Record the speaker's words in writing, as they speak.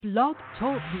Blog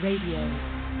Talk Radio.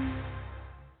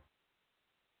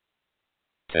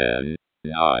 10,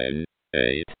 9,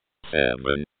 8,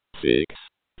 7, 6,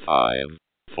 5,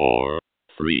 4,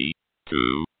 3,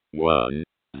 2, 1.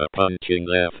 The punching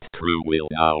left crew will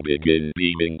now begin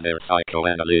beaming their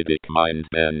psychoanalytic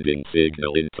mind-bending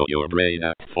signal into your brain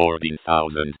at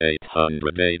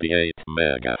 14,888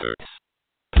 MHz.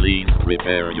 Please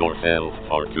prepare yourself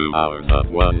for 2 hours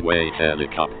of one-way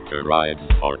helicopter rides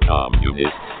for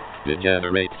communists,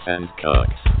 degenerates, and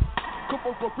cucks.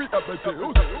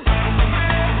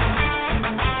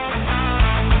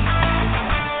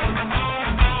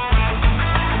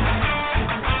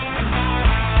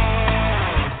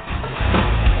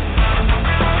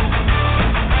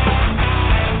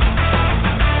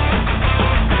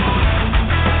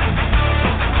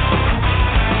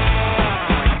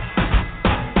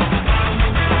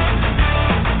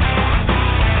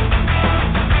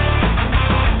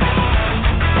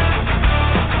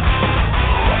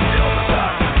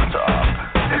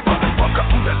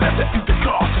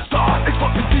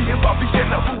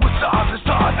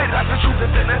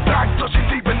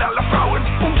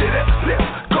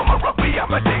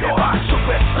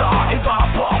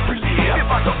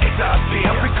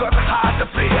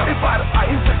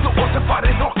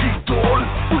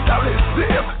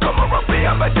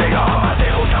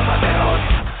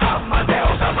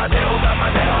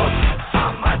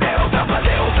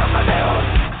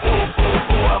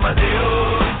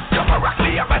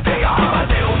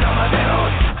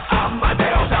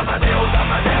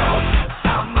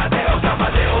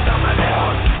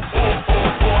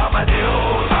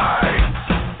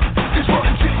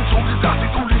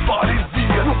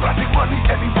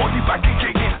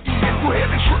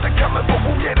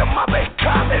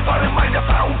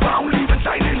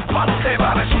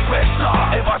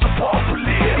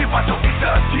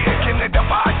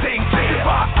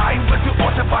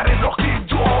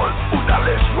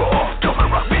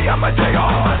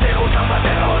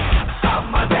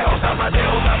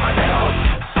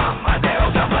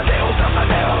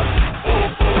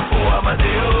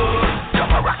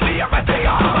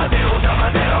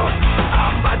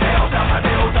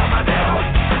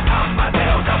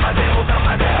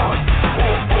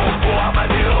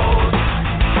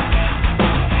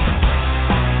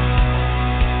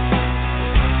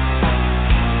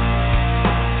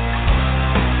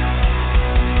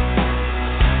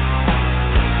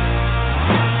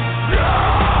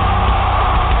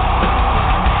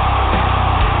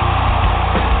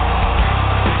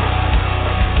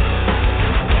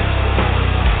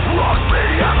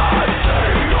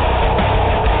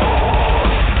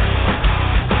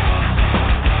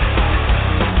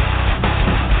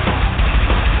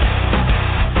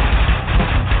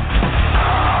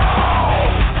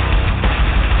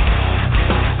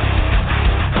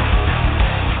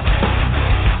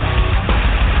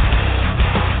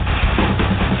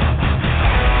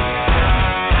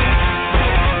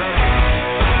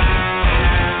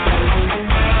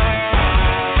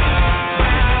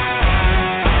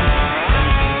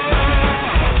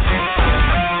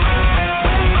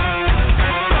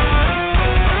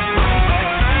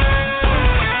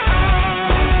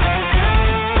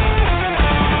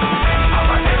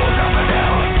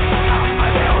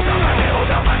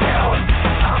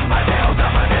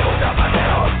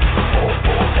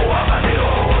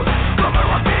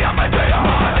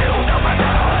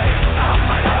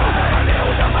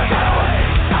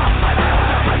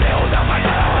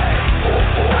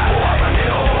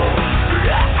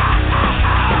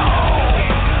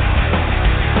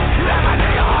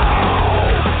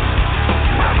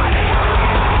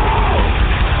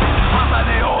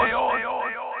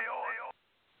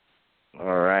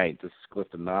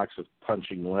 With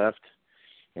Punching Left,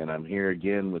 and I'm here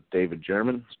again with David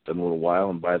German. It's been a little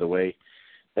while, and by the way,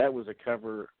 that was a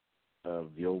cover of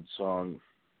the old song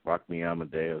Rock Me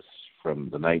Amadeus from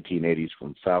the 1980s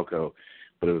from Falco,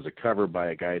 but it was a cover by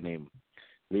a guy named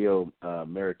Leo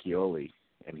Maricchioli,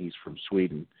 and he's from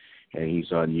Sweden, and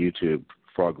he's on YouTube,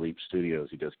 Frog Leap Studios.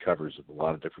 He does covers of a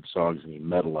lot of different songs, and he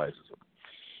metalizes them.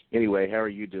 Anyway, how are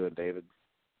you doing, David?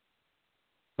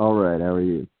 All right, how are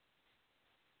you?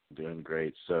 Doing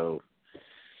great. So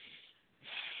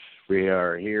we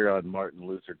are here on Martin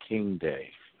Luther King Day,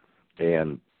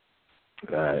 and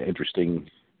interesting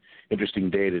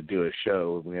day to do a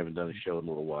show. We haven't done a show in a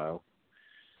little while,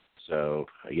 so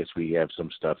I guess we have some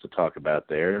stuff to talk about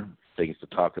there. Things to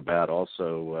talk about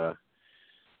also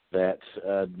that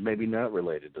maybe not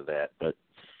related to that. But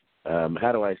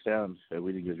how do I sound?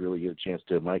 We didn't really get a chance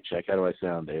to do a mic check. How do I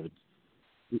sound, David?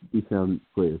 You sound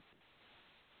clear.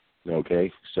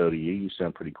 Okay, so do you. You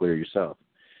sound pretty clear yourself.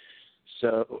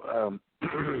 So,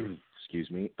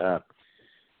 excuse me.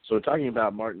 So talking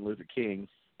about Martin Luther King,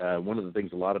 one of the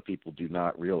things a lot of people do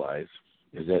not realize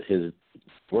is that his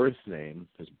birth name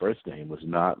was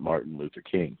not Martin Luther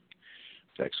King.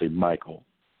 It's actually Michael.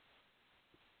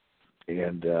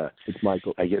 And it's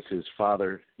Michael. I guess his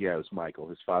father, it was Michael.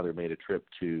 His father made a trip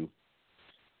to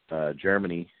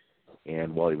Germany,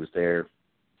 and while he was there,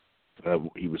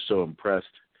 he was so impressed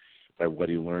by what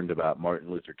he learned about Martin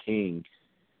Luther,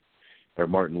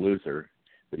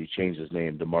 that he changed his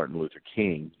name to Martin Luther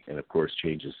King, and of course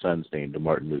changed his son's name to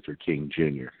Martin Luther King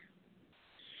Jr.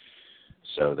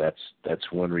 So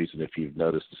that's one reason, if you've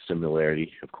noticed the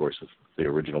similarity, of course, with the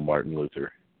original Martin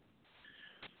Luther.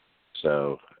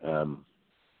 So, as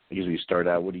we start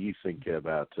out, what do you think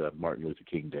about Martin Luther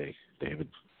King Day, David?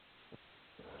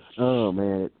 Oh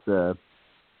man, it's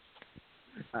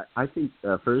I think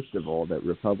first of all that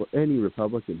any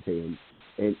Republican fan,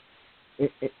 and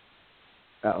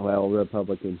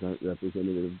Republicans aren't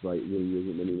representative of right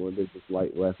wingers anymore. They're just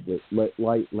light left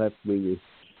wingers.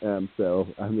 So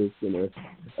I'm just gonna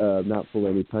not pull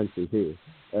any punches here.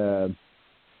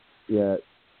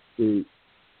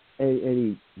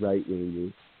 Any right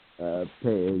wingers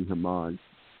paying homage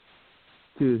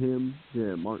to him,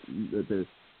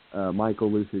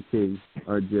 Michael Luther King,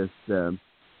 are just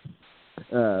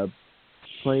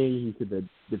playing into the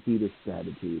defeatist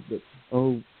attitude that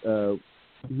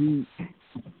he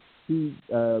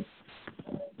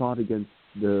fought against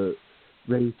the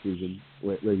racism.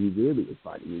 What he really was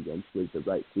fighting against was the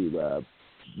right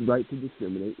to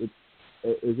discriminate. It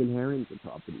is inherent to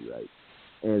property rights,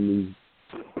 and these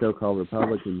so-called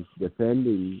Republicans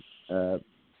defending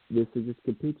this is just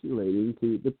capitulating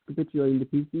to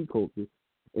PC culture,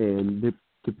 and they're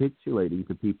capitulating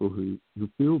to people who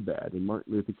feel bad. And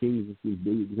Martin Luther King is just a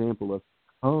big example of,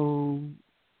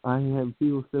 I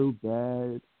feel so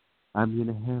bad. I'm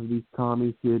gonna have these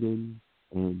commies sit in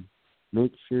and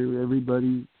make sure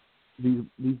everybody,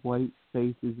 these white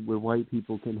spaces where white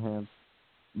people can have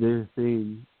their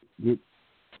thing, get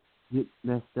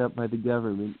messed up by the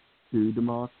government through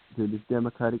this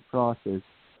democratic process.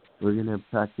 We're gonna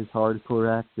practice hardcore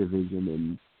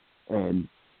activism and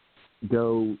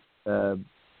go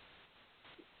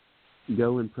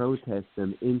and protest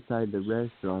them inside the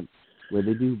restaurant where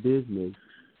they do business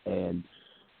and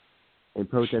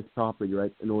protest property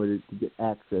rights in order to get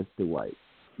access to whites.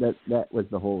 That was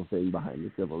the whole thing behind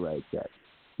the Civil Rights Act.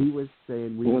 He was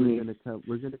saying we're gonna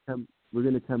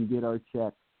come get our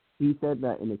check. He said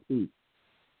that in a speech.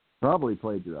 Probably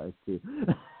plagiarized too.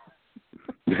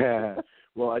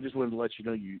 Well, I just wanted to let you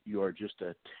know you are just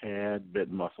a tad bit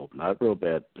muffled. Not real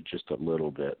bad, but just a little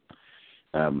bit.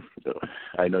 I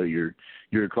know you're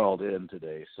called in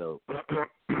today, so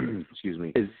excuse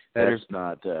me. That's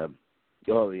not.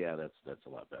 That's a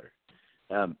lot better.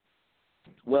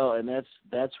 Well, and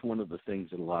that's one of the things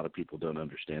that a lot of people don't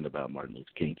understand about Martin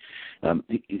Luther King.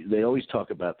 They always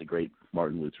talk about the great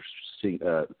Martin Luther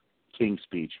King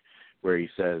speech, where he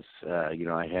says,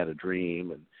 I had a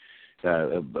dream, and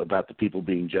about the people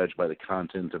being judged by the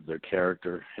content of their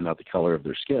character and not the color of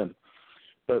their skin.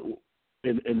 But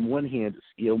in one hand,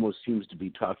 he almost seems to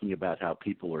be talking about how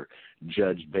people are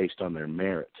judged based on their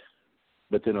merit.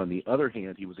 But then on the other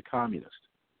hand, he was a communist.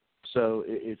 So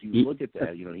if you look at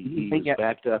that, he was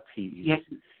backed up. He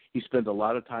spent a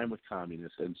lot of time with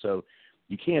communists, and so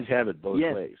you can't have it both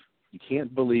ways. You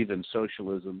can't believe in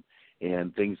socialism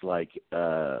and things like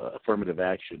affirmative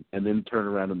action, and then turn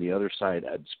around on the other side,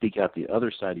 speak out the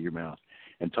other side of your mouth,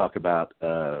 and talk about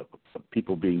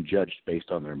people being judged based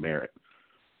on their merit.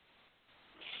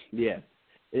 Yeah,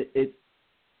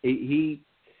 he's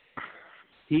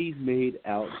made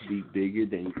out to be bigger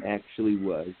than he actually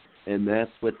was, and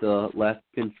that's what the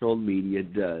left-controlled media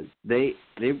does. They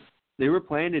were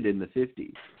planted in the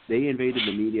 50s. They invaded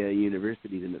the media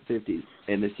universities in the 50s,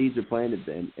 and the seeds were planted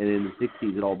then, and in the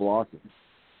 60s it all blossomed.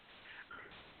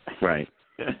 Right.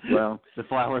 Well, the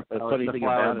flower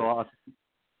blossomed.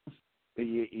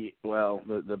 Well,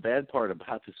 the bad part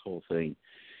about this whole thing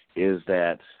is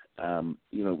that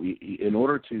in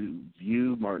order to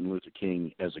view Martin Luther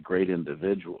King as a great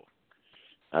individual,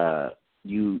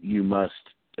 you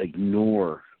must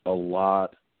ignore a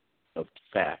lot of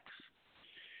facts.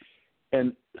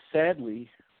 And sadly,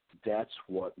 that's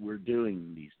what we're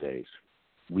doing these days.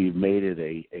 We've made it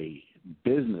a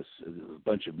business, a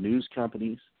bunch of news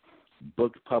companies,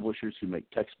 book publishers who make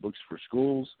textbooks for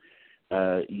schools,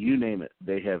 you name it.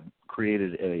 They have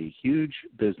created a huge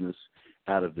business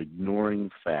out of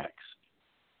ignoring facts.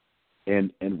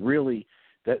 And really,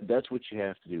 that's what you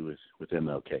have to do with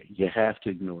MLK. You have to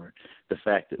ignore the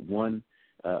fact that, one,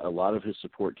 A lot of his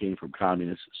support came from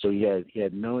communists, so he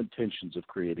had no intentions of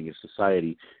creating a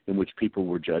society in which people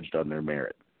were judged on their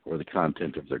merit or the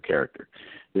content of their character.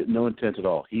 No intent at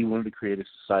all. He wanted to create a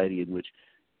society in which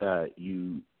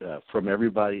from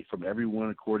everyone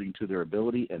according to their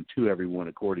ability and to everyone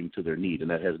according to their need,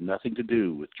 and that has nothing to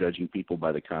do with judging people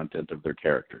by the content of their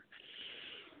character.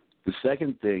 The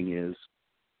second thing is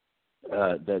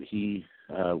that he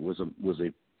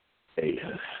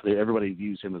everybody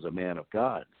views him as a man of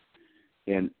God,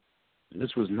 and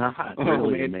this was not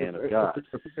really a man of God.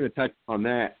 If we're going to touch on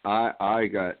that, I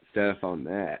got stuff on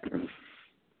that.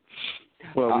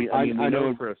 Well, we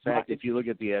know for a fact, if you look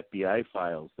at the FBI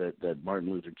files, that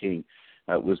Martin Luther King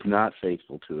was not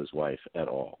faithful to his wife at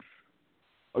all.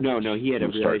 Oh, no, he had a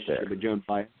relationship with Joan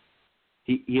Baez.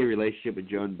 He had a relationship with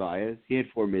Joan Baez. He had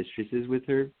 4 mistresses with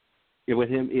her. Yeah, with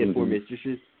him, he had 4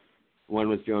 mistresses. One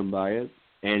was Joan Baez,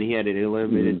 and he had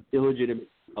an illegitimate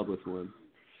public one.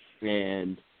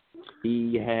 And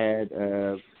he had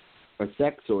a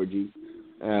sex orgy,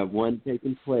 one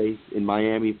taking place in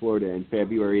Miami, Florida, in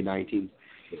February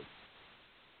 1968.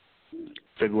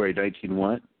 February 19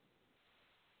 what?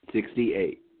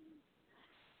 68.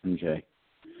 Okay.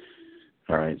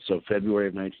 All right. So February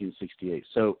of 1968.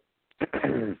 So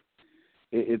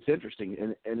it's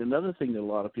interesting. And another thing that a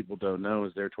lot of people don't know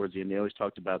is there towards the end, they always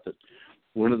talked about that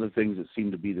one of the things that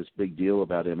seemed to be this big deal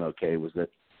about MLK was that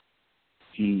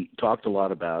he talked a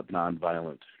lot about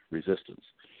nonviolent resistance,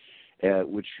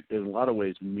 which in a lot of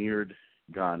ways mirrored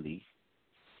Gandhi.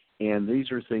 And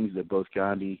these are things that both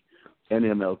Gandhi and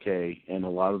MLK and a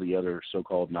lot of the other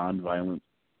so-called nonviolent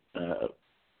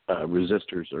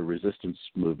resistors or resistance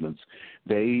movements,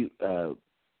 they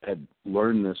had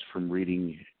learned this from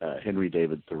reading Henry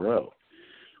David Thoreau.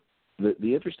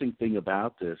 The interesting thing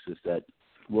about this is that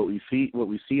what we see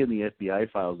in the FBI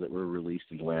files that were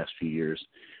released in the last few years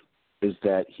is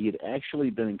that he had actually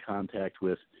been in contact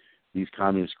with these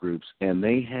communist groups, and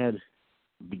they had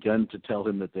begun to tell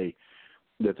him that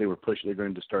they're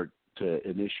going to start to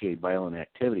initiate violent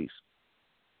activities.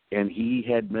 And he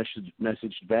had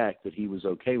messaged back that he was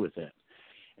okay with that.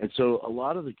 And so a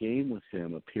lot of the game with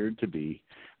him appeared to be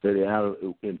that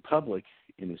in public,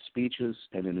 in his speeches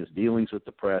and in his dealings with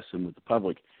the press and with the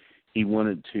public, he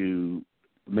wanted to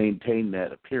maintain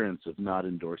that appearance of not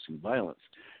endorsing violence.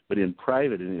 But in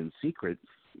private and in secret,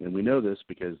 and we know this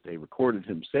because they recorded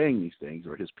him saying these things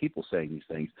or his people saying these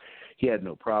things, he had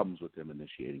no problems with them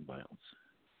initiating violence.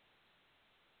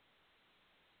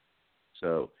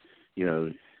 So,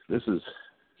 this is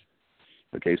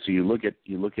okay. So you look at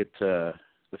the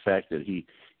fact that he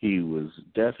was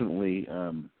definitely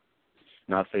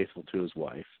not faithful to his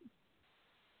wife.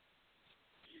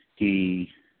 He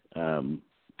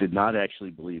did not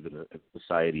actually believe in a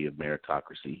society of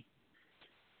meritocracy.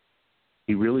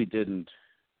 He really didn't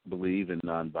believe in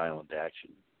nonviolent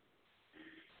action.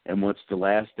 And what's the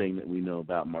last thing that we know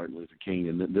about Martin Luther King,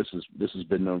 and this has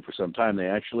been known for some time,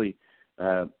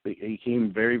 he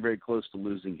came very, very close to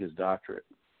losing his doctorate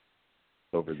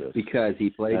over this. Because he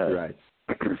plagiarized.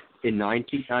 In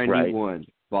 1991,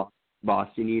 right.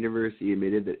 Boston University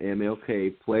admitted that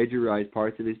MLK plagiarized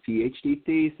parts of his PhD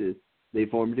thesis. They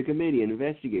formed a committee and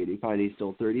investigated, finding he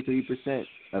stole 33%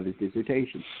 of his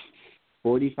dissertation,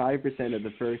 45% of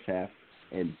the first half,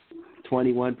 and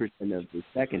 21% of the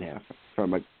second half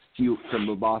from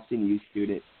a Boston U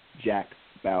student, Jack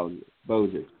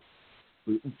Boozer.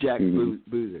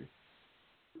 Boozer.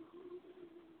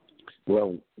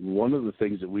 Well, one of the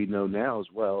things that we know now as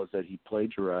well is that he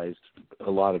plagiarized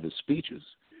a lot of his speeches,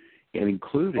 and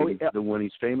including the one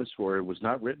he's famous for, it was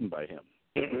not written by him.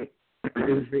 It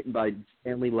was written by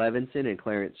Stanley Levinson and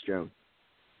Clarence Jones.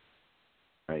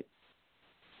 Right.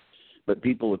 But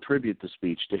people attribute the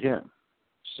speech to him.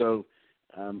 So,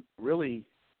 really,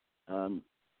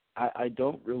 I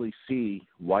don't really see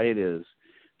why it is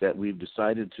that we've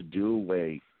decided to do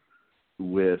away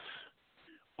with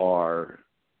our,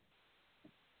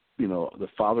 the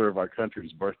father of our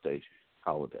country's birthday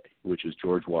holiday, which is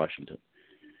George Washington.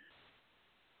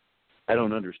 I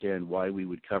don't understand why we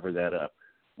would cover that up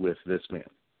with this man.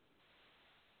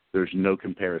 There's no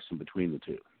comparison between the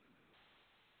two.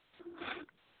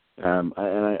 And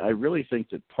I really think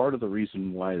that part of the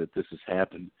reason why that this has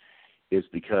happened is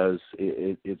because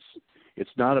it's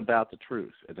not about the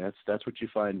truth, and that's what you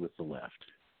find with the left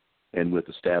and with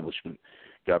establishment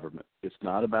government. It's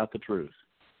not about the truth.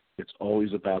 It's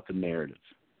always about the narrative.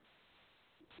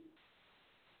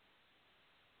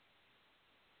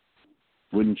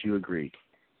 Wouldn't you agree?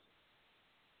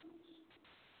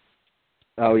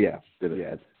 Oh, yeah.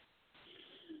 Yeah,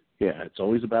 it's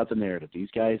always about the narrative. These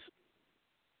guys,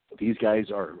 These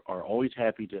guys are always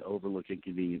happy to overlook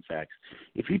inconvenient facts.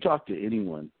 If you talk to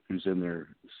anyone who's in their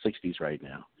 60s right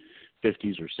now,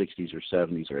 50s or 60s or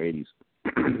 70s or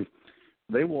 80s,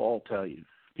 they will all tell you,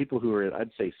 people who are,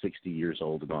 I'd say, 60 years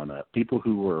old and on up, people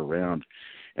who were around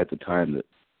at the time that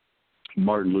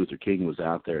Martin Luther King was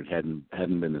out there and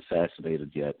hadn't been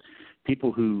assassinated yet,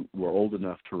 people who were old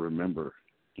enough to remember,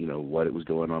 what it was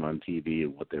going on TV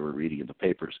and what they were reading in the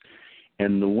papers.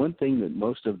 And the one thing that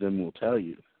most of them will tell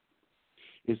you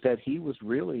is that he was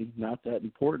really not that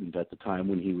important at the time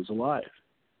when he was alive.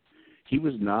 He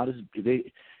was not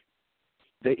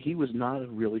he was not a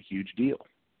really huge deal.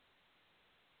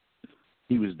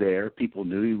 He was there. People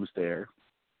knew he was there.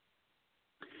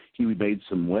 He made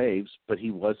some waves, but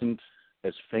he wasn't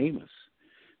as famous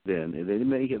then. And they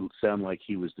made it sound like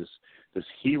he was this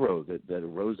hero that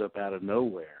rose up out of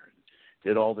nowhere and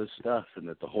did all this stuff, and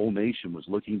that the whole nation was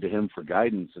looking to him for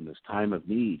guidance in this time of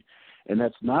need. And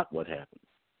that's not what happened.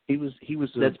 He was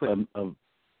a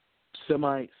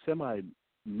semi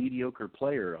mediocre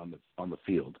player on the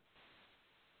field.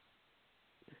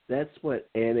 That's what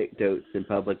anecdotes in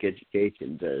public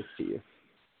education does to you.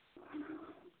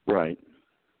 Right,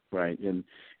 and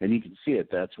you can see it.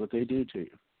 That's what they do to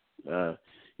you.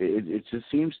 It just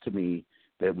seems to me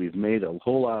that we've made a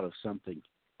whole lot of something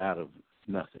out of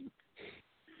nothing.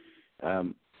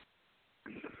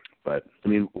 But I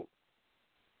mean,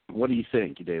 what do you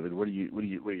think, David? What are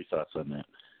your thoughts on that?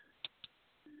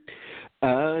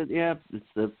 Yeah, it's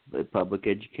the public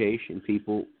education.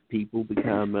 People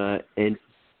become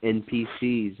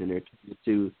NPCs, and they're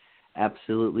to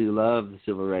absolutely love the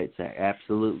Civil Rights Act,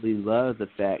 absolutely love the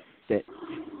fact that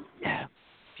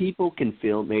people can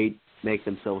make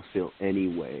themselves feel any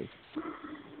way.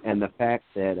 And the fact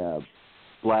that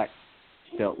blacks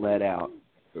felt let out,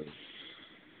 or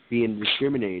being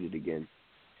discriminated against,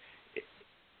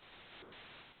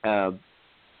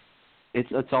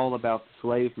 it's all about the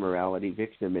slave morality,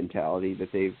 victim mentality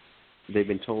that they've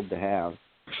been told to have.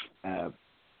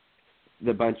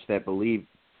 The bunch that believe,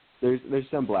 there's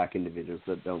some black individuals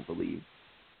that don't believe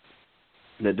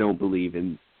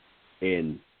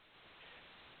in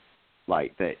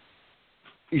like that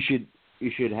you should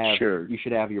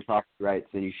have your property rights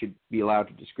and you should be allowed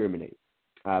to discriminate.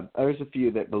 There's a few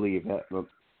that believe that,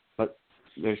 but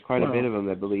there's quite a bit of them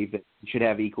that believe that you should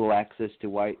have equal access to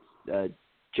whites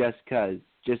just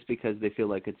because they feel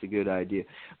like it's a good idea.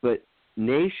 But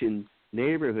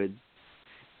neighborhoods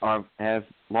have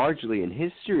largely in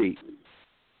history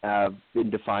been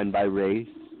defined by race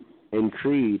and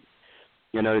creed,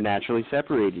 and are naturally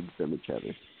separated from each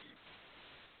other.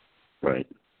 Right.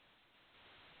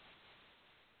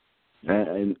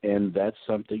 And that's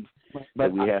something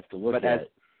that we have to look at.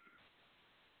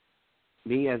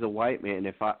 Me as a white man,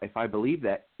 if I believe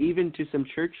that, even to some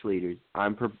church leaders,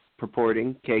 I'm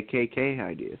purporting KKK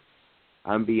ideas.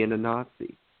 I'm being a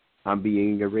Nazi. I'm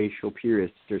being a racial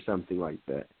purist or something like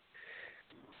that.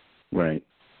 Right.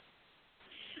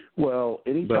 Well,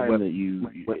 anytime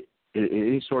that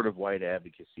any sort of white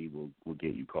advocacy will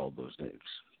get you called those names,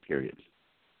 period.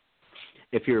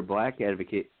 If you're a black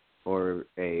advocate or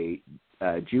a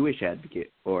Jewish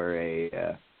advocate or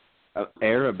a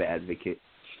Arab advocate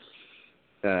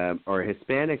or a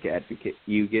Hispanic advocate,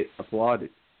 you get applauded.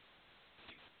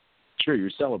 Sure, you're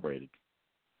celebrated.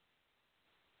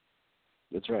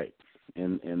 That's right,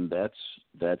 and that's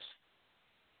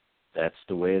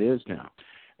the way it is now.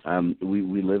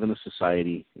 We live in a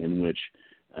society in which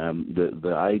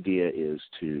the idea is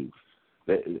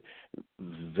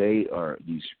they are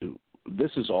these.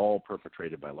 This is all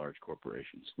perpetrated by large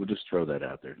corporations. We'll just throw that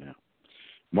out there now.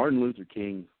 Martin Luther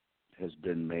King has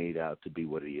been made out to be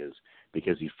what he is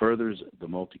because he furthers the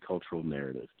multicultural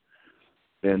narrative,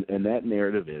 and that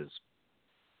narrative is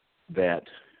that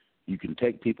you can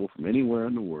take people from anywhere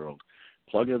in the world,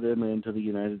 plug them into the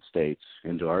United States,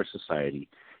 into our society,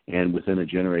 and within a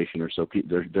generation or so,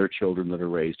 their children that are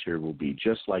raised here will be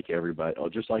just like everybody,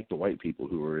 just like the white people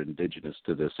who are indigenous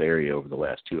to this area over the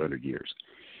last 200 years.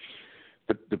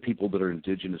 The people that are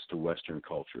indigenous to Western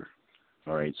culture.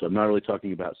 All right, so I'm not really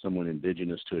talking about someone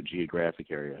indigenous to a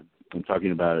geographic area. I'm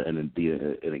talking about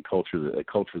a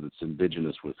culture that's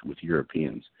indigenous with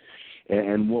Europeans.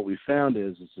 And what we found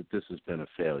is that this has been a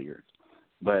failure.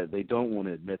 But they don't want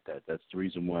to admit that. That's the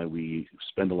reason why we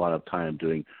spend a lot of time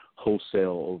doing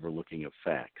wholesale overlooking of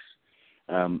facts.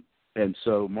 And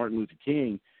so Martin Luther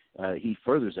King, he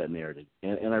furthers that narrative.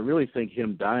 And I really think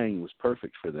him dying was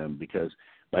perfect for them because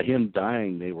by him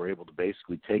dying, they were able to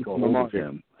basically take a hold of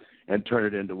him and turn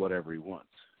it into whatever he wants.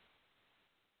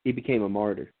 He became a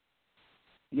martyr.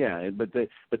 Yeah, but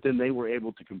then they were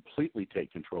able to completely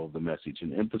take control of the message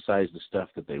and emphasize the stuff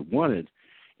that they wanted,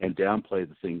 and downplay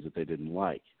the things that they didn't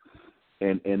like.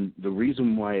 And the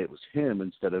reason why it was him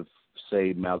instead of,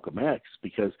 say, Malcolm X,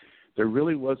 because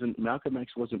Malcolm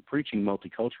X wasn't preaching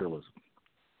multiculturalism.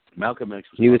 Malcolm X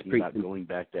was talking about going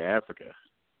back to Africa.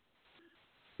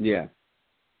 Yeah.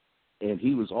 And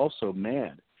he was also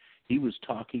mad. He was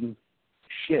talking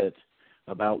shit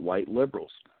about white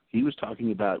liberals. He was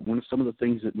talking about some of the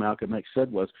things that Malcolm X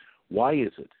said was, why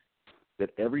is it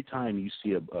that every time you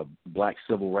see a black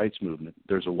civil rights movement,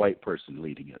 there's a white person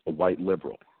leading it, a white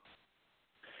liberal?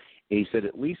 And he said,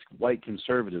 at least white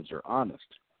conservatives are honest.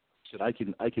 He said,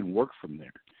 I can work from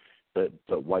there.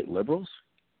 But white liberals,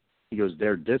 he goes,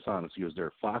 they're dishonest. He goes,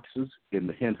 they're foxes in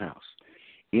the hen house.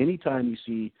 Anytime you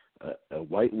see a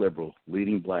white liberal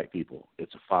leading black people,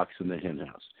 it's a fox in the hen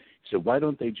house. He said, why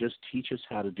don't they just teach us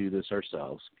how to do this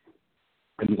ourselves,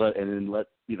 and then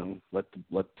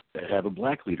have a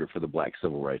black leader for the black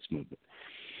civil rights movement?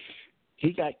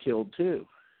 He got killed too.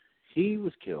 He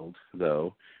was killed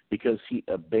though because he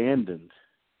abandoned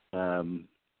a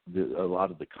lot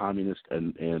of the communist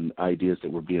and ideas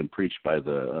that were being preached by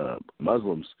the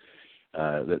Muslims,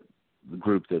 that the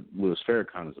group that Louis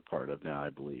Farrakhan is a part of now, I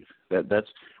believe. That's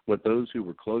what those who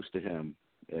were close to him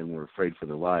and were afraid for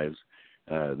their lives,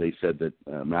 they said that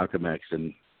Malcolm X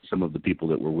and some of the people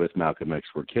that were with Malcolm X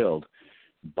were killed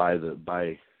by the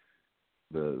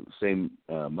same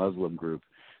Muslim group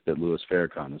that Louis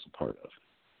Farrakhan is a part of,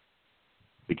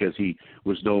 because he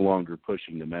was no longer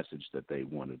pushing the message that they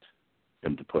wanted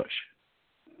him to push.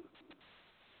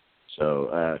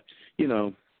 So,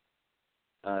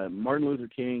 Martin Luther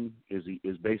King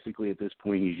is basically, at this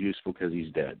point, he's useful because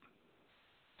he's dead.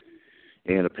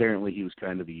 And apparently he was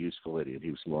kind of a useful idiot.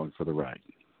 He was along for the ride.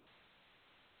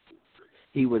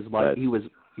 He was white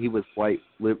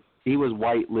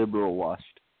liberal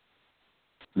washed.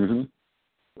 Mm-hmm.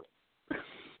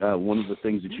 One of the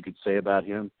things that you could say about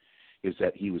him is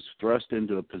that he was thrust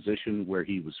into a position where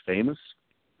he was famous.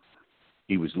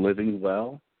 He was living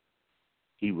well.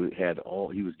 He was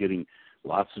getting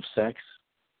lots of sex,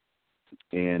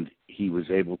 and he was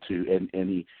able to,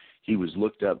 and he was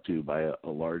looked up to by a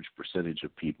large percentage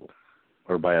of people,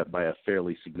 or by a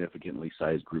fairly significantly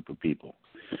sized group of people.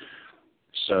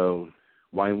 So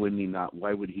why would he not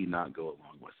go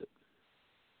along with it?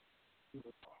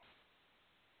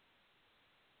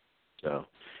 So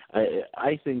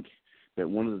I think that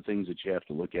one of the things that you have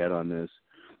to look at on this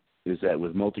is that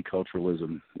with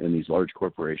multiculturalism and these large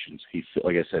corporations,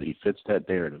 like I said, he fits that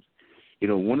narrative.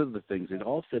 One of the things, it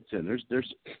all fits in.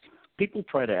 There's people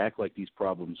try to act like these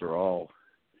problems are all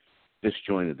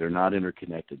disjointed. They're not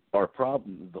interconnected. Our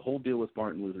problem, the whole deal with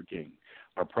Martin Luther King,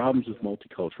 our problems with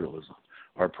multiculturalism,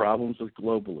 our problems with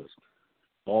globalism,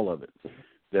 all of it.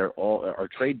 They're all our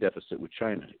trade deficit with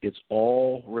China. It's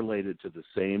all related to the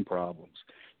same problems.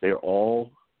 They're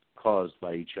all caused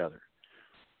by each other.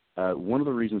 One of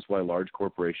the reasons why large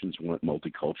corporations want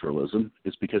multiculturalism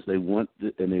is because they want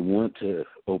to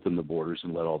open the borders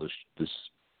and let all this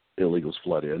illegals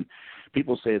flood in.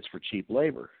 People say it's for cheap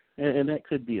labor, and that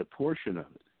could be a portion of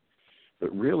it.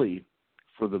 But really,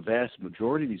 for the vast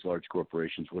majority of these large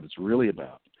corporations, what it's really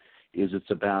about is it's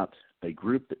about a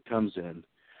group that comes in.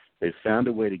 They've found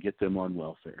a way to get them on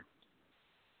welfare.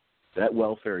 That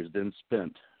welfare is then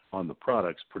spent on the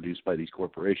products produced by these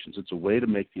corporations. It's a way to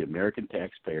make the American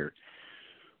taxpayer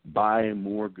buy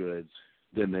more goods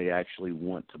than they actually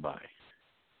want to buy.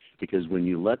 Because when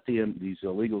you let these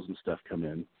illegals and stuff come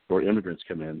in, or immigrants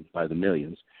come in by the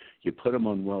millions, you put them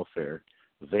on welfare,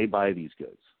 they buy these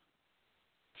goods.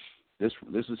 This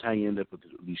is how you end up with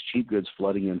these cheap goods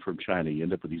flooding in from China. You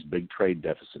end up with these big trade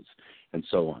deficits and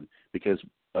so on, because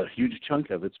a huge chunk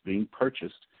of it's being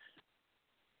purchased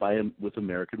with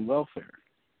American welfare,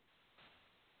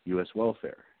 U.S.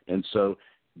 welfare. And so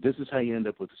this is how you end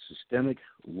up with a systemic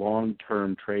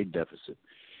long-term trade deficit.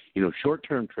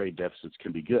 Short-term trade deficits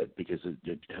can be good because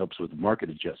it helps with market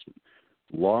adjustment.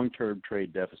 Long-term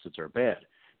trade deficits are bad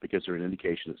because they're an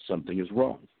indication that something is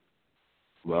wrong.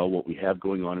 Well, what we have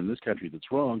going on in this country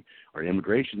that's wrong, our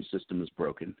immigration system is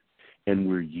broken, and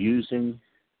we're using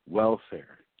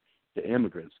welfare to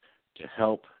immigrants to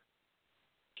help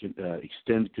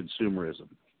extend consumerism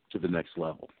to the next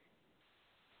level.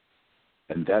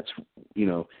 And that's,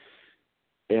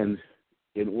 and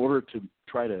in order to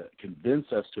try to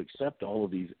convince us to accept all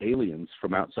of these aliens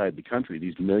from outside the country,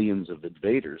 these millions of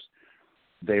invaders,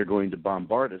 they are going to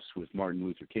bombard us with Martin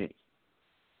Luther King.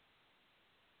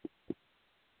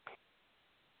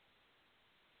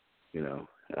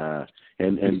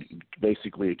 And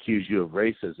basically accuse you of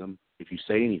racism if you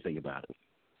say anything about it.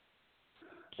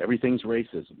 Everything's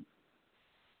racism.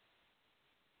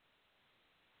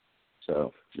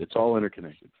 So it's all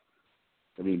interconnected.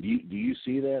 I mean, do you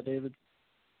see that, David?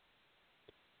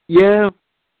 Yeah.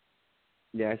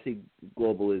 Yeah, I see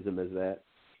globalism as that.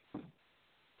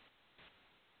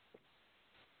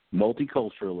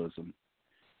 Multiculturalism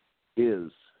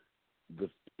is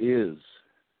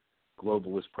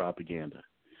globalist propaganda.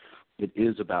 It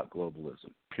is about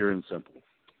globalism, pure and simple.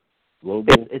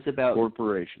 Global it's about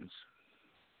corporations.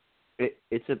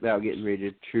 It's about getting rid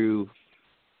of true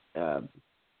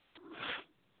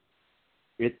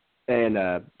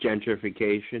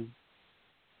gentrification.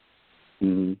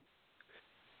 Mm-hmm.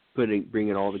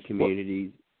 Bringing all the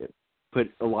communities,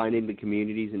 aligning the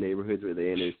communities and neighborhoods where they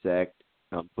intersect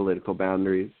political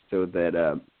boundaries, so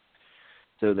that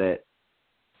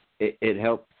it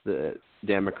helps the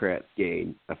Democrats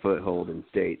gain a foothold in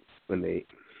states when they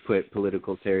put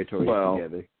political territories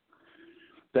together.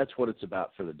 That's what it's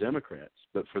about for the Democrats,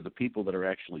 but for the people that are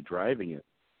actually driving it,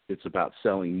 it's about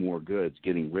selling more goods,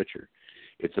 getting richer.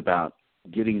 It's about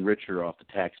getting richer off the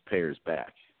taxpayers'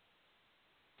 back.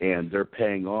 And they're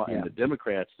paying off. Yeah. And the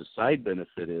Democrats, the side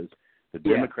benefit is the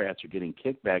Democrats are getting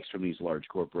kickbacks from these large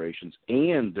corporations,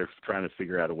 and they're trying to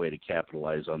figure out a way to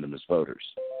capitalize on them as voters.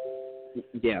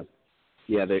 Yeah,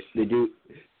 they do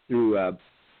through.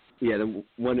 The other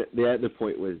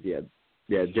point was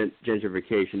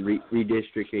gentrification,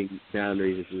 redistricting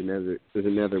boundaries is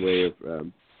another way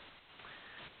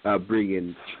of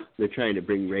bringing. They're trying to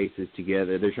bring races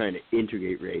together. They're trying to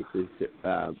integrate races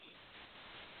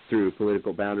through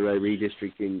political boundary,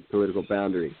 redistricting political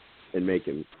boundaries, and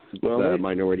making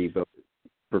minority vote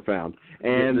profound.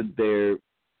 And they're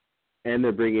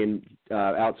bringing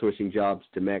outsourcing jobs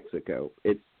to Mexico.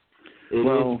 It is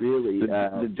really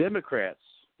the Democrats.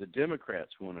 The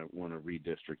Democrats want to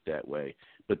redistrict that way,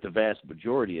 but the vast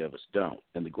majority of us don't.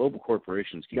 And the global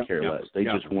corporations can care less. They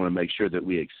just want to make sure that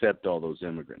we accept all those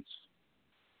immigrants.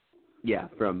 Yeah,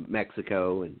 from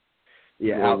Mexico and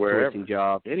outsourcing wherever.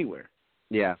 Jobs anywhere.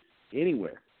 Yeah,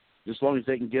 anywhere. As long as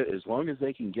they can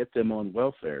get them on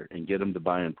welfare and get them to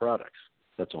buying products.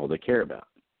 That's all they care about.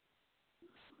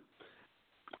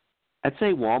 I'd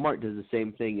say Walmart does the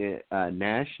same thing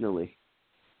nationally.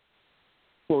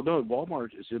 Well, no,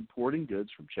 Walmart is importing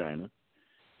goods from China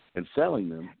and selling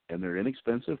them, and they're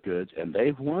inexpensive goods, and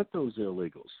they want those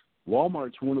illegals.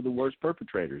 Walmart's one of the worst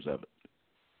perpetrators of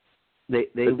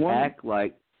it. They act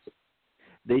like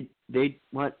they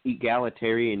want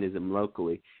egalitarianism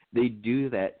locally. They do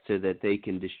that so that they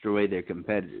can destroy their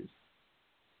competitors.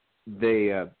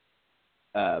 They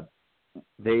act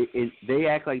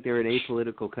like they're an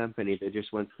apolitical company that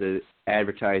just wants to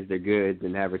advertise their goods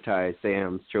and advertise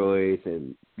Sam's Choice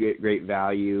and get great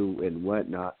value and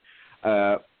whatnot.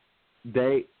 They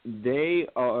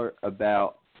are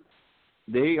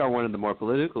one of the more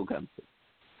political companies.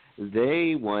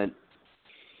 They're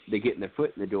getting their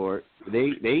foot in the door.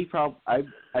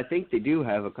 I think they do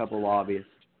have a couple lobbyists.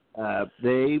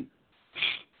 They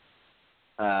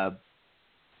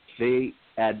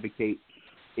advocate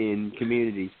in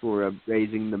communities for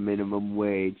raising the minimum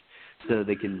wage so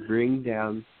they can bring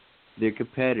down their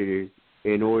competitors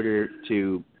in order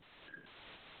to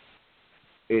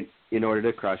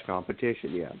crush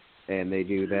competition. Yeah, and they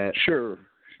do that. Sure.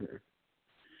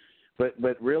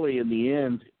 But really, in the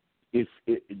end,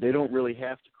 they don't really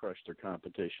have to crush their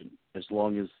competition as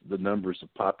long as the numbers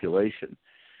of population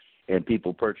and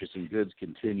people purchasing goods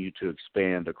continue to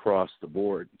expand across the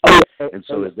board. And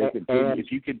so as they continue,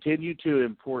 if you continue to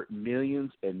import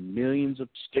millions and millions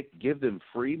give them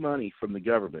free money from the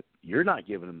government, you're not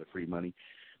giving them the free money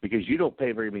because you don't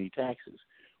pay very many taxes.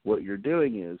 What you're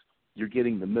doing is you're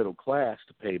getting the middle class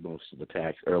to pay most of the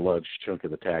tax, or a large chunk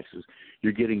of the taxes.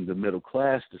 You're getting the middle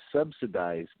class to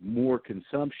subsidize more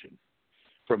consumption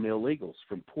from illegals,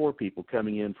 from poor people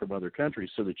coming in from other countries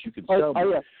so that you can sell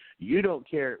them. You don't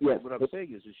care. Yes. What I'm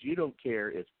saying is you don't care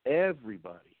if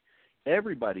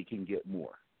everybody can get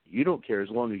more. You don't care as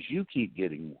long as you keep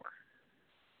getting more.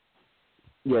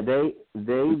 Yeah, they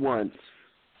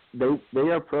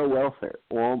are pro welfare.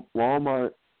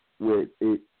 Walmart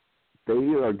they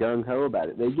are gung ho about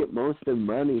it. They get most of their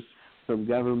money from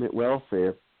government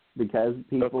welfare because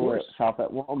people shop at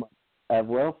Walmart have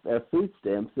food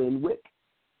stamps and WIC.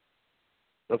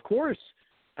 Of course.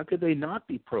 How could they not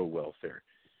be pro welfare?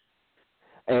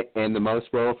 And the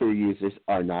most welfare users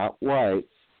are not white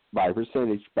by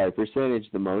percentage. By percentage,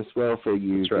 the most welfare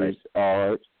users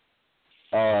are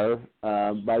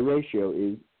by ratio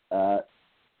is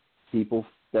people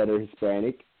that are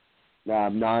Hispanic,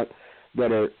 not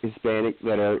that are Hispanic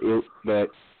that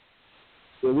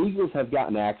illegals have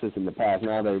gotten access in the past.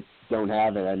 Now they don't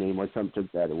have it anymore. Trump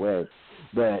took that away.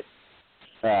 But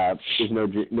there's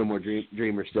no more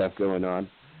dreamer stuff going on.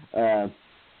 And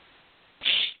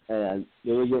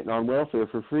they were getting on welfare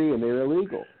for free, and they were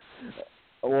illegal.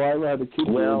 Well, I have a kid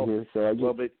in here, so I just...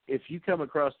 Well, but if you come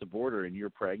across the border and you're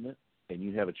pregnant and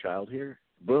you have a child here,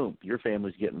 boom, your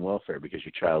family's getting welfare because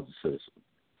your child's a citizen.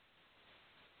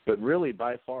 But really,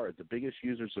 by far, the biggest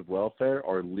users of welfare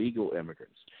are legal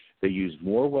immigrants. They use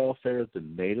more welfare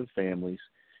than native families,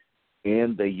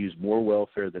 and they use more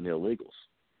welfare than illegals.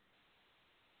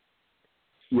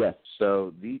 Yes.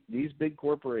 So these big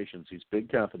corporations, these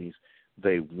big companies,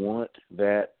 they want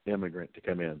that immigrant to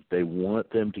come in. They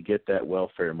want them to get that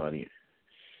welfare money.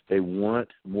 They want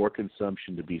more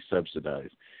consumption to be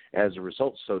subsidized. As a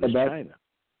result, so does China.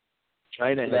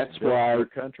 China has built their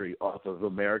country off of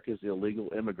America's illegal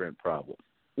immigrant problem.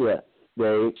 Yeah,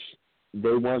 they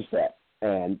want that.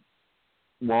 And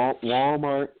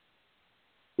Walmart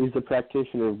is a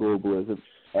practitioner of globalism,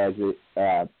 as it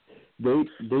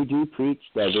they do preach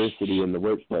diversity in the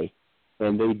workplace,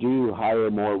 and they do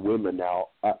hire more women now.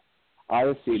 I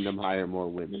have seen them hire more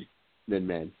women than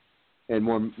men, and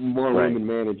more women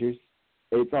managers.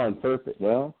 It's on purpose.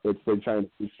 Well, they're trying to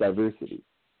teach diversity,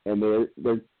 and they're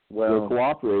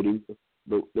cooperating.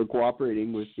 They're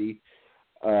cooperating with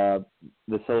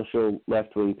the social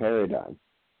left-wing paradigm.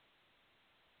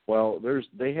 Well,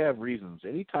 they have reasons.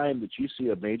 Anytime that you see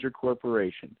a major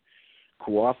corporation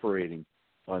cooperating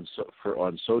on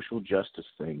social justice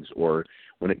things, or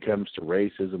when it comes to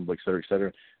racism, et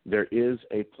cetera, there is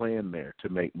a plan there to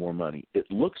make more money. It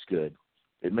looks good.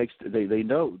 It makes they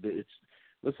know that it's.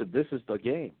 Listen, this is the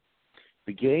game.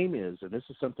 The game is, and this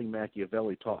is something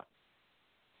Machiavelli taught.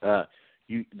 The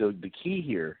key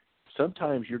here.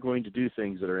 Sometimes you're going to do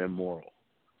things that are immoral.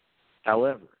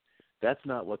 However, that's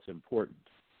not what's important.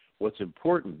 What's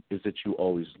important is that you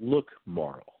always look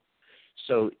moral.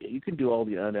 So you can do all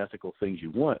the unethical things you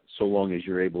want so long as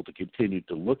you're able to continue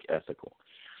to look ethical.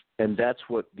 And that's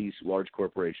what these large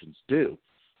corporations do.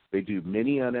 They do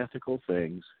many unethical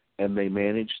things, and they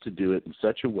manage to do it in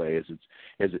such a way as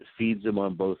it feeds them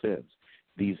on both ends.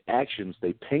 These actions,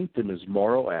 they paint them as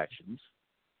moral actions.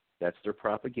 That's their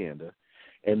propaganda.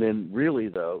 And then really,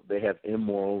 though, they have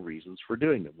immoral reasons for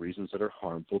doing them, reasons that are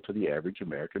harmful to the average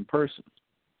American person.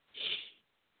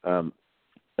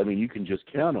 You can just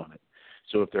count on it.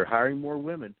 So if they're hiring more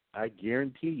women, I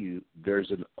guarantee you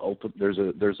there's a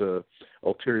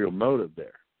ulterior motive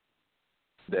there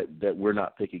that we're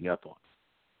not picking up on.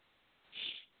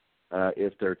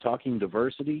 If they're talking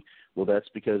diversity, well, that's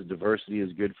because diversity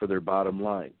is good for their bottom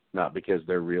line, not because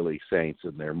they're really saints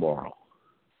and they're moral.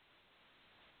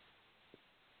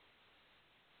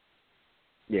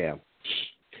 Yeah,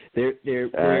 they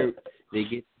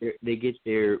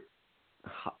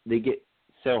get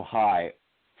so high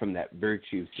from that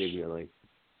virtue signaling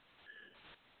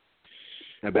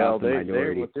about the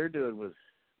minority. What they're doing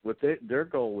with their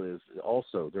goal is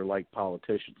also they're like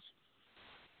politicians,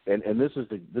 and this is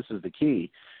the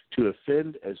key, to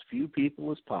offend as few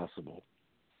people as possible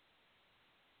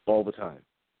all the time.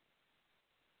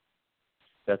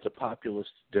 That's a populist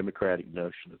democratic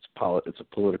notion. It's a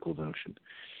political notion.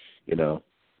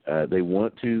 They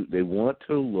want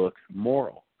to look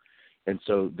moral. And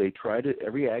so they try to,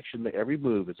 every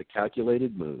move is a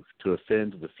calculated move to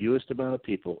offend the fewest amount of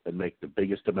people and make the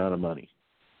biggest amount of money.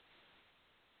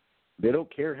 They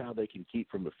don't care how they can keep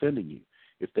from offending you.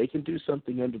 If they can do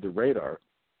something under the radar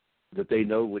that they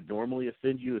know would normally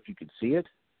offend you if you could see it,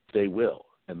 they will,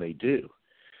 and they do.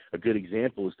 A good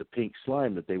example is the pink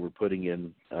slime that they were putting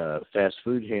in fast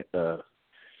food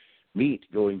meat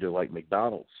going to like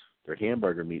McDonald's, their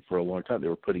hamburger meat for a long time. They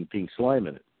were putting pink slime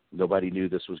in it. Nobody knew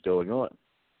this was going on.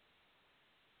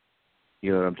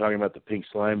 I'm talking about the pink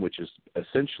slime, which is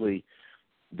essentially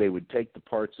they would take the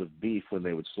parts of beef when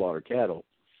they would slaughter cattle.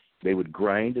 They would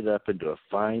grind it up into a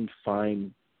fine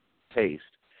paste.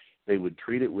 They would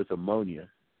treat it with ammonia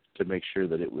to make sure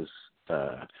that it was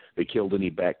they killed any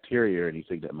bacteria or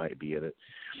anything that might be in it.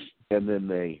 And then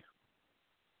they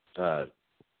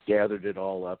gathered it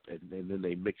all up, and then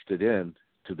they mixed it in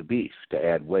to the beef to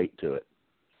add weight to it.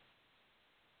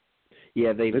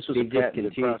 Yeah, they discontinued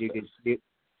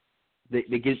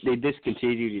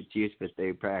its use, but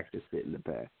they practiced it in the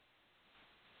past.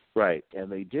 Right,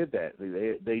 and they did that.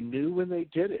 They knew when they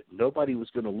did it, nobody was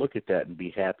going to look at that and be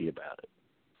happy about it.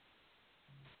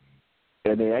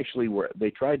 And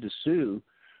they tried to sue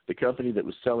the company that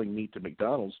was selling meat to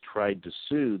McDonald's, tried to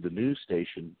sue the news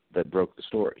station that broke the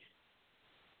story.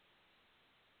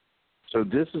 So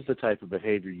this is the type of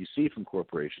behavior you see from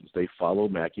corporations. They follow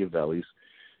Machiavelli's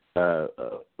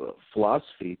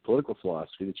philosophy, political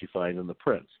philosophy that you find in the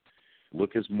prince.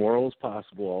 Look as moral as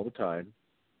possible all the time,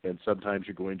 and sometimes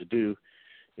you're going to do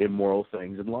immoral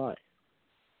things and lie.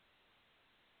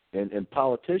 And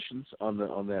politicians on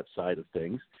that side of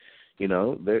things, they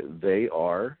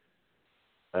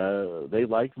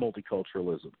like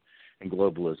multiculturalism and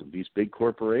globalism. These big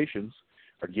corporations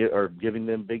are giving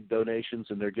them big donations,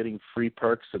 and they're getting free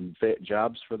perks and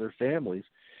jobs for their families,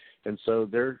 and so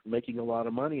they're making a lot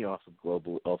of money off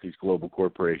these global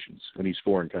corporations in these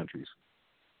foreign countries.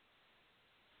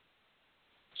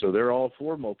 So they're all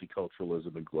for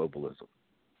multiculturalism and globalism.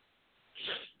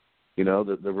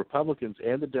 The Republicans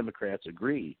and the Democrats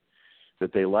agree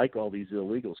that they like all these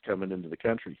illegals coming into the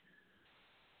country.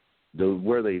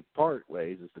 Where they part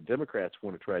ways is the Democrats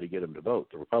want to try to get them to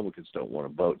vote. The Republicans don't want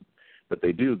to vote, but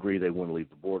they do agree they want to leave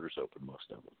the borders open,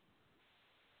 most of them.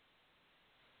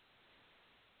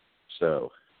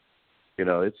 So,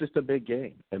 it's just a big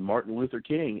game. And Martin Luther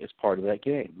King is part of that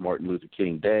game. Martin Luther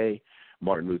King Day,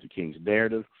 Martin Luther King's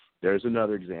narrative. There's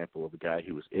another example of a guy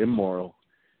who was immoral,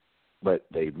 but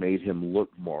they made him look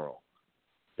moral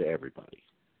to everybody.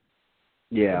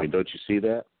 Yeah. I mean, don't you see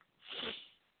that?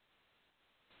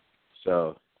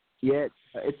 So. Yeah,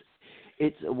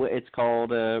 it's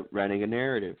called running a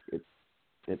narrative.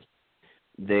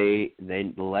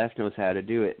 The left knows how to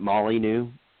do it. Molly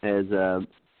knew, as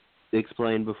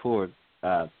explained before,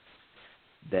 that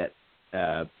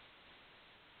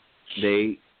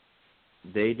they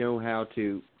know how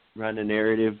to run a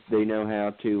narrative. They know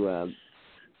how to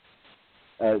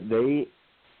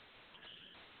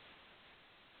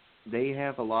they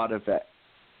have a lot of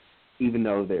even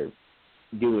though they're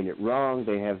doing it wrong,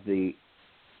 they have the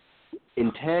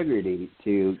integrity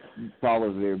to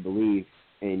follow their belief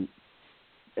and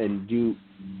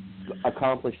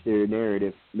accomplish their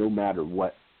narrative no matter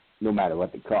what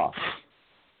the cost.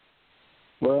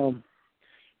 Well,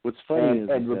 what's funny is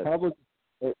Republicans,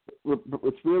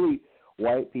 it's really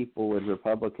white people and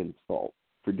Republicans' fault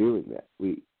for doing that.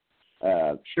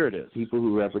 Sure it is. People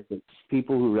who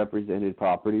represented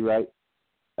property rights,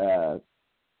 who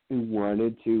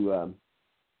wanted to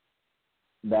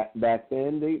back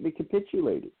then they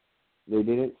capitulated. They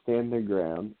didn't stand their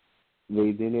ground.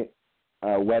 They didn't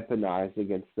weaponize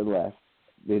against the left.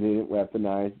 They didn't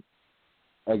weaponize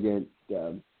against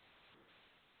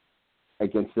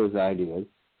those ideas.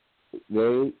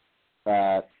 They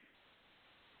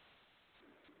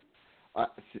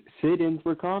sit-ins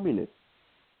were communists.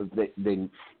 They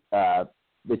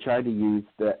tried to use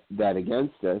that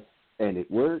against us, and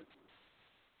it worked.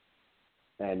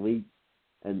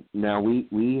 And now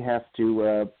we have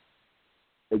to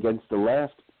against the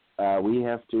left. We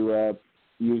have to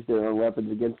use their own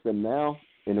weapons against them now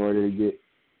in order to get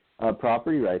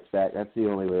property rights back. That's the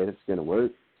only way that's going to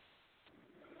work.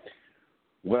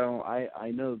 Well,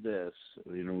 I know this.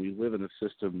 We live in a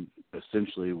system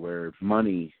essentially where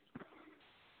money.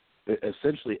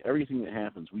 Essentially, everything that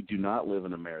happens, we do not live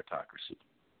in a meritocracy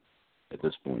at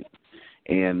this point.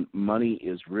 And money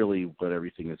is really what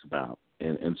everything is about.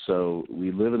 And so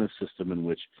we live in a system in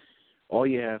which all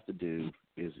you have to do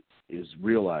is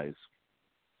realize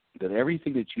that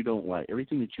everything that you don't like,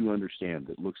 everything that you understand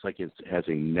that looks like it has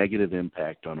a negative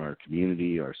impact on our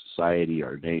community, our society,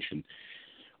 our nation,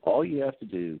 all you have to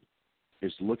do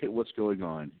is look at what's going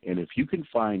on. And if you can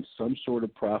find some sort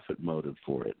of profit motive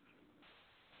for it,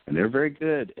 and they're very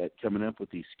good at coming up with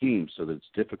these schemes so that it's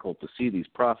difficult to see these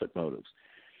profit motives.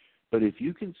 But if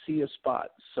you can see a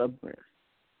spot somewhere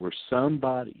where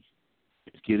somebody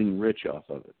is getting rich off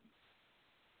of it,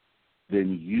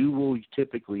 then you will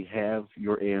typically have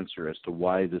your answer as to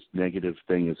why this negative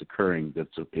thing is occurring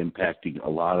that's impacting a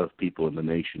lot of people in the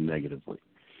nation negatively.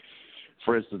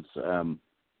 For instance,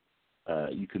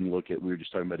 you can look at, we were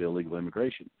just talking about illegal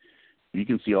immigration. You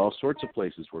can see all sorts of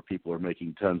places where people are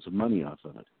making tons of money off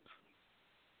of it,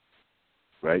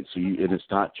 right? And it's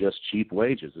not just cheap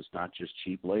wages. It's not just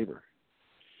cheap labor.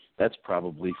 That's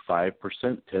probably 5%,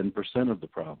 10% of the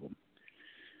problem.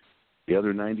 The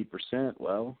other 90%,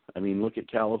 well, I mean, look at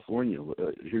California.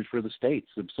 Here's for the states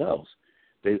themselves.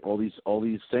 All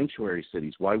these sanctuary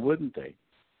cities. Why wouldn't they?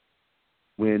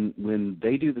 When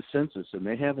they do the census, and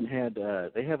they haven't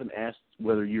asked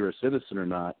whether you're a citizen or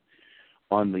not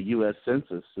on the U.S.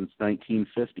 Census since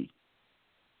 1950.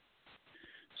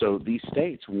 So these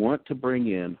states want to bring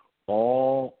in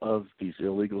all of these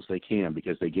illegals they can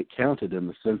because they get counted in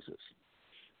the census.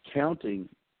 Counting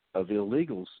of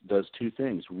illegals does two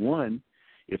things. One,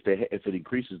 if it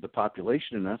increases the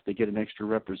population enough, they get an extra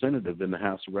representative in the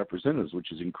House of Representatives,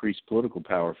 which is increased political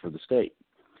power for the state.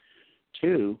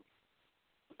 Two,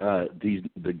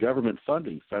 the government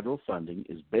funding, federal funding,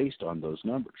 is based on those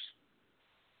numbers.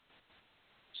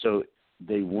 So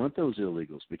they want those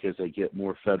illegals because they get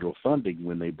more federal funding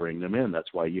when they bring them in.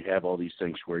 That's why you have all these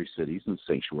sanctuary cities and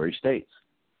sanctuary states.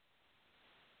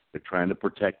 They're trying to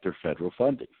protect their federal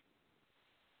funding.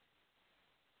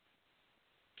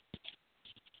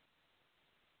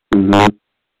 Mm-hmm.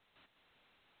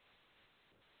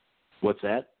 What's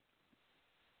that?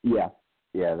 Yeah,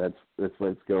 that's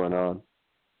what's going on.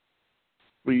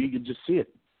 Well, you can just see it.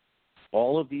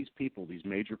 All of these people, these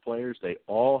major players, they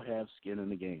all have skin in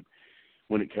the game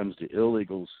when it comes to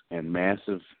illegals and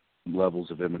massive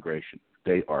levels of immigration.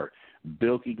 They are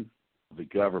bilking the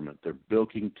government. They're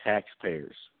bilking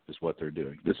taxpayers is what they're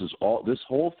doing. This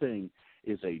whole thing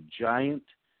is a giant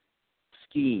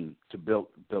scheme to bilk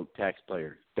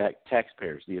taxpayers.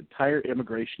 The entire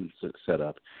immigration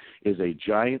setup is a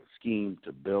giant scheme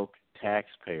to bilk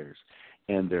taxpayers.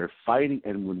 And they're fighting,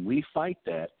 and when we fight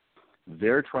that,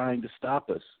 they're trying to stop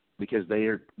us because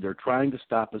they're trying to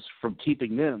stop us from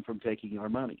keeping them from taking our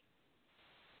money.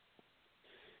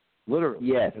 Literally.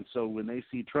 Yes. And so when they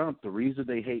see Trump, the reason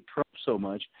they hate Trump so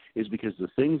much is because the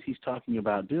things he's talking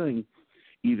about doing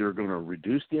either are going to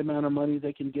reduce the amount of money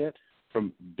they can get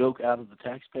from bilk out of the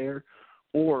taxpayer,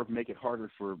 or make it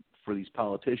harder for these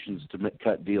politicians to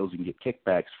cut deals and get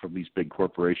kickbacks from these big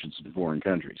corporations in foreign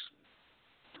countries.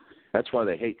 That's why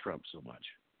they hate Trump so much.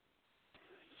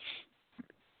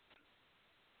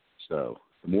 So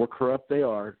the more corrupt they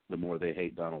are, the more they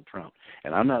hate Donald Trump.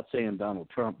 And I'm not saying Donald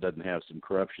Trump doesn't have some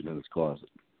corruption in his closet,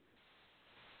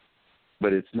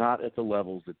 but it's not at the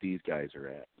levels that these guys are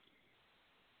at.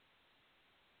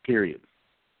 Period.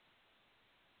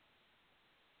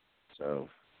 So,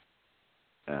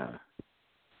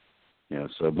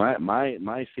 so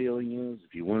my feeling is,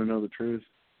 if you want to know the truth,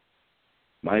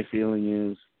 my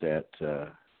feeling is that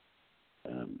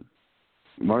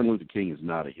Martin Luther King is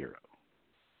not a hero.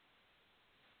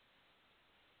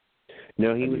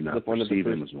 No, he was one of the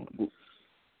first.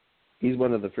 He's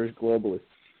one of the first globalists.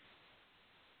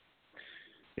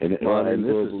 And this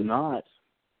is not.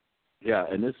 Yeah,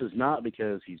 and this is not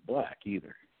because he's black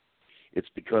either. It's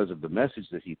because of the message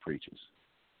that he preaches,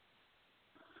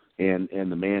 and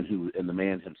the man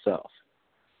himself.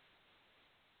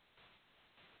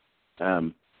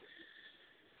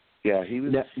 Yeah, he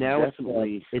was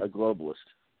definitely a globalist.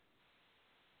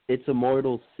 It's a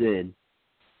mortal sin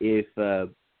if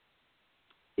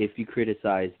you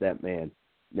criticize that man.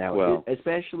 Now, well,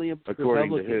 especially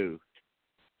according to who?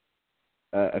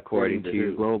 According to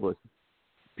who? globalists,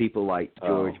 people like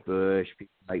George Bush,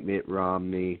 people like Mitt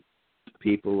Romney,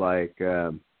 people like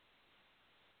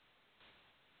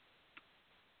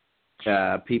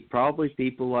probably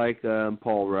people like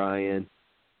Paul Ryan,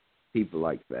 people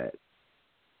like that.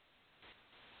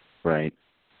 Right.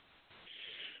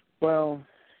 Well,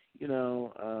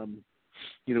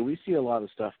 we see a lot of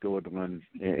stuff going on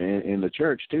in the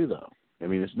church too, though. I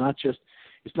mean, it's not just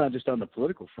on the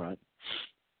political front.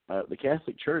 The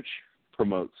Catholic Church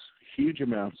promotes huge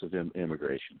amounts of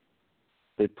immigration.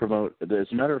 They promote,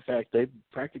 as a matter of fact, they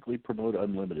practically promote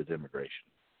unlimited immigration.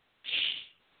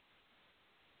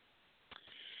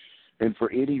 And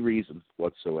for any reason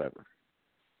whatsoever.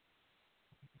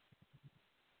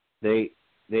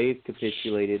 They've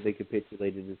capitulated. They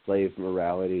capitulated to slave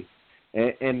morality.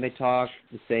 And they talk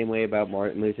the same way about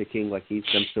Martin Luther King, like he's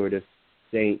some sort of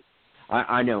saint.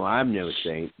 I know I'm no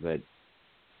saint, but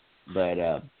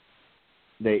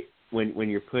when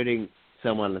you're putting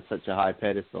someone on such a high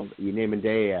pedestal, you name a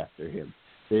day after him,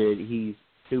 that he's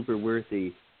super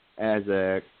worthy as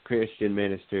a Christian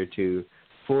minister to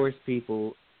force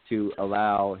people to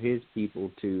allow his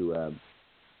people to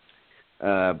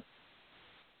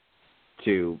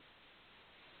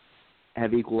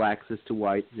have equal access to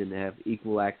whites and have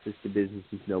equal access to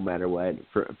businesses, no matter what,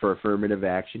 for affirmative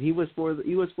action. He was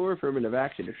for affirmative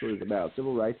action. That's what it's about.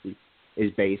 Civil rights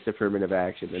is based affirmative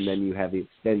action, and then you have the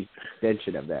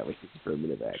extension of that, which is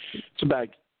affirmative action.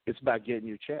 It's about getting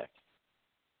your check.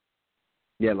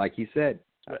 Yeah, like you said,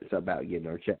 it's about getting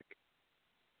our check.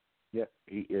 Yeah,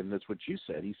 and that's what you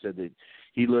said. He said that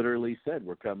he literally said,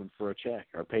 "We're coming for a check,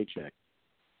 our paycheck."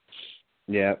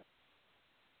 Yeah.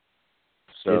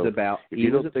 So it's about, he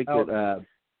was about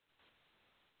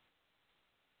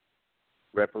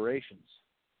reparations.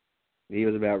 He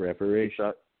was about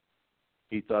reparations.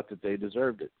 He thought that they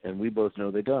deserved it, and we both know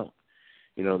they don't.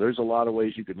 There's a lot of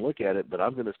ways you can look at it, but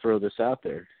I'm going to throw this out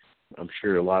there. I'm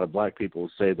sure a lot of black people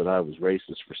will say that I was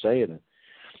racist for saying it,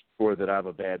 or that I'm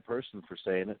a bad person for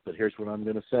saying it, but here's what I'm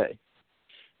going to say,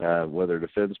 whether it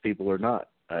offends people or not.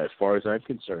 As far as I'm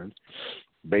concerned,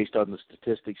 based on the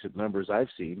statistics and numbers I've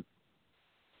seen,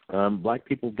 black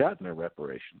people have gotten their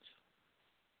reparations.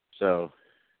 So,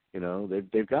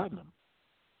 they've gotten them.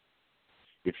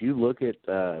 If you look at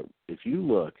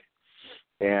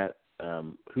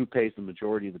who pays the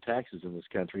majority of the taxes in this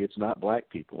country, it's not black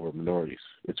people or minorities.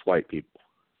 It's white people.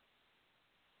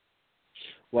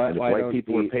 Why if white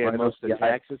people are paying most of the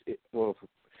taxes,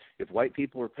 if white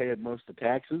people are paying most of the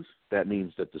taxes, that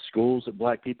means that the schools that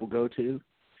black people go to,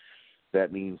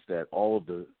 that means that all of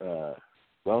the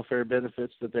welfare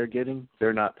benefits that they're getting,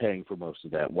 they're not paying for most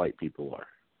of that. White people are.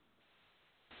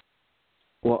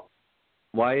 Well,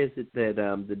 why is it that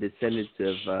the descendants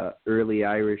of early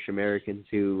Irish Americans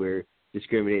who were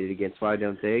discriminated against, why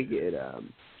don't they get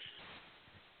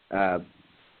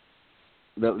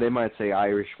they might say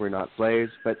Irish were not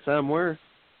slaves, but some were.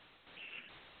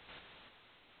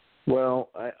 Well,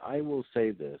 I will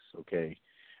say this, okay?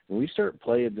 When we start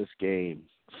playing this game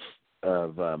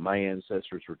of my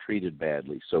ancestors were treated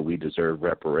badly, so we deserve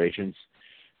reparations,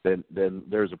 then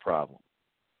there's a problem.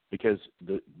 Because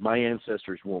my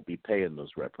ancestors won't be paying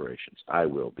those reparations. I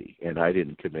will be. And I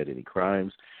didn't commit any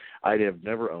crimes. I have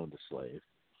never owned a slave.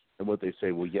 And what they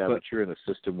say, well, yeah, but you're in a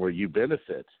system where you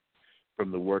benefit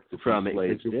from the work that the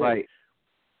slaves did. Right.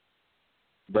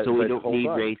 But, so we don't need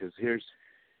race. Here's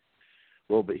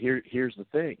the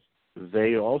thing.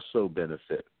 They also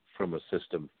benefit from a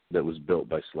system that was built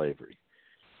by slavery.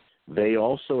 They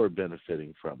also are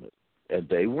benefiting from it. And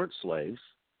they weren't slaves.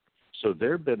 So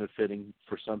they're benefiting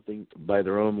for something by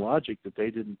their own logic that they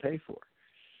didn't pay for.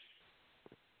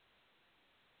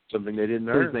 Something they didn't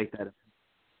earn.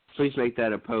 Please make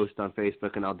that a post on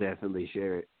Facebook, and I'll definitely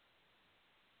share it.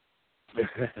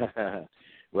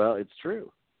 Well, it's true.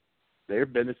 They're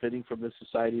benefiting from this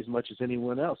society as much as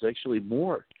anyone else, actually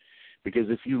more. Because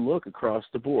if you look across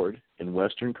the board in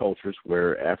Western cultures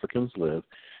where Africans live,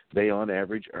 they on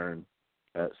average earn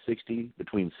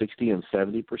between 60 and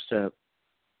 70%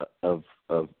 of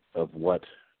what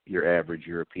your average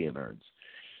European earns.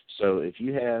 So if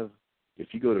you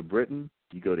go to Britain,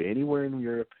 you go to anywhere in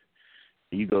Europe,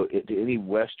 you go to any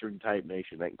Western type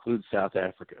nation, that includes South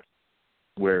Africa,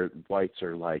 where whites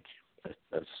are like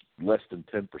less than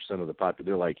 10% of the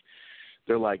population.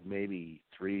 They're like maybe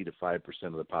 3 to 5%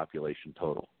 of the population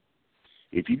total.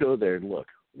 If you go there and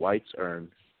look, whites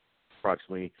earn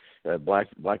approximately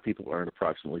black people earn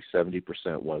approximately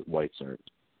 70% what whites earn.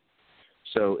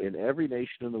 So in every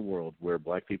nation in the world where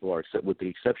black people are, with the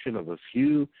exception of a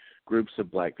few groups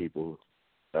of black people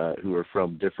who are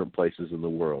from different places in the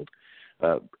world,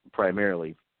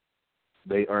 primarily,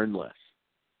 they earn less.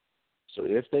 So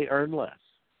if they earn less,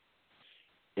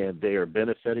 and they are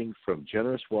benefiting from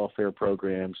generous welfare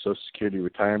programs, Social Security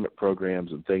retirement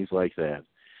programs, and things like that,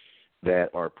 that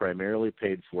are primarily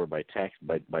paid for by tax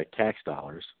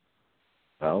dollars,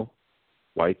 well,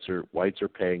 whites are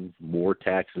paying more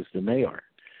taxes than they are.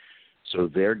 So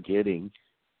they've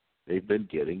been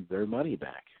getting their money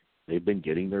back. They've been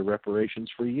getting their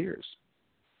reparations for years.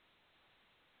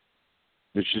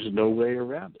 There's just no way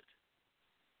around it.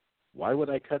 Why would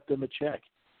I cut them a check?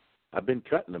 I've been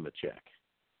cutting them a check.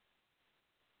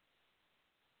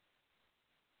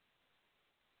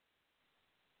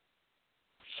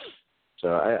 So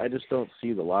I just don't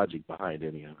see the logic behind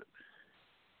any of it.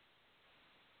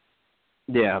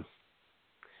 Yeah.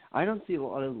 I don't see a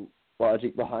lot of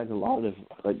logic behind a lot of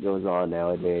what goes on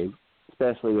nowadays,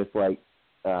 especially with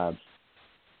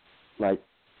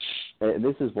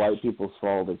this is white people's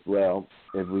fault as well,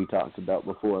 as we talked about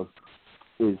before,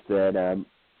 is that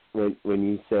when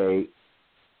you say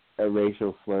a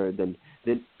racial slur then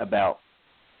about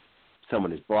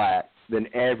someone is black, then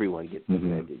everyone gets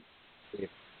offended.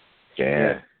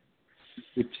 If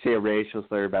you say a racial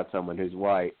slur about someone who's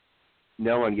white,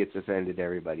 no one gets offended,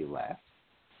 everybody laughs.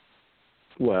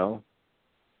 Well,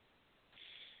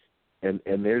 and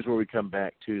there's where we come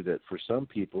back to that for some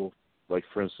people, like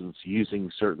for instance,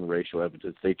 using certain racial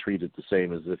epithets, they treat it the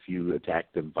same as if you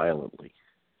attacked them violently.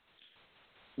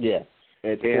 Yeah.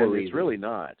 It's really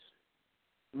not.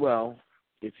 Well,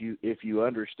 if you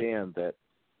understand that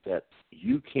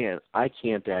I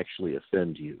can't actually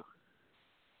offend you.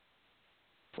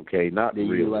 Okay, not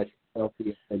really. You let yourself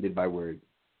be offended by words.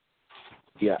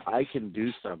 Yeah, I can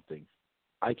do something.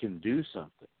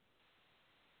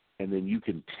 And then you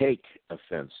can take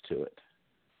offense to it.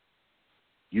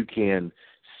 You can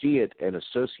see it and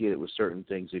associate it with certain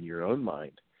things in your own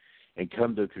mind and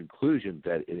come to the conclusion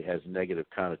that it has negative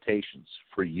connotations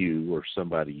for you or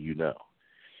somebody you know,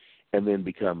 and then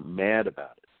become mad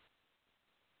about it.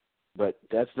 But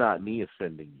that's not me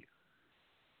offending you.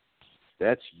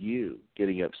 That's you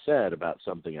getting upset about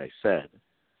something I said.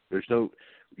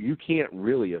 You can't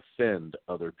really offend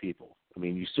other people. I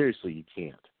mean, you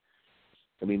can't.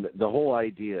 I mean, the whole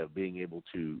idea of being able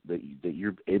to that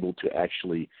you're able to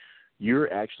actually,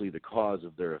 you're actually the cause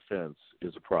of their offense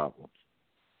is a problem.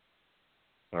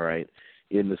 All right,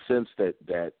 in the sense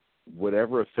that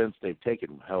whatever offense they've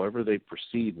taken, however they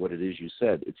perceive what it is you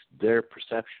said, it's their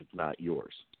perception, not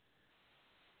yours.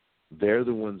 They're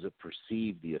the ones that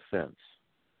perceive the offense,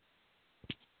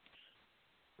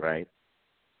 right?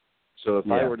 So if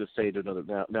I were to say to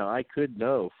another, now I could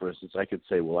know, for instance, I could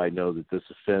say, well, I know that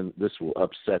this will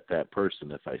upset that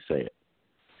person if I say it.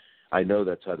 I know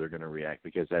that's how they're going to react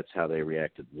because that's how they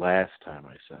reacted last time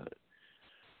I said it.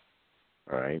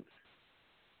 All right?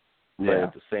 Yeah. But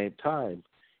at the same time,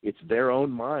 it's their own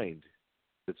mind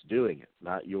that's doing it,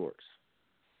 not yours.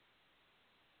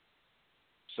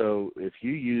 So if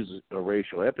you use a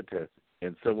racial epithet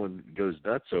and someone goes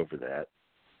nuts over that,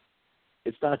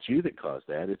 it's not you that caused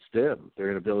that. It's them, their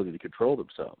inability to control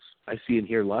themselves. I see and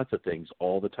hear lots of things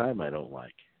all the time I don't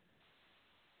like.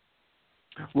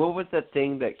 What was that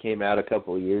thing that came out a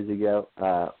couple of years ago?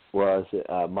 Was it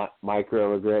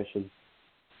microaggression?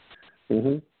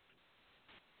 Mm-hmm.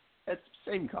 It's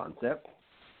the same concept.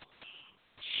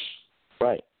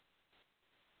 Right.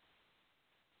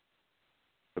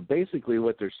 But basically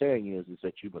what they're saying is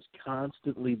that you must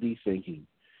constantly be thinking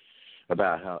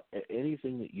about how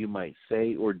anything that you might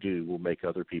say or do will make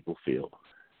other people feel.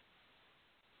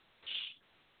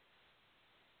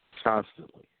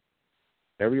 Constantly.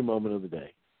 Every moment of the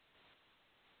day.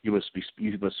 You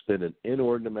must spend an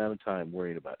inordinate amount of time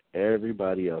worrying about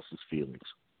everybody else's feelings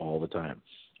all the time.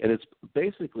 And it's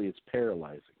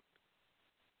paralyzing.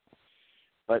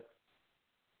 But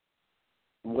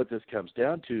what this comes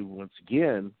down to, once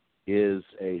again, is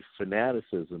a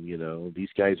fanaticism. You know, these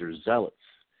guys are zealots.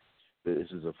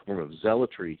 This is a form of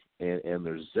zealotry, and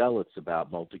they're zealots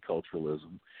about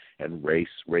multiculturalism and race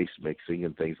mixing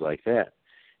and things like that.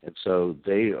 And so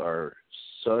they are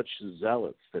such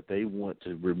zealots that they want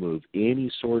to remove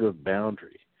any sort of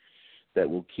boundary that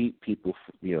will keep people,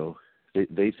 you know,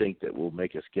 they think that will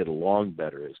make us get along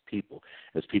better as people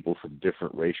from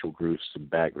different racial groups and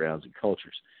backgrounds and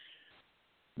cultures.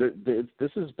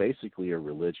 This is basically a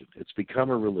religion. It's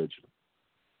become a religion.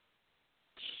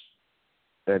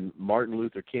 And Martin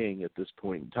Luther King, at this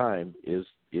point in time, is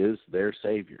their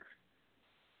savior.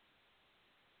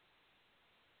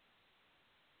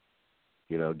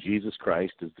 You know, Jesus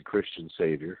Christ is the Christian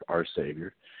savior, our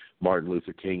savior. Martin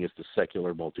Luther King is the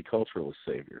secular multiculturalist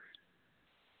savior.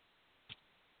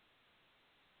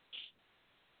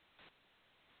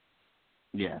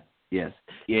 Yeah. Yes.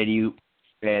 Yeah.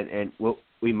 And well,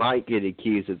 we might get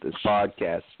accused of this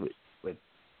podcast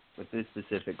with this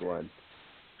specific one,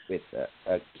 with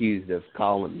accused of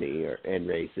calumny and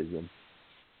racism.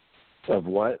 Of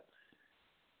what?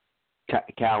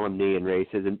 Calumny and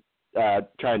racism.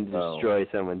 Trying to destroy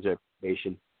someone's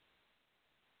reputation.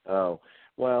 Oh,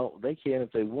 well, they can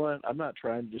if they want. I'm not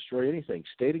trying to destroy anything.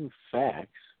 Stating facts.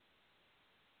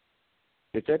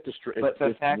 If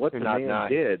what the man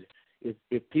did,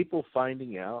 if people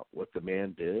finding out what the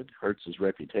man did hurts his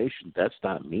reputation, that's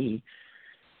not me.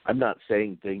 I'm not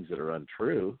saying things that are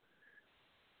untrue.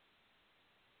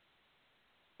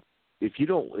 If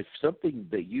something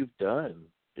that you've done,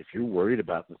 if you're worried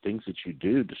about the things that you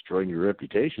do destroying your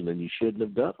reputation, then you shouldn't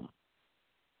have done them.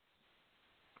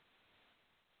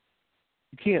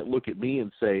 You can't look at me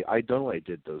and say, I know I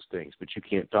did those things, but you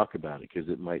can't talk about it because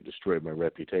it might destroy my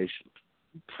reputation.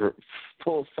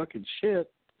 Full of fucking shit.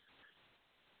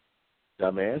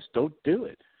 Dumbass, don't do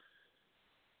it.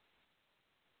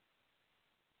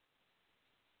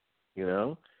 You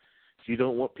know? If you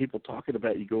don't want people talking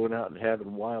about you going out and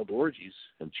having wild orgies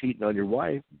and cheating on your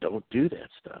wife, don't do that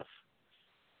stuff.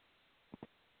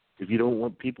 If you don't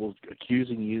want people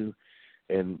accusing you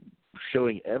and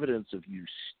showing evidence of you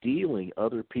stealing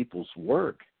other people's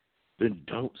work, then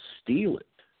don't steal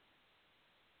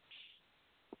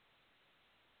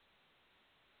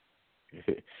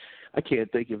it. I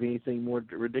can't think of anything more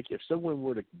ridiculous. If someone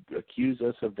were to accuse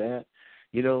us of that,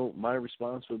 you know, my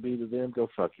response would be to them, go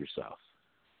fuck yourself.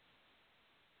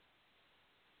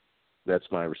 That's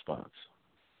my response.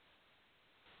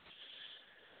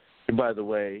 And by the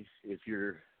way, if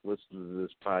you're listening to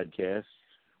this podcast,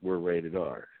 we're rated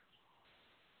R.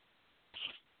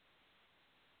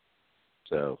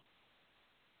 So,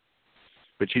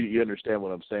 but you understand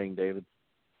what I'm saying, David?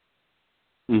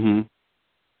 Mm-hmm.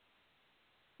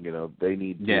 You know, they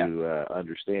need to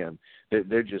understand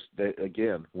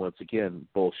that once again,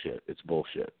 bullshit. It's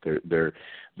bullshit.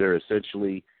 They're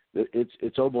essentially,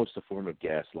 it's almost a form of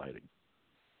gaslighting.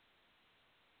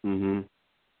 Mm-hmm.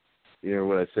 You know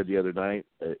what I said the other night?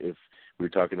 If we were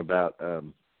talking about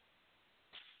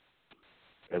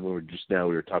and we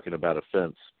were talking about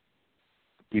offense.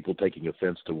 People taking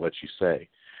offense to what you say,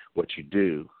 what you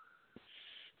do.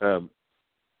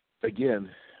 Again,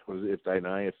 if thine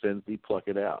eye offends thee, pluck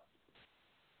it out.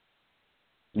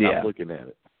 Stop looking at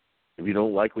it. If you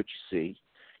don't like what you see,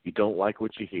 you don't like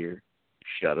what you hear,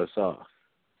 shut us off.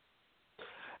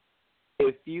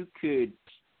 If you could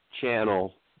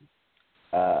channel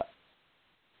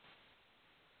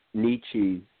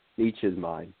Nietzsche's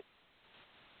mind,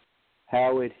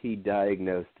 how would he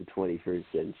diagnose the 21st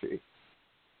century?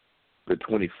 The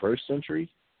 21st century?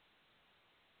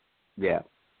 Yeah.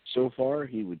 So far,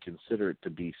 he would consider it to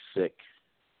be sick.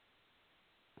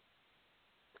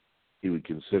 He would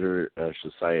consider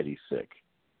society sick.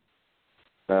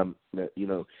 You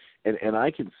know, and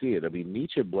I can see it. I mean,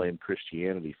 Nietzsche blamed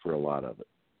Christianity for a lot of it,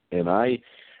 and I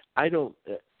don't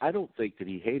think that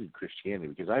he hated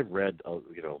Christianity, because I've read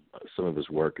you know, some of his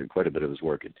work and quite a bit of his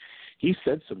work, and he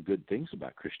said some good things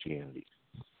about Christianity.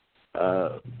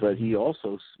 But he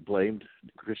also blamed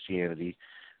Christianity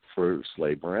for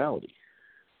slave morality.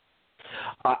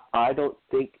 I don't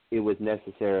think it was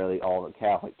necessarily all the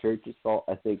Catholic Church's fault.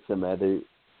 I think some other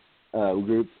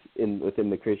groups within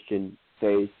the Christian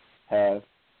faith have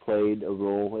played a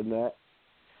role in that,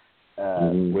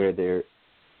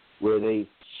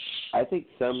 I think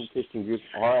some Christian groups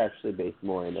are actually based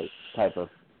more in a type of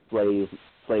slave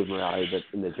morality, but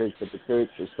in the church. But the church,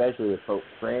 especially with Pope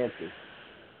Francis,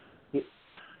 I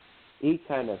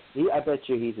bet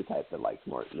you he's the type that likes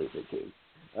Martin Luther too.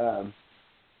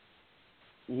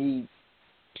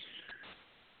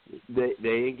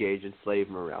 They engage in slave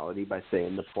morality by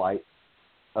saying the plight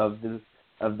of the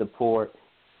poor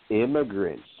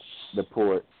immigrant. The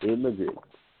poor immigrant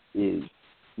is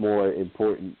more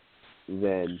important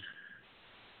than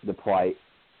the plight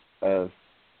of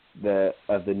the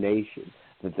nation.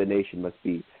 That the nation must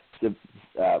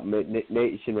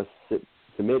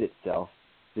submit itself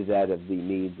to that of the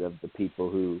needs of the people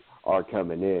who are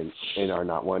coming in and are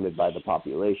not wanted by the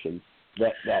population.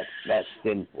 That's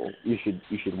sinful. You should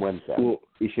want that. Well,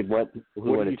 you should want people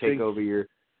who want to take over your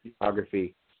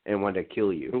geography and want to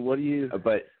kill you. But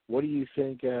what do you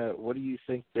think? What do you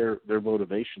think their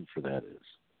motivation for that is?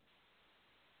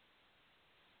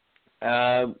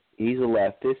 He's a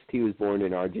leftist. He was born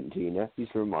in Argentina. He's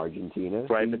from Argentina.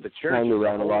 Right, but the church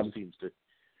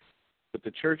But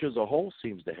the church as a whole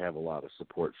seems to have a lot of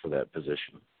support for that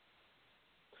position.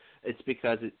 It's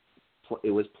because it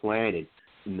was planted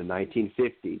in the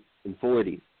 1950s and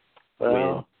 40s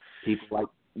when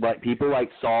people like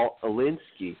Saul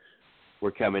Alinsky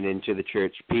were coming into the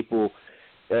church.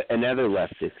 And other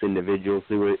leftist individuals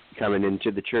who were coming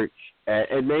into the church,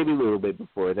 and maybe a little bit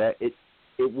before that. It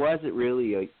wasn't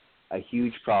really a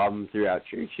huge problem throughout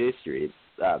church history.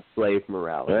 It's slave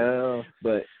morality. Well,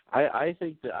 but I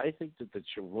think that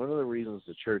one of the reasons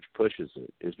the church pushes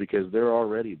it is because they're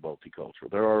already multicultural.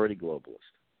 They're already globalist.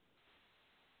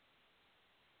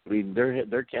 I mean,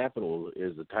 their capital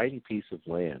is a tiny piece of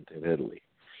land in Italy.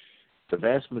 The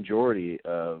vast majority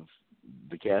of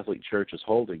the Catholic Church's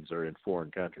holdings are in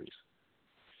foreign countries.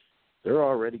 They're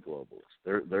already globalist.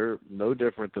 They're no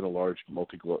different than a large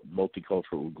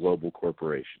multicultural global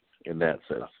corporation in that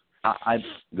sense.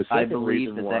 The second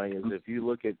reason why is if you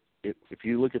look at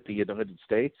the United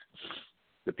States,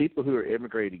 the people who are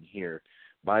immigrating here,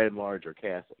 by and large, are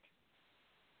Catholic.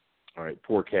 All right,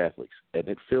 poor Catholics, and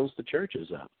it fills the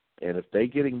churches up. And if they're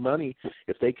getting money,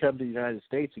 if they come to the United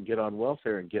States and get on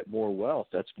welfare and get more wealth,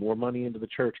 that's more money into the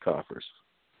church coffers.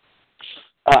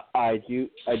 I do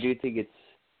think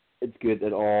it's good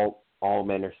that all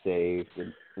men are saved,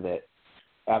 and that.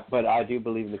 But I do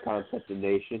believe in the concept of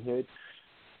nationhood.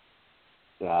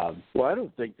 Well, I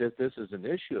don't think that this is an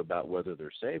issue about whether they're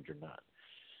saved or not.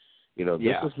 You know,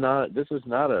 this is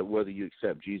not a whether you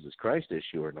accept Jesus Christ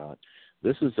issue or not.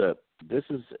 This is a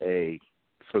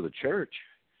for the church.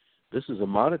 This is a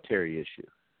monetary issue.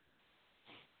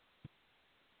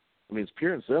 I mean, it's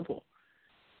pure and simple.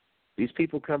 These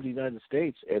people come to the United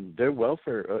States, and their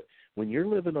welfare. When you're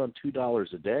living on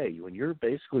 $2 a day, when you're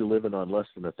basically living on less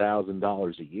than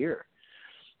 $1,000 a year,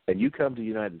 and you come to the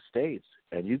United States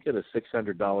and you get a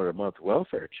 $600 a month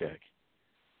welfare check,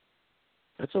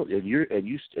 that's all. And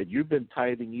you've been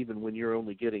tithing even when you're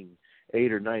only getting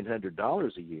 $800 or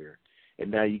 $900 a year,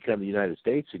 and now you come to the United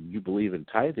States and you believe in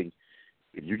tithing,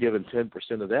 and you're giving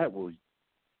 10% of that. Well,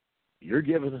 you're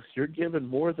given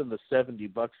more than the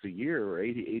 $70 a year or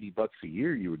 $80 a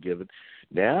year you were given.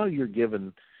 Now you're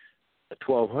given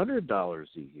 $1,200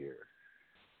 a year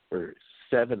or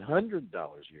 $700 a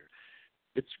year.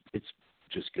 It's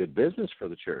just good business for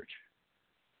the church.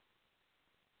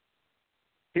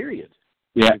 Period.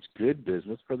 Yeah, it's good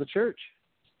business for the church.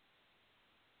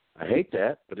 I hate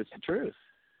that, but it's the truth.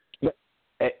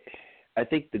 I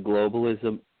think the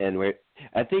globalism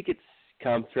I think it's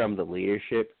comes from the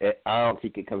leadership. I don't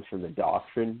think it comes from the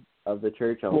doctrine of the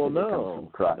church. I don't think it comes from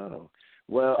Christ. No.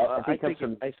 Well,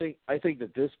 I think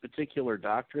that this particular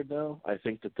doctrine, though, I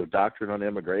think that the doctrine on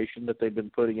immigration that they've been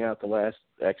putting out the last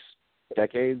X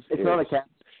decades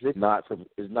is not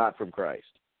from Christ.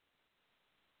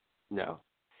 No,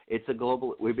 it's a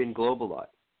global. We've been globalized.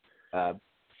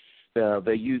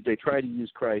 They try to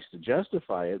use Christ to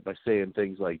justify it by saying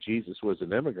things like Jesus was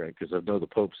an immigrant, because I know the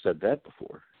Pope said that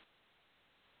before.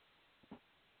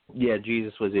 Yeah,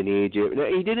 Jesus was in Egypt. No,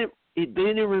 he didn't. They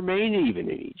didn't remain even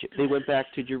in Egypt. They went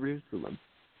back to Jerusalem.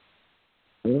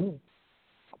 Mm.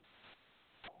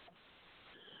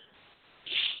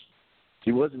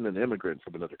 He wasn't an immigrant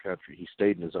from another country. He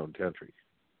stayed in his own country.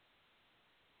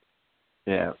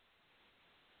 Yeah.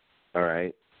 All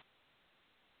right.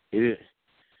 He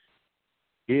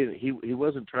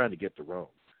wasn't trying to get to Rome.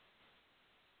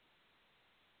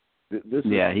 This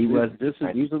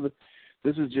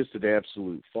is just an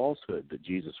absolute falsehood that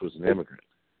Jesus was an immigrant.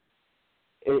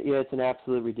 It's an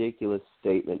absolute ridiculous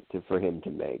statement for him to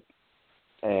make,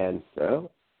 and so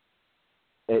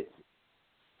it's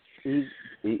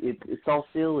all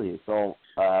silly. It's all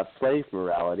slave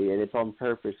morality, and it's on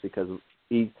purpose because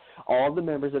all the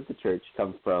members of the church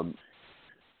come from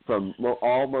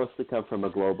mostly come from a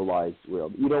globalized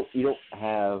world. You don't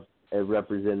have a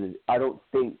representative. I don't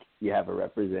think you have a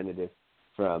representative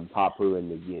from Papua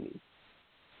New Guinea.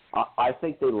 I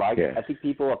think they like. Yeah. I think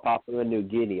people of Papua New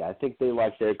Guinea. I think they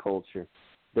like their culture.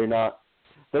 They're not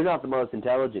the most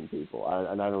intelligent people,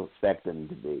 and I don't expect them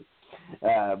to be.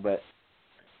 But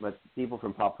people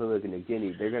from Papua New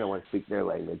Guinea, they're going to want to speak their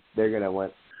language. They're going to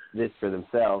want this for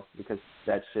themselves because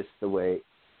that's just the way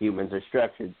humans are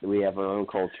structured. We have our own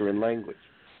culture and language,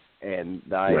 and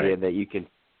the idea that you can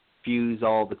fuse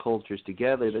all the cultures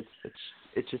together,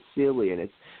 it's just silly, and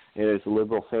it's a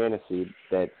liberal fantasy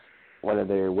that's one of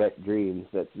their wet dreams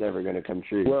that's never going to come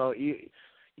true. Well, you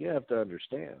have to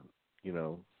understand,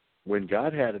 when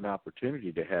God had an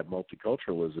opportunity to have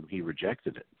multiculturalism, he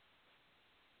rejected it.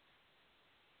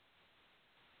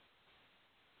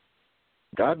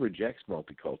 God rejects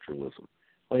multiculturalism.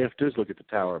 All you have to do is look at the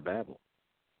Tower of Babel.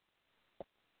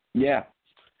 Yeah,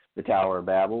 the Tower of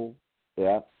Babel,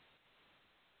 yeah.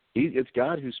 It's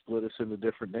God who split us into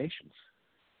different nations.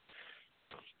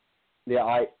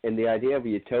 Yeah, and the idea of a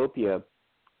utopia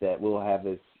that we'll have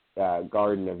this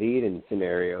Garden of Eden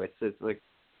scenario.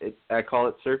 I call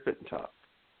it serpent talk.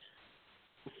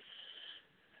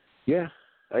 Yeah,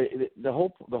 the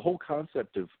whole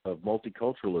concept of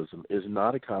multiculturalism is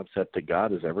not a concept that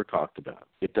God has ever talked about.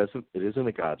 It isn't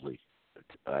a godly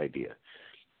idea,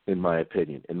 in my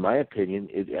opinion. In my opinion,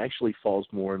 it actually falls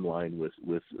more in line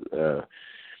with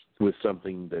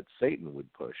something that Satan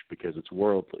would push because it's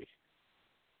worldly.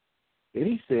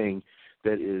 Anything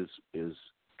that is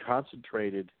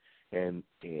concentrated and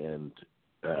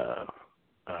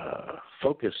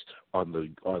focused on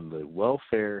the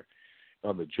welfare,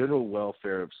 on the general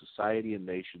welfare of society and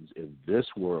nations in this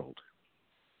world,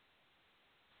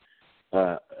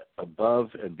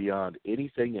 above and beyond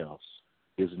anything else,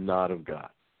 is not of God.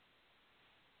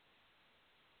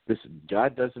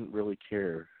 God doesn't really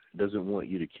care, doesn't want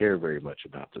you to care very much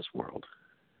about this world.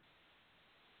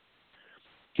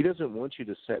 He doesn't want you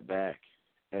to sit back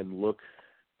and look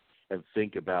and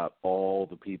think about all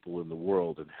the people in the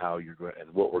world and how you're going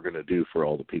and what we're going to do for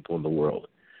all the people in the world.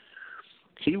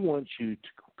 He wants you to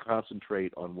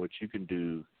concentrate on what you can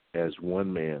do as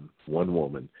one man, one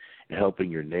woman, and helping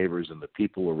your neighbors and the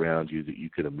people around you that you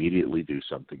can immediately do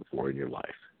something for in your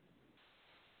life.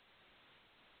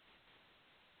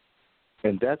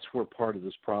 And that's where part of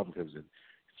this problem comes in,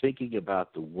 thinking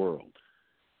about the world.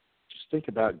 Just think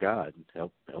about God and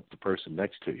help the person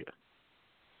next to you.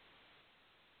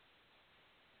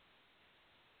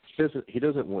 He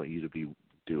doesn't want you to be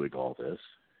doing all this.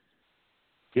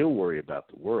 He'll worry about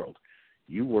the world.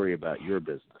 You worry about your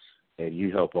business, and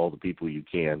you help all the people you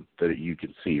can that you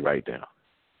can see right now,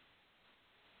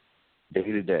 day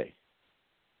to day,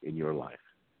 in your life.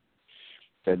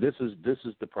 And this is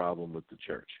the problem with the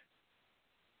church.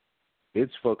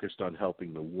 It's focused on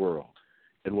helping the world.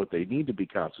 And what they need to be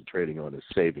concentrating on is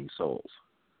saving souls.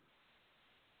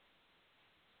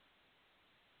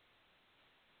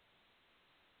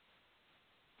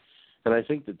 And I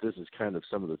think that this is kind of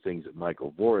some of the things that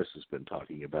Michael Voris has been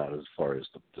talking about as far as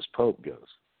this Pope goes.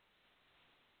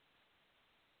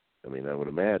 I mean, I would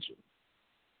imagine.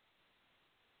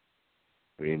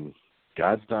 I mean,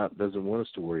 God doesn't want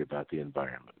us to worry about the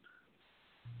environment.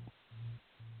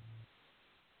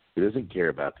 He doesn't care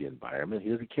about the environment. He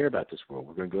doesn't care about this world.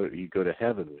 We're going to go. You go to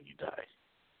heaven when you die.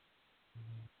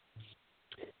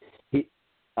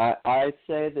 I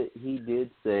say that he did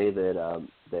say that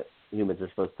that humans are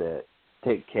supposed to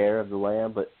take care of the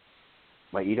land, but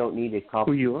you don't need to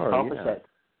accomplish that.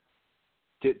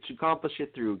 To accomplish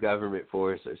it through government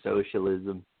force or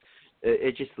socialism,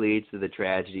 it just leads to the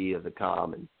tragedy of the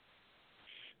common.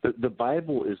 The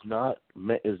Bible is not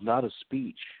a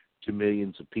speech to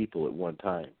millions of people at one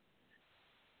time.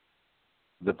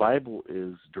 The Bible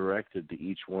is directed to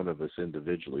each one of us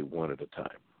individually, one at a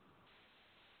time.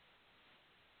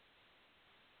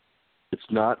 It's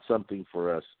not something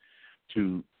for us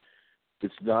to.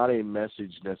 It's not a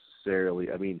message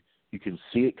necessarily. I mean, you can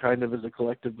see it kind of as a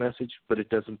collective message, but it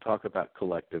doesn't talk about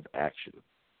collective action.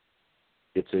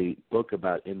 It's a book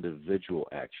about individual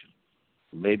action.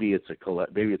 Maybe it's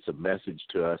a message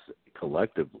to us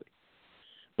collectively,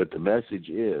 but the message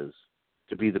is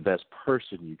to be the best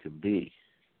person you can be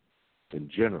in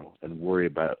general, and worry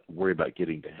about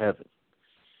getting to heaven,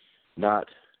 not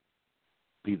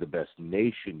be the best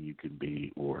nation you can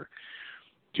be, or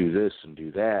do this and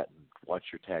do that, and watch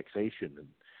your taxation, and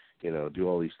do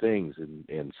all these things,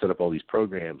 and set up all these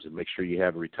programs, and make sure you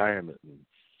have a retirement and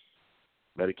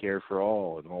Medicare for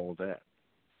all, and all of that.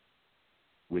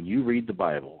 When you read the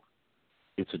Bible,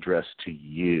 it's addressed to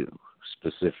you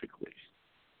specifically.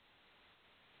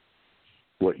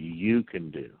 What you can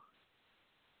do.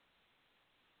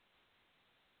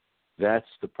 That's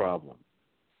the problem.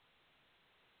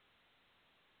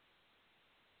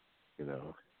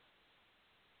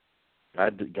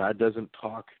 God doesn't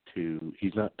talk to,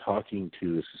 he's not talking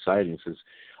to the society and says,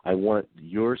 I want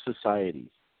your society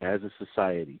as a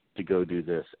society to go do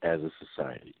this as a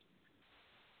society,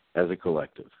 as a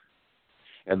collective.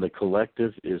 And the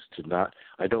collective is to not,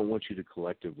 I don't want you to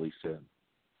collectively sin.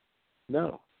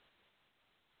 No.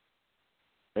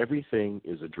 Everything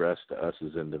is addressed to us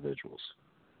as individuals.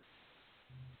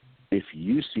 If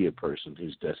you see a person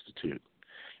who's destitute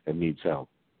and needs help,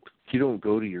 you don't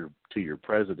go to your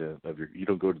president you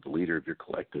don't go to the leader of your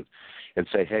collective and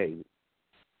say, hey,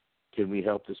 can we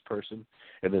help this person?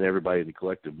 And then everybody in the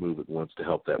collective movement wants to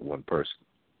help that one person.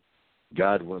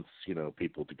 God wants,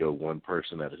 people to go one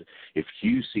person at a time. If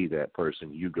you see that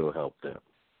person, you go help them.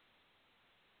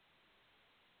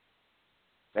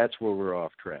 That's where we're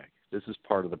off track. This is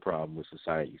part of the problem with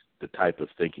society, the type of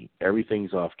thinking.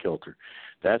 Everything's off kilter.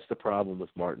 That's the problem with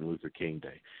Martin Luther King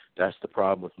Day. That's the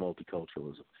problem with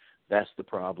multiculturalism. That's the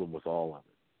problem with all of it.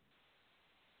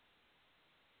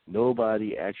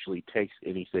 Nobody actually takes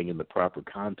anything in the proper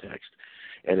context.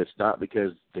 And it's not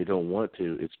because they don't want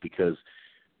to. It's because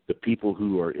the people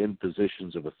who are in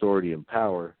positions of authority and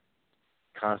power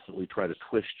constantly try to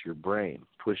twist your brain,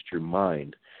 twist your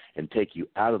mind, and take you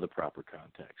out of the proper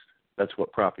context. That's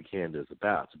what propaganda is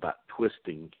about. It's about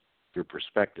twisting your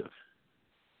perspective.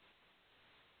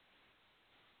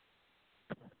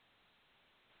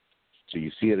 So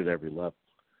you see it at every level,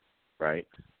 right?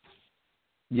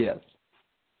 Yes.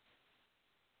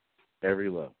 Every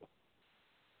level.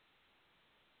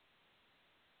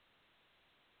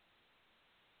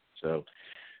 So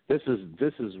this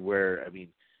is where,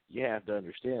 you have to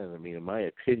understand, in my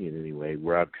opinion anyway,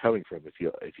 where I'm coming from. If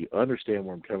you understand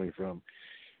where I'm coming from,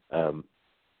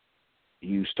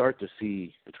 you start to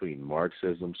see between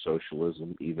Marxism,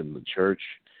 socialism, even the church,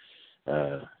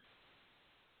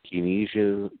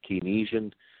 Keynesian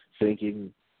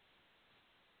thinking,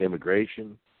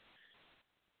 immigration.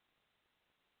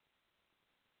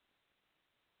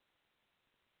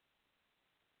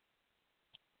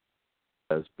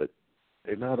 But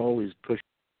they're not always pushing.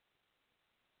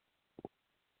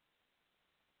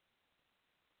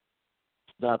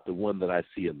 It's not the one that I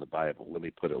see in the Bible. Let me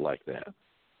put it like that.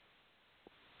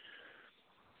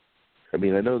 I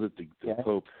know that the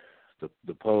Pope,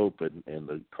 the Pope and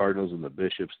the cardinals and the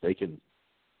bishops, they can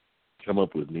come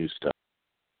up with new stuff.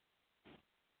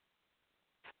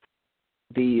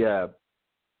 The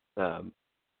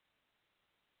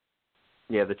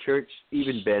church,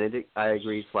 even Benedict, I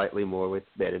agree slightly more with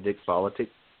Benedict's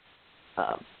politics.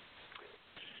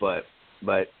 But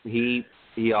he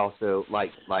also,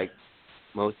 like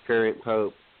most current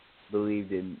popes,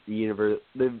 believed in the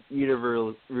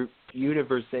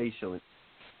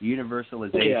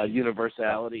universalization. Yeah,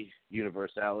 universality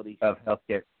of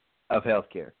healthcare.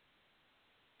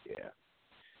 Yeah,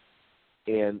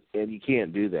 and you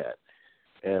can't do that.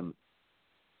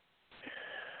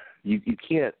 You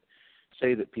can't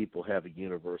say that people have a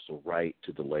universal right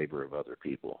to the labor of other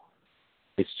people.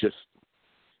 It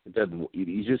doesn't.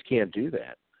 You just can't do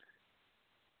that.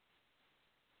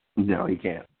 No, you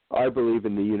can't. I believe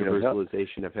in the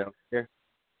universalization of healthcare.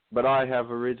 But I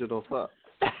have original thoughts.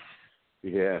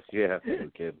 Yeah,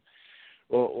 okay.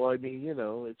 Well, I mean,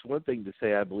 it's one thing to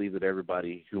say I believe that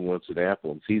everybody who wants an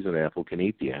apple and sees an apple can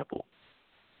eat the apple.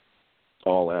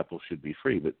 All apples should be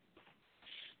free, but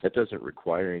that doesn't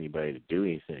require anybody to do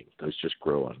anything. Those just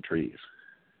grow on trees.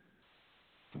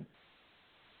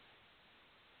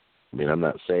 I mean, I'm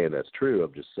not saying that's true.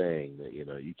 I'm just saying that,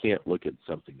 you can't look at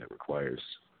something that requires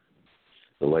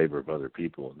the labor of other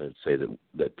people and then say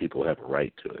that people have a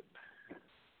right to it.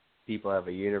 People have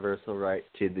a universal right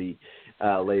to the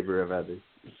labor of others.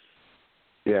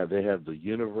 Yeah, they have a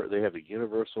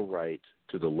universal right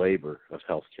to the labor of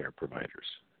healthcare providers,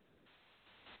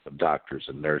 of doctors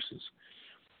and nurses.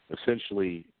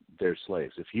 Essentially, they're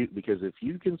slaves. Because if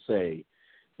you can say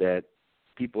that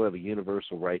people have a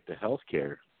universal right to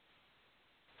healthcare,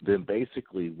 then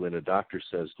basically when a doctor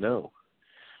says no,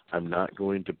 I'm not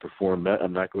going to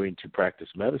practice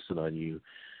medicine on you,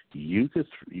 you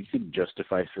could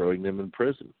justify throwing them in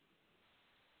prison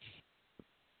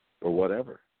or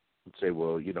whatever, and say,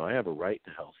 well, I have a right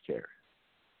to health care,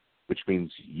 which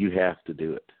means you have to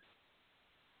do it,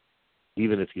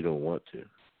 even if you don't want to.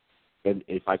 And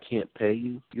if I can't pay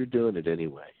you, you're doing it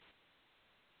anyway,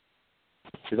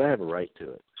 because I have a right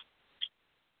to it.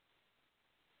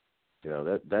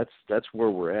 That's where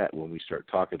we're at when we start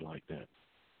talking like that.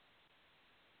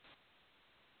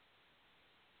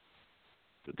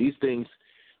 But these things,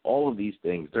 all of these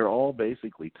things, they're all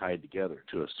basically tied together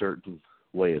to a certain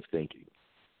way of thinking.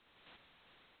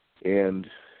 And,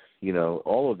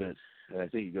 all of it, and I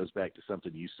think it goes back to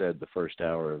something you said the first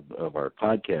hour of our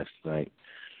podcast tonight,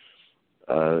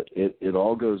 it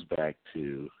all goes back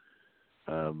to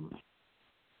a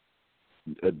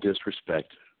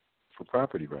disrespect for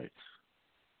property rights.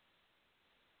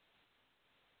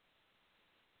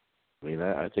 I mean,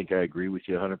 I think I agree with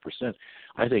you 100%.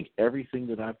 I think everything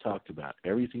that I've talked about,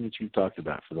 everything that you've talked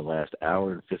about for the last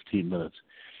hour and 15 minutes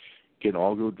can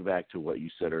all go back to what you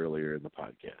said earlier in the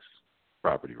podcast,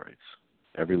 property rights,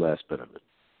 every last bit of it.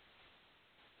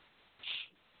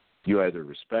 You either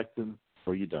respect them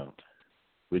or you don't,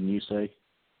 wouldn't you say?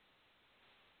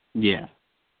 Yeah.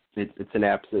 It's an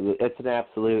absolute.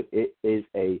 It is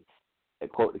a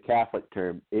quote, the Catholic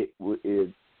term. It is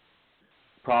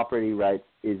property rights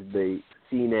is the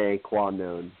sine qua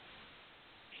non.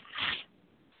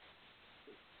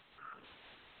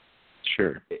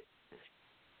 Sure.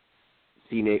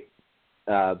 Sine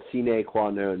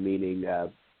qua non, meaning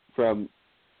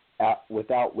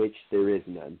without which there is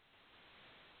none.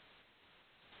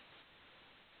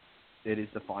 It is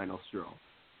the final straw.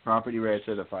 Property rights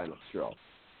are the final straw.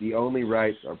 The only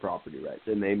rights are property rights,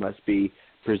 and they must be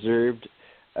preserved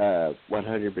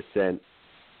 100%.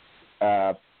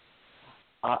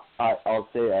 I'll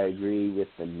say I agree with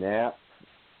the NAP,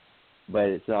 but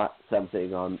it's not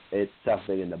something it's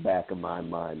something in the back of my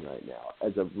mind right now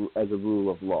as a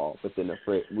rule of law within a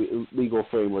legal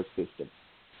framework system.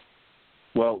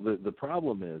 Well, the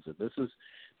problem is that this is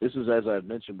as I've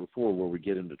mentioned before, where we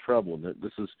get into trouble, and that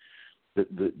this is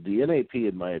the NAP,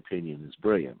 in my opinion, is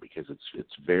brilliant because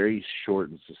it's very short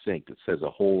and succinct. It says a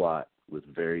whole lot with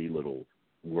very little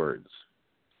words,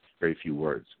 very few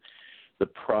words. The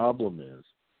problem is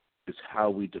how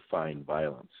we define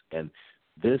violence, and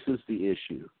this is the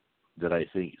issue that I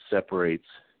think separates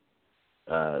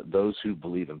those who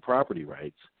believe in property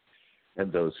rights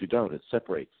and those who don't. It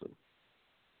separates them.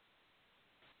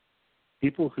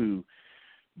 People who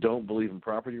don't believe in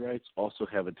property rights also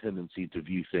have a tendency to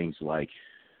view things like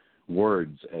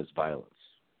words as violence.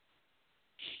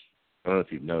 I don't know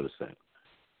if you've noticed that.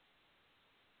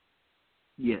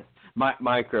 Yes,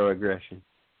 microaggression.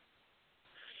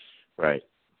 Right.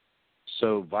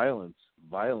 So violence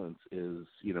is,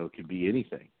 could be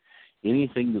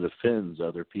anything that offends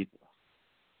other people.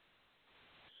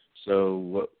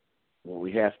 So what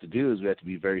we have to do is we have to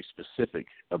be very specific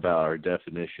about our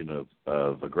definition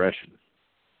of aggression.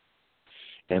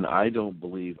 And I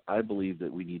believe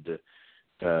that we need to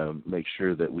make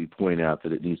sure that we point out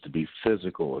that it needs to be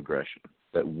physical aggression,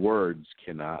 that words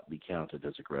cannot be counted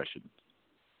as aggression.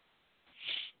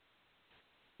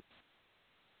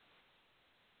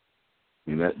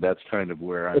 I mean, that's kind of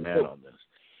where I'm at on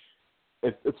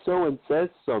this. If someone says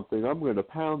something, I'm going to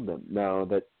pound them. No,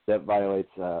 that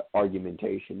violates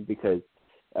argumentation because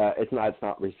it's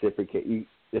not reciprocating.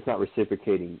 It's not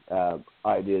reciprocating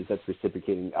ideas. That's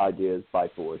reciprocating ideas by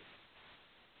force.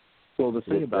 Well, the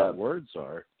thing about words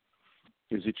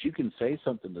is that you can say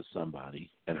something to somebody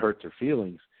and hurt their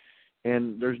feelings,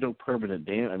 and there's no permanent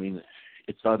damage. I mean,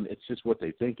 It's just what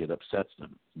they think. It upsets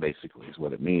them, basically, is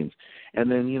what it means.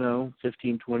 And then,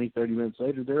 15, 20, 30 minutes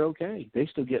later, they're okay. They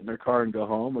still get in their car and go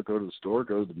home or go to the store,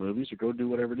 go to the movies, or go do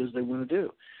whatever it is they want to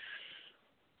do.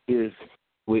 If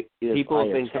people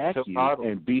I think attack so you model.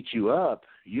 and beat you up,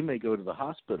 you may go to the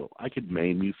hospital. I could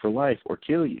maim you for life or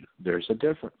kill you. There's a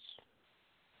difference.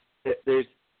 There's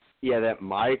that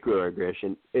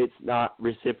microaggression. It's not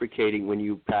reciprocating when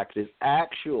you practice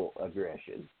actual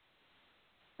aggression.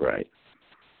 Right.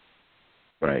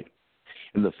 Right.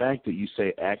 And the fact that you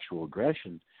say actual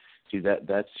aggression, see,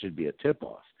 that should be a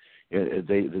tip-off.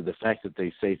 The fact that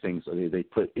they say things, they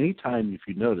put, anytime, if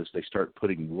you notice, they start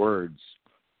putting words,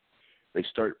 they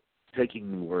start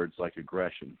taking words like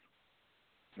aggression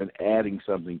and adding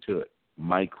something to it.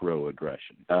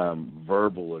 Microaggression,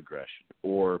 verbal aggression,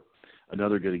 or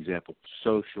another good example,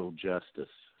 social justice.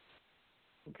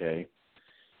 Okay?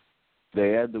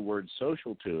 They add the word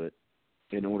social to it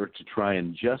in order to try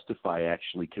and justify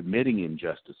actually committing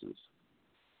injustices.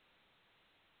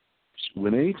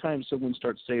 Anytime someone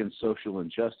starts saying social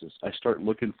injustice, I start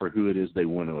looking for who it is they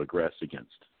want to aggress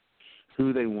against,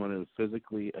 who they want to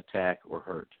physically attack or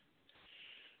hurt.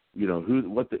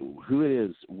 Who it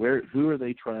is, who are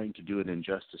they trying to do an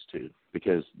injustice to?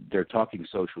 Because they're talking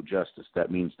social justice.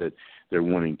 That means that they're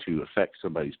wanting to affect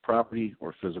somebody's property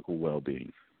or physical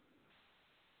well-being.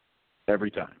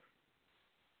 Every time.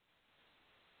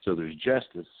 So there's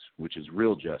justice, which is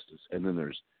real justice, and then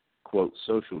there's, quote,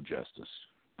 social justice,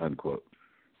 unquote.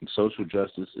 And social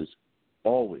justice is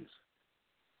always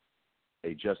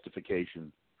a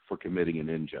justification for committing an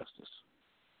injustice,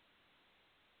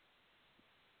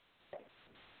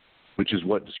 which is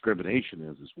what discrimination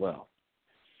is as well.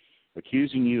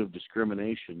 Accusing you of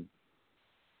discrimination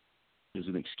is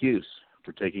an excuse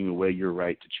for taking away your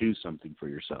right to choose something for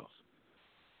yourself.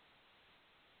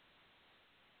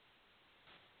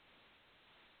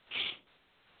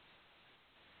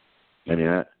 I mean,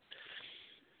 I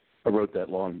wrote that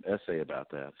long essay about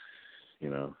that,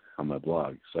 on my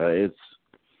blog. So it's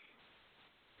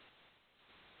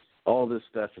all this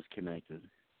stuff is connected,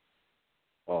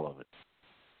 all of it.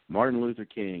 Martin Luther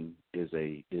King is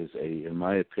in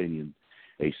my opinion,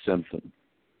 a symptom.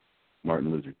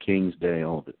 Martin Luther King's Day,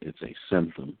 all of it, it's a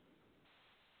symptom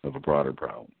of a broader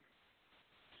problem,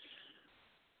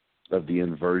 of the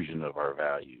inversion of our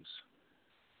values,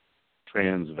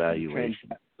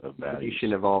 transvaluation of values.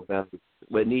 Of all values,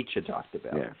 what Nietzsche talked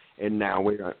about. Yeah. And now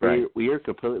we are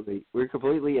completely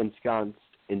ensconced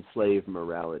in slave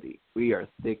morality. We are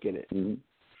thick in it. Mm-hmm.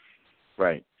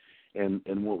 Right.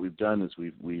 And what we've done is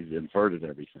we've inverted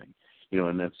everything.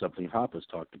 And that's something Hoppe's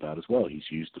talked about as well.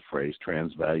 He's used the phrase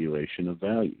transvaluation of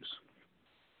values.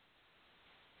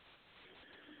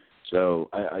 So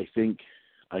I think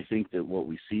that what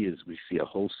we see is an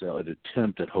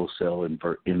attempt at wholesale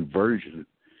inversion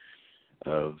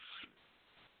of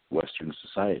Western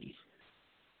society.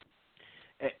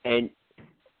 And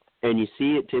you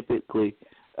see it typically.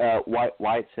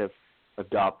 Whites have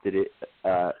adopted it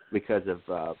because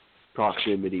of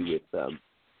proximity with.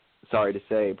 Sorry to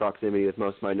say, proximity with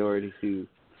most minorities who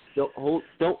don't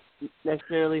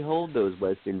necessarily hold those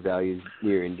Western values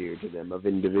near and dear to them of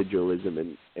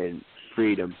individualism and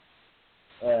freedom.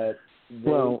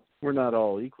 Well, we're not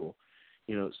all equal,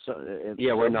 we're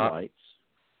not. Whites.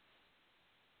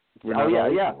 We're not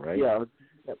all equal, right? Yeah.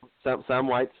 Some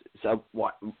whites,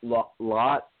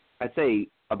 lot. I'd say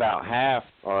about half,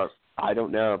 or I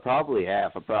don't know, probably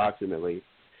half, approximately,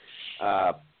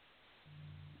 have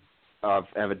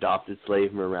adopted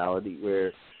slave morality,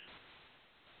 where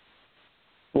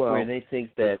they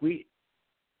think that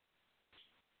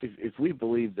if we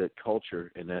believe that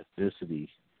culture and ethnicity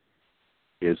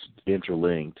is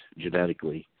interlinked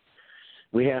genetically,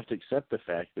 we have to accept the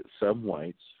fact that some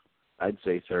whites, I'd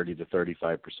say 30 to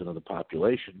 35% of the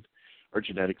population, are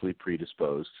genetically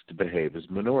predisposed to behave as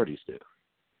minorities do.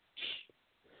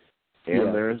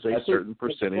 And there is a certain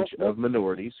percentage of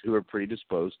minorities who are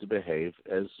predisposed to behave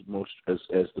as the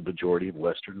majority of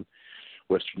Western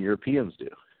Europeans do.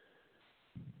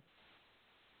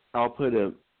 I'll put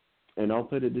a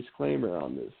disclaimer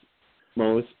on this.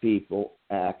 Most people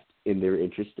act in their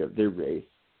interest of their race,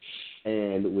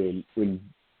 and when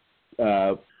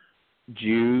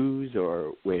Jews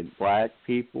or when black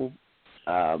people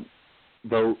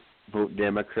vote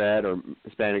Democrat, or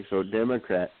Hispanics vote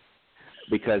Democrat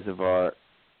because of our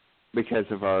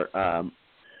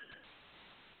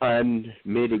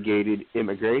unmitigated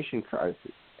immigration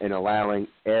crisis, and allowing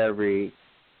every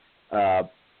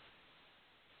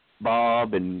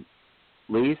Bob and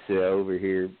Lisa over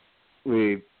here,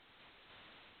 we've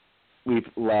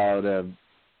allowed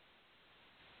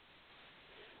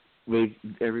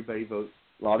everybody votes.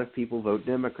 A lot of people vote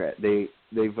Democrat. They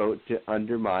vote to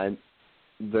undermine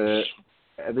the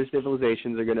other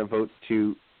civilizations are going to vote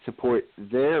to support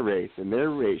their race and their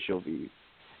racial views.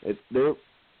 It's their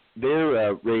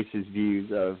racist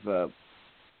views of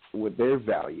what their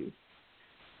values,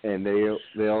 and they'll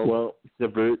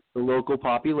subvert the local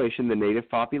population, the native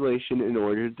population, in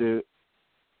order to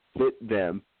fit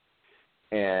them,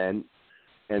 and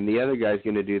the other guy's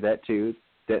going to do that too.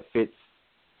 That's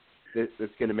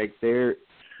going to make their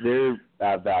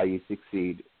values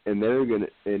succeed, and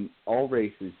and all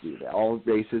races do that. All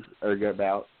races are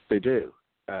about. They do.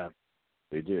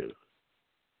 They do.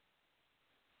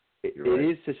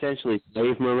 It is essentially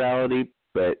slave morality,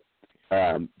 but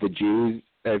the Jews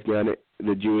have done it.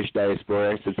 The Jewish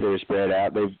diaspora, since they're spread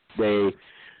out, they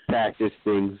practice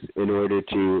things in order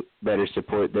to better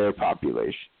support their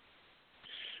population.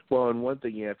 Well, and one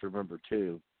thing you have to remember,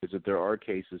 too, is that there are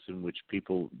cases in which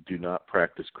people do not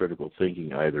practice critical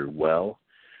thinking either well,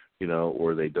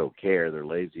 or they don't care. They're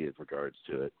lazy in regards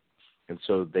to it. And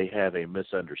so they have a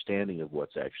misunderstanding of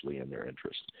what's actually in their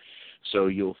interest. So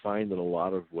you'll find that a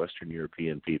lot of Western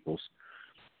European peoples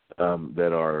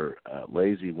that are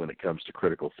lazy when it comes to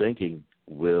critical thinking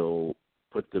will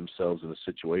put themselves in a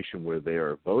situation where they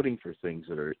are voting for things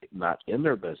that are not in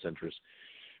their best interest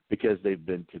because they've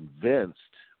been convinced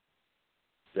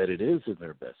that it is in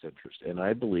their best interest. And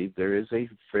I believe there is a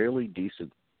fairly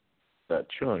decent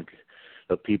chunk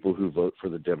of people who vote for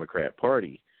the Democrat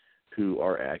Party who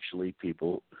are actually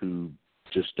people who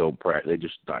just don't practice, they're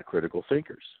just not critical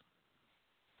thinkers.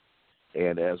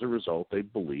 And as a result, they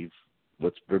believe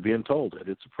what they're being told. And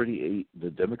it's the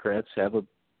Democrats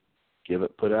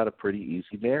put out a pretty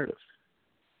easy narrative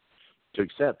to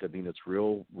accept. I mean, it's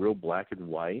real black and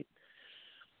white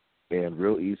and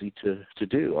real easy to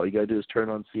do. All you got to do is turn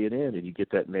on CNN and you get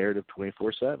that narrative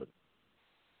 24/7.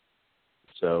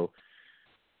 So,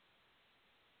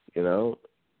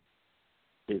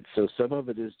 so some of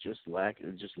it is just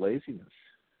laziness.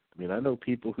 I mean, I know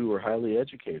people who are highly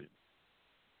educated,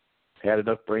 had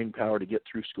enough brain power to get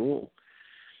through school,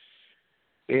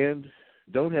 and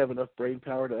don't have enough brain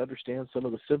power to understand some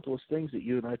of the simplest things that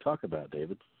you and I talk about,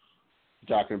 David.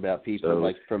 You're talking about people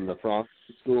like from the Bronx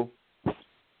school?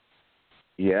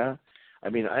 Yeah. I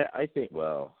mean, I think,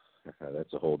 well,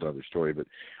 that's a whole other story, but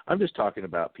I'm just talking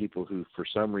about people who, for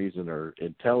some reason, are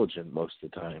intelligent most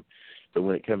of the time, but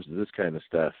when it comes to this kind of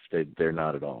stuff, they're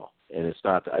not at all. And it's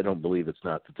not, I don't believe it's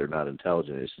not that they're not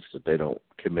intelligent, it's just that they don't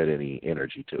commit any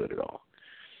energy to it at all.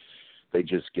 They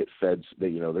just get fed,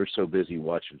 they're so busy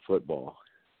watching football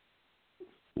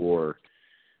or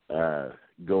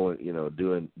going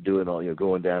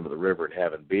down to the river and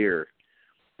having beer,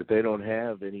 that they don't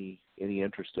have any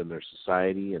interest in their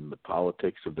society and the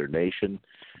politics of their nation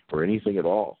or anything at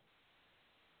all.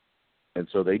 And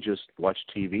so they just watch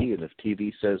TV, and if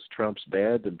TV says Trump's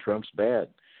bad, then Trump's bad.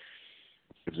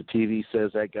 If the TV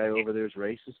says that guy over there is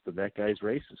racist, then that guy's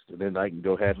racist. And then I can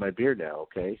go have my beer now,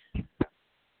 okay?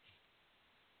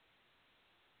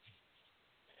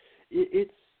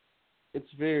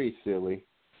 It's very silly.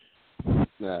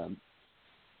 Yeah.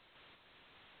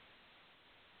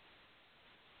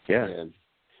 And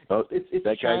it's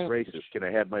that guy's racist. Can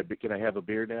I have a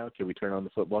beer now? Can we turn on the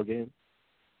football game?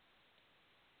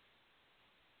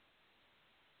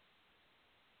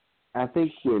 I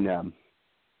think when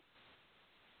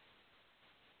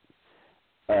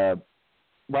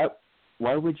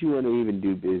why would you want to even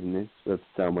do business with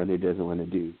someone who doesn't want to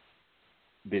do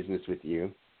business with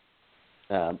you?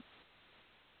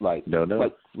 Like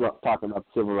talking about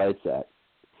the Civil Rights Act.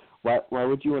 Why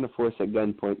would you want to force a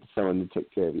gunpoint to someone to take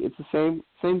care of you? It's the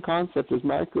same concept as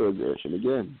microaggression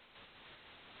again.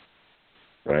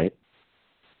 Right.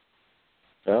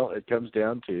 Well, it comes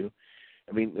down to,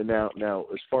 I mean, now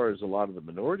as far as a lot of the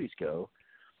minorities go,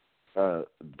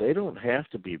 they don't have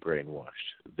to be brainwashed.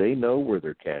 They know where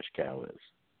their cash cow is.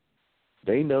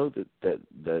 They know that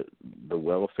the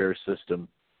welfare system,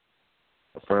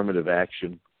 affirmative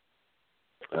action,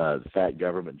 the fat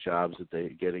government jobs that they're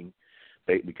getting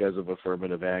because of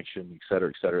affirmative action,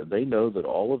 et cetera, they know that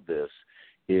all of this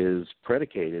is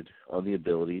predicated on the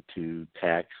ability to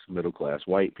tax middle-class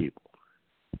white people.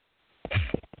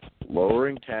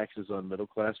 Lowering taxes on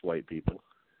middle-class white people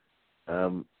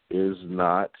is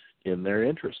not in their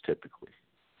interest typically.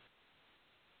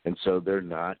 And so they're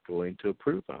not going to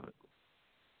approve of it.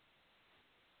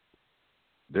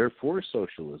 They're for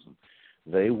socialism.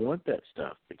 They want that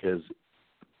stuff because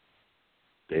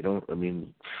they don't, I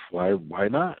mean, why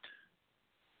not?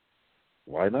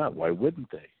 Why not? Why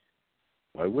wouldn't they?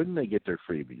 Why wouldn't they get their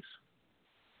freebies?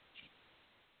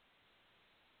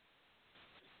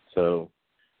 So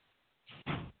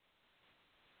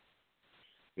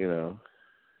You know,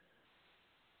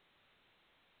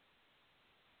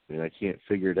 I mean, I can't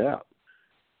figure it out.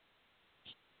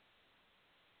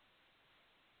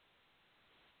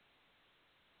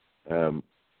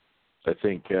 I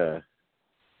think, and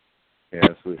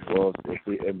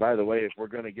by the way, if we're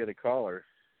going to get a caller,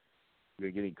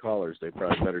 we're getting callers, they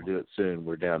probably better do it soon.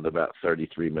 We're down to about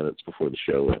 33 minutes before the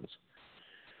show ends,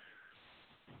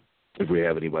 if we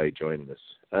have anybody joining us.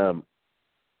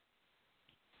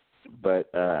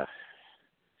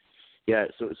 Yeah,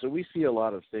 so we see a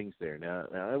lot of things there. Now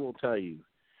I will tell you,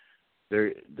 there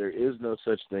is no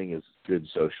such thing as good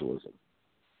socialism.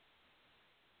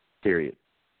 Period.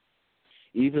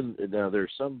 Even now,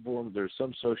 there's some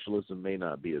socialism may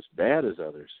not be as bad as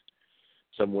others,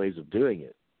 some ways of doing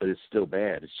it, but it's still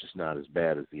bad. It's just not as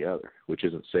bad as the other, which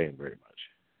isn't saying very much.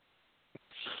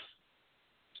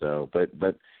 So, but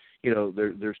you know,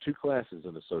 there's two classes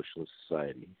in a socialist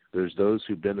society. There's those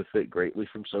who benefit greatly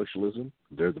from socialism.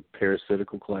 They're the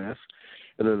parasitical class.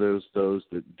 And then there's those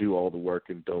that do all the work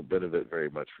and don't benefit very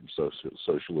much from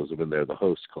socialism, and they're the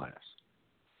host class.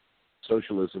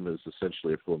 Socialism is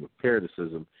essentially a form of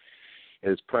parasitism,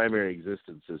 and its primary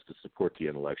existence is to support the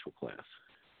intellectual class.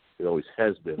 It always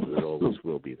has been, and it always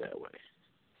will be that way.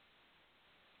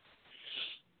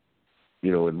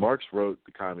 You know, when Marx wrote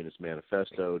the Communist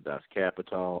Manifesto, Das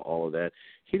Kapital, all of that,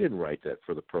 he didn't write that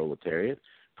for the proletariat.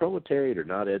 Proletariat are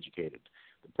not educated.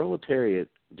 The proletariat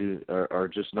are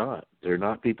just not. They're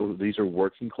not people. These are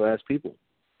working class people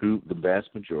who, the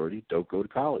vast majority, don't go to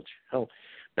college. Hell,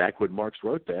 back when Marx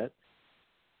wrote that,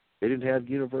 they didn't have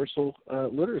universal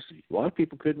literacy. A lot of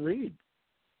people couldn't read.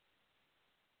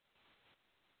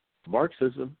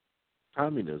 Marxist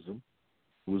communism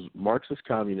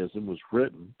was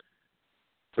written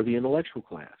for the intellectual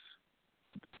class,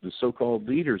 the so-called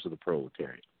leaders of the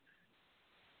proletariat.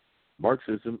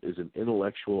 Marxism is an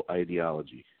intellectual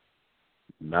ideology,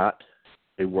 not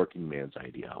a working man's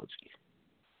ideology.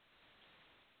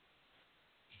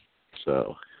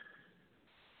 So,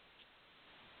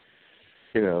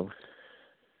 you know,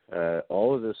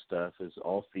 all of this stuff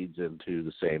all feeds into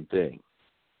the same thing,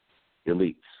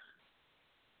 elites.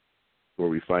 Where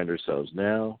we find ourselves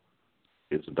now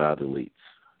is about elites.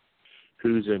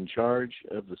 Who's in charge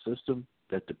of the system?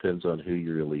 That depends on who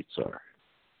your elites are.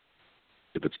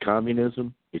 If it's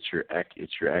communism, it's your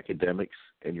academics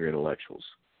and your intellectuals.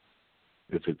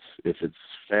 If it's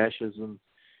fascism,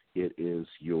 it is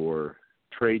your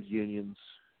trade unions,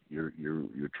 your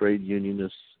trade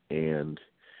unionists, and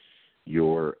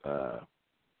your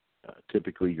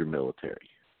typically your military.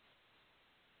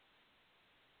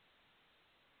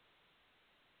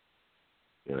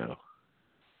 You know,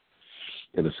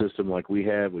 in a system like we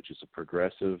have, which is a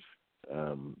progressive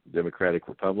democratic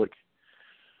republic,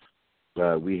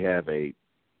 we have a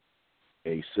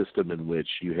system in which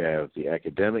you have the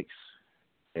academics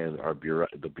and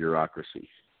the bureaucracy,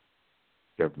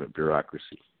 government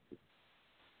bureaucracy.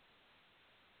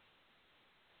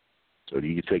 So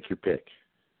you can take your pick.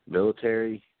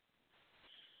 Military,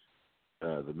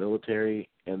 the military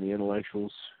and the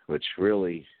intellectuals, which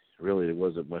really there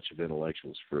wasn't much of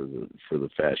intellectuals for the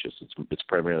fascists. It's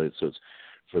primarily it's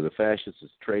for the fascists,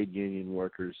 it's trade union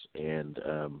workers and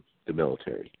the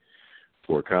military.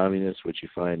 For communists, what you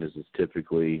find is it's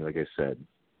typically, like I said,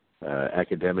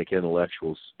 academic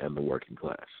intellectuals and the working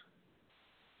class.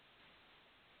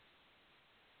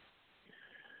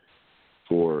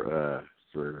 For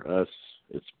us,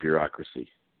 it's bureaucracy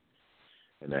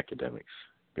and academics,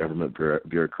 government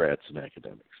bureaucrats and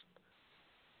academics.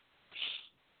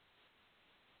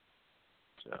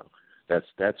 So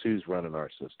that's who's running our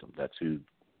system. That's who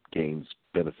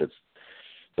benefits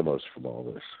the most from all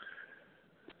this.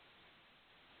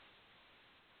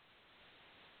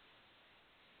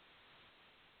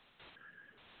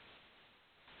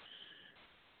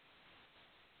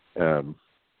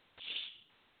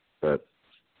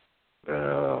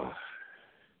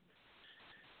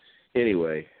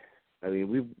 Anyway, I mean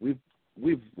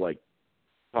we've like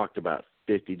talked about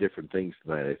 50 different things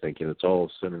tonight, I think, and it's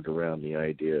all centered around the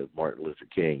idea of Martin Luther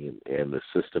King and the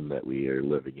system that we are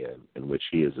living in which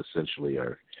he is essentially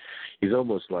he's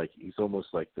almost like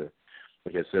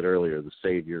like I said earlier, the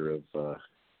savior of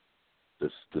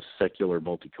this secular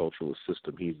multiculturalist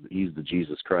system. He's the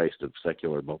Jesus Christ of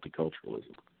secular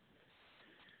multiculturalism.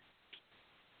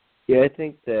 Yeah, I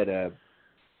think that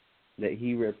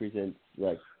he represents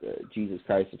like Jesus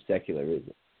Christ of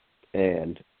secularism,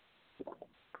 and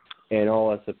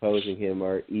all us opposing him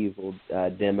are evil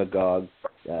demagogues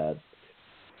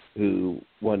who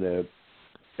want to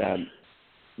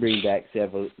bring back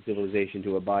civilization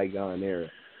to a bygone era,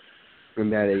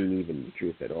 and that ain't even the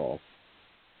truth at all.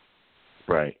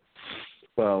 Right.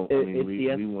 Well, I mean, It's we the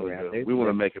want other way to around. we want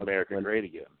to make America great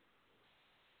again.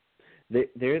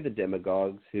 They're the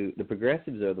demagogues the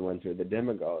progressives are the ones who are the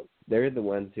demagogues. They're the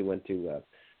ones who want to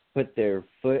put their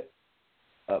foot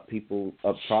up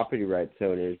property rights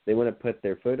owners. They want to put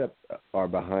their foot up our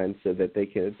behind so that they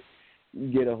can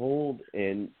get a hold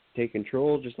and take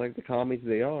control, just like the commies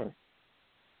they are.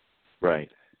 Right.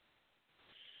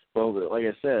 Well, like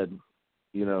I said,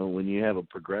 when you have a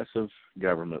progressive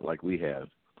government like we have,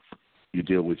 you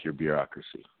deal with your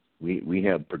bureaucracy. We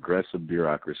have progressive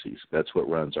bureaucracies. That's what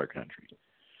runs our country.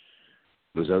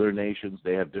 Those other nations,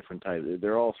 they have different types.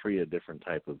 They're all three a different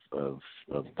type of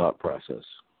thought process.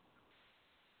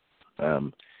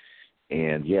 And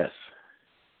yes,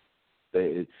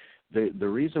 the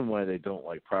reason why they don't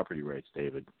like property rights,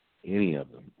 David, any of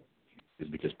them, is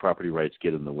because property rights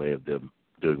get in the way of them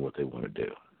doing what they want to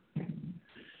do.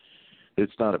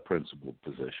 It's not a principled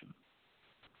position.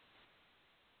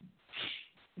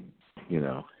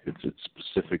 It's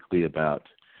specifically about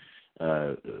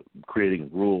creating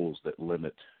rules that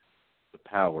limit the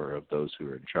power of those who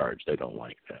are in charge. They don't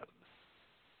like that.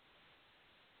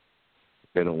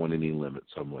 They don't want any limits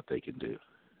on what they can do.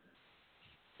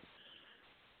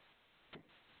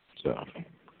 So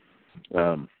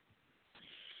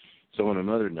on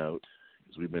another note,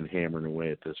 because we've been hammering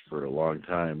away at this for a long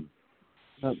time,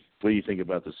 what do you think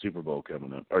about the Super Bowl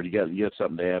coming up? Or you got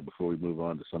something to add before we move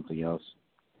on to something else?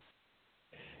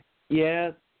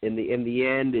 Yeah, in the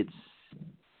end, it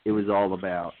was all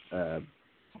about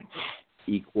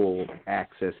equal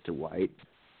access to white,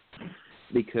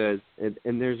 because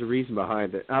and there's a reason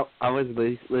behind it. I was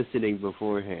listening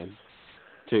beforehand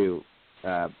to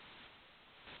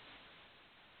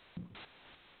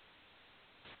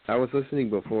Tariq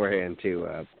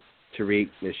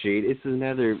Nasheed. It's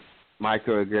another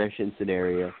microaggression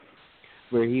scenario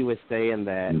where he was saying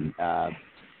that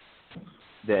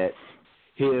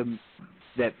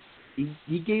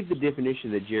he gave the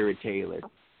definition of Jared Taylor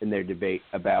in their debate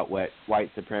about what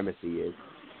white supremacy is.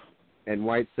 And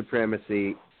white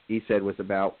supremacy, he said, was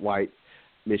about whites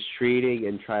mistreating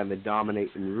and trying to dominate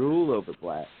and rule over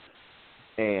blacks.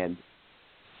 And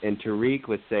Tariq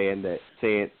was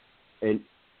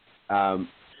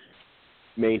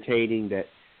maintaining that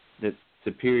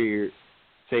superior,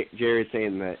 Jared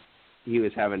saying that he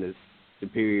was having a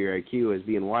superior IQ as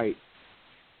being white,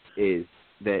 is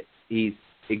that he's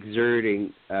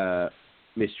exerting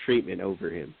mistreatment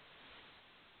over him.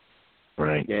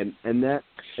 Right. And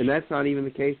that's not even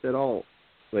the case at all,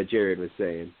 what Jared was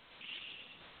saying.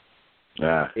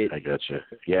 I gotcha.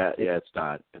 Yeah, it's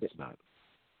not. It's not.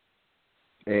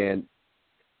 And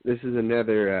this is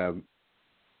another,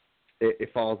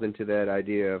 it falls into that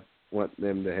idea of wanting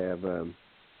them to have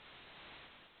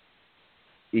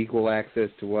equal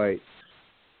access to whites.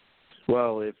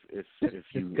 Well, if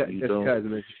you don't, because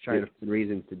they're just trying to find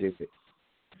reasons to do it.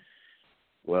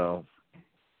 Well,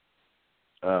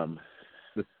 I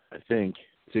think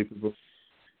Super Bowl.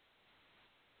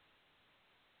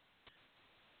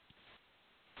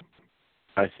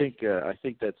 I think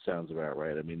that sounds about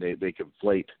right. I mean, they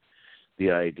conflate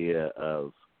the idea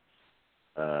of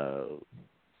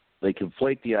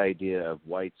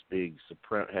whites being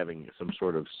having some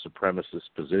sort of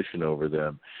supremacist position over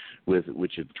them,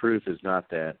 which in truth is not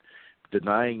that.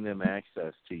 Denying them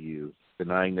access to you,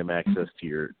 denying them access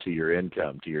to your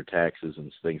income, to your taxes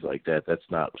and things like that. That's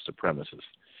not supremacist.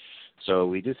 So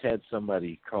we just had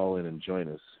somebody call in and join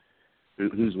us.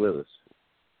 Who's with us?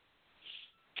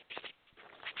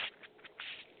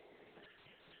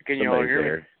 Can you all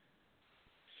hear me?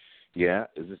 Yeah,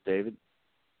 is this David?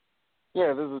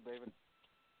 Yeah, this is David.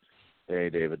 Hey,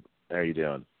 David. How are you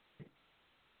doing?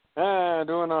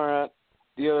 Doing all right.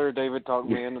 The other David talked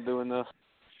me into doing this.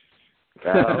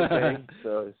 Okay.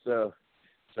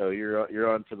 So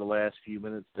you're on for the last few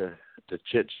minutes to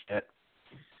chit chat.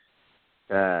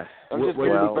 I'm just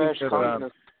here to bash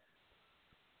communists.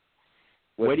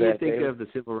 What do you think of the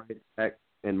Civil Rights Act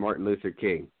and Martin Luther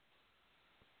King?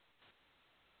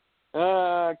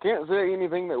 Can't say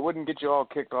anything that wouldn't get you all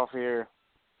kicked off here.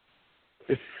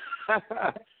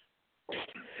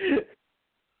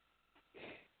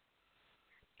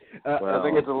 I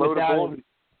think it's a load of bull.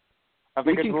 I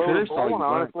think it's a load of bull, and I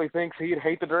honestly think he'd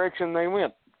hate the direction they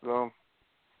went. So.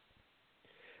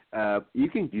 You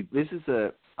can. This is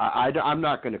a. I'm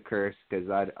not going to curse because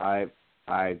I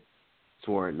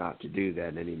sworn not to do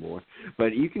that anymore.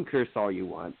 But you can curse all you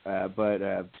want. But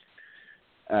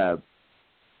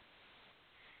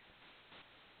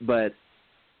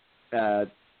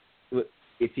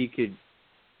if you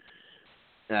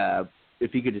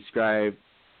could describe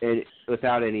it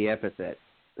without any epithet,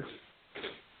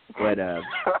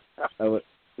 What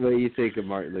do you think of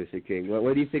Martin Luther King?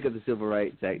 What do you think of the Civil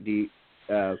Rights Act? Do you,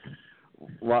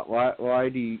 why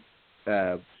do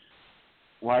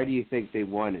you think they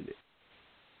wanted it?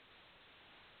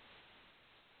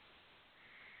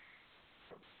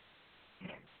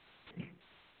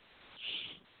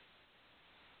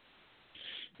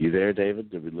 You there,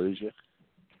 David? Did we lose you?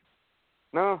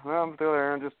 No, I'm still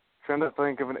there. I'm just trying to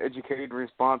think of an educated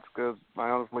response because I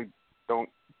honestly don't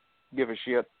give a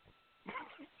shit.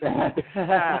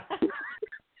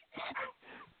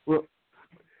 Well,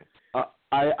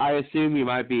 I assume you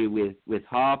might be with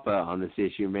Hoppe on this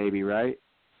issue, maybe, right?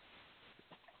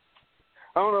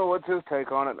 I don't know what's his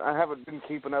take on it. I haven't been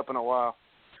keeping up in a while.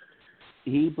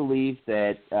 He believes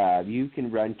that you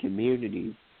can run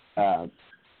communities.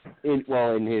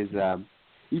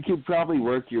 You could probably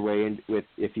work your way in with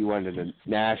if you wanted a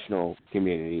national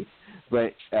community,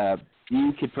 but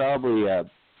you could probably,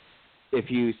 if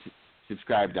you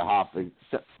subscribe to Hoppe,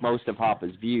 most of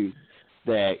Hoppe's views,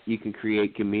 that you can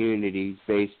create communities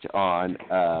based on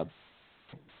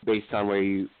where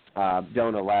you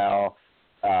don't allow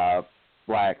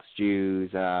blacks,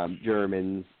 Jews,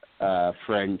 Germans,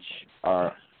 French,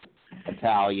 or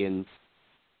Italians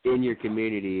in your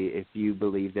community if you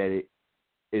believe that it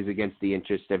is against the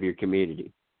interest of your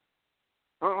community.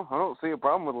 Oh, I don't see a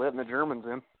problem with letting the Germans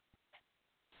in.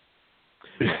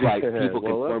 Like people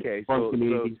can form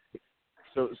communities.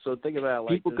 So think about it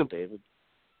like this, David.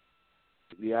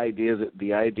 The idea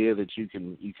that you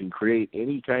can create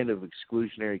any kind of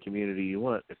exclusionary community you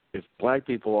want. If black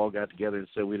people all got together and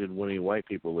said we didn't want any white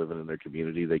people living in their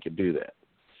community, they could do that.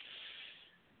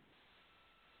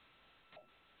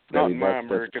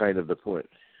 That's kind of the point.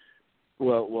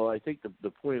 Well, I think the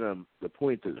point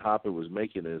that Hoppe was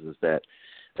making is that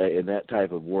in that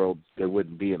type of world there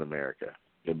wouldn't be in America.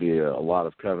 There'd be a lot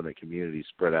of covenant communities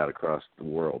spread out across the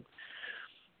world.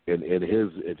 In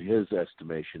his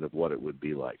estimation of what it would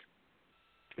be like,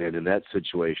 and in that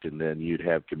situation, then you'd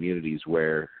have communities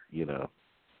where you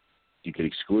could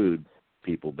exclude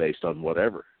people based on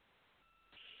whatever.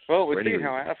 Well, we see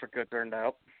how Africa turned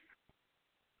out.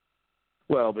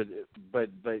 Well, but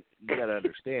you got to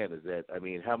understand is that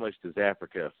how much does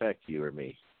Africa affect you or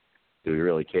me? Do we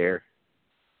really care?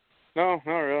 No,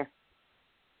 not really.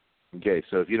 Okay,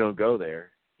 so if you don't go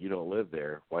there, you don't live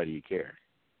there. Why do you care?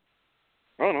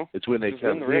 I don't know. It's when they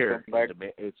come here.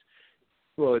 It's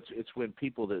when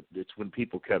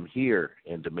people come here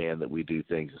and demand that we do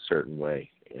things a certain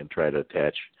way and try to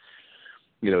attach,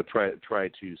 try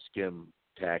to skim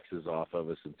taxes off of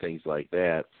us and things like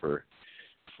that for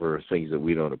things that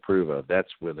we don't approve of. That's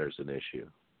when there's an issue.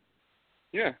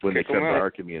 Yeah. When they come to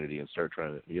our community and start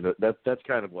trying to, that's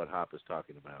kind of what Hoppe's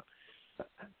talking about.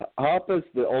 Hoppe's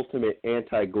the ultimate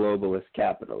anti-globalist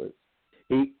capitalist.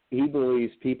 He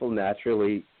believes people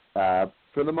naturally, for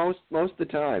the most of the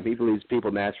time, he believes people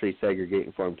naturally segregate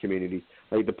and form communities.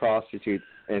 Like the prostitutes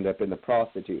end up in the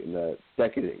prostitute and the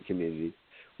decadent communities,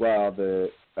 while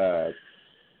the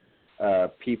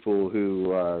people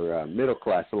who are middle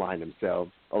class align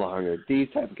themselves along with these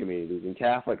type of communities, and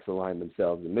Catholics align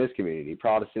themselves in this community.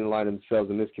 Protestants align themselves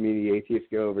in this community. Atheists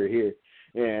go over here,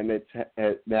 and it's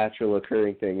a natural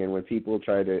occurring thing. And when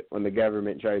the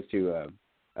government tries to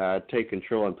take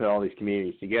control and put all these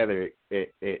communities together,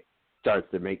 it starts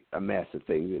to make a mess of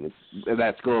things, and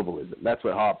that's globalism. That's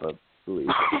what Hoppe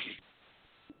believes.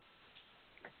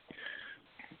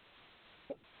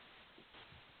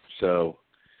 So,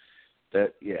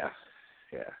 but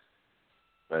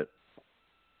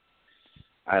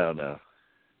I don't know.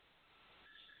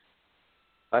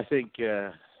 I think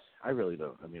I really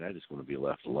don't. I just want to be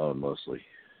left alone mostly.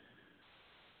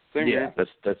 Same here. That's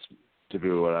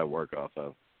typically what I work off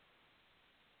of.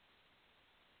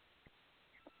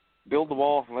 Build the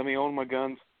wall. Let me own my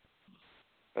guns.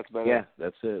 That's better. Yeah,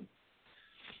 that's it.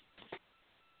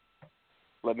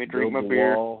 Let me drink my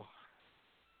beer. Wall.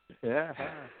 Yeah.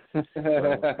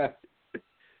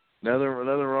 Nothing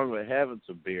wrong with having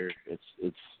some beer.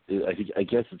 I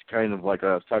guess it's kind of like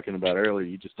I was talking about earlier.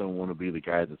 You just don't want to be the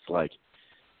guy that's like,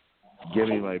 give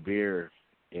me my beer,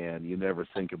 and you never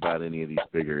think about any of these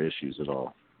bigger issues at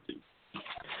all.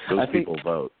 Those people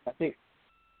vote. I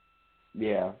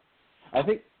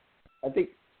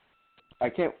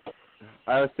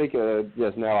was thinking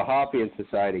just now, a Hoppian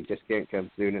society just can't come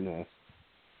soon enough.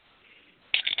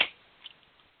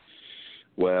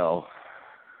 Well,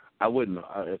 I wouldn't.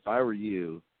 If I were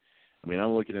you,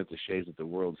 I'm looking at the shades that the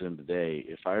world's in today.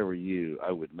 If I were you,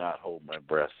 I would not hold my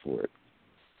breath for it.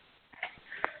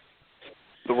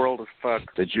 The world is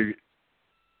fucked.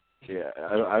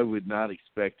 I would not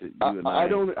expect that you and I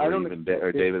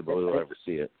or David Blue will ever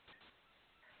see it.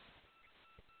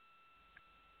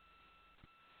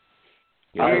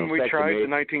 Yeah, I mean, we tried the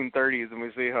 1930s, and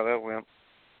we see how that went.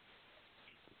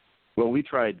 Well, we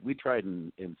tried in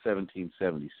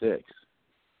 1776.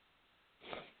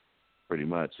 Pretty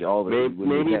much all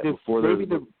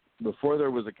the before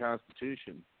there was a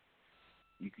constitution,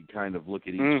 you could kind of look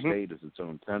at each state as its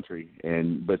own country,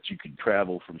 but you could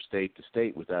travel from state to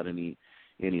state without any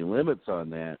limits on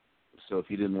that. So if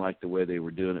you didn't like the way they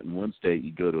were doing it in one state,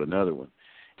 you'd go to another one,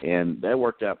 and that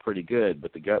worked out pretty good.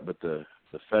 But the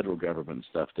federal government and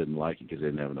stuff didn't like it because they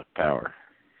didn't have enough power.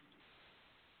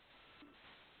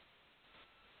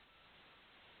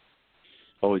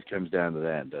 Always comes down to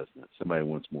that, doesn't it? Somebody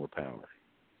wants more power.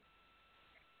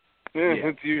 Yeah,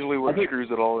 it's usually what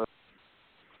screws it all up.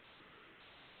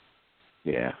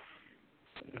 Yeah.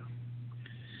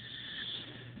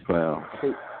 Well,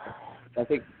 I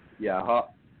think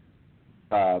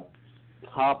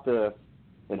Hoppe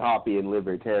and Hoppian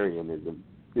libertarianism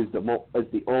is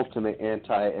the ultimate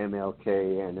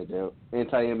anti-MLK antidote,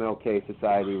 anti-MLK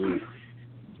society we've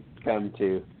come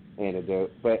to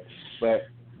antidote. But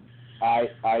I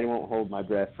won't hold my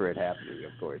breath for it happening.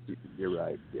 Of course, you're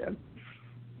right. Yeah.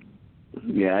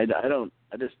 Yeah, I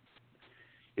just.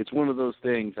 It's one of those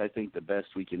things. I think the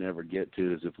best we can ever get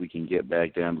to is if we can get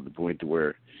back down to the point to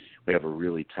where we have a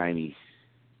really tiny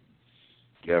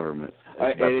government.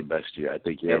 That's about the best I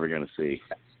think you're ever going to see.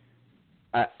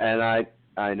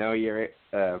 I know you're.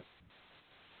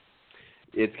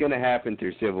 It's going to happen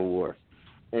through civil war,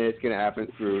 and it's going to happen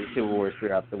through civil wars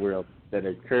throughout the world that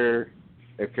occur.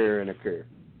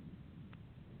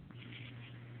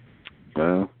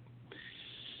 Well,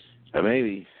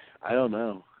 maybe. I don't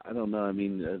know. I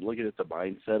mean, looking at the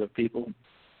mindset of people,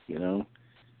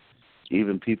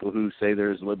 even people who say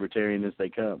they're as libertarian as they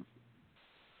come.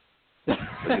 Look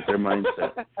at their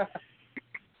mindset.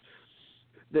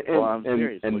 I'm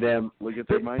serious. Look at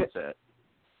their mindset.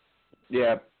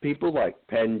 Yeah, people like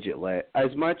Penn Jillette.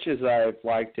 As much as I've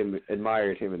liked him,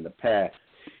 admired him in the past,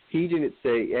 he didn't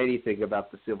say anything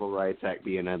about the Civil Rights Act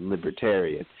being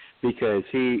un-libertarian because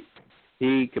he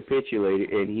capitulated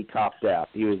and he copped out.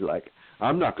 He was like,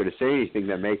 I'm not going to say anything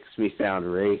that makes me sound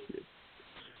racist.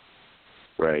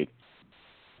 Right.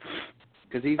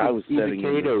 Because he's a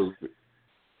Cato.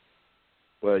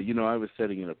 Well, I was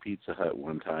sitting in a Pizza Hut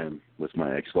one time with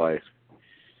my ex-wife,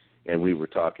 and we were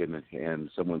talking, and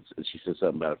she said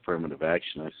something about affirmative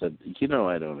action. I said,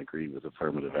 I don't agree with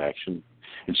affirmative action.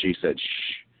 And she said,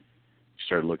 shh. She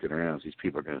started looking around. These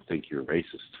people are going to think you're a racist.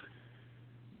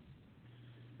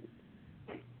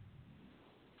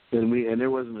 And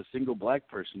there wasn't a single black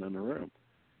person in the room.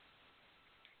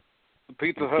 The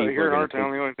Pizza Hut here in our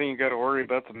town, the only thing you got to worry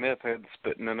about is the meth head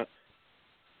spitting in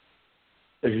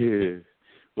it.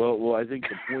 Well, I think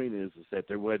the point is that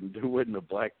there wasn't a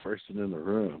black person in the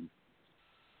room.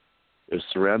 It was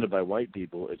surrounded by white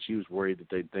people, and she was worried that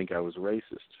they'd think I was a racist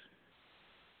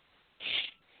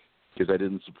because I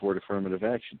didn't support affirmative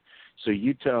action. So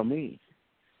you tell me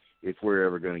if we're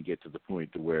ever going to get to the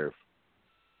point to where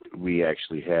we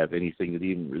actually have anything that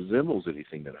even resembles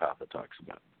anything that Hoppe talks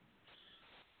about.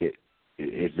 If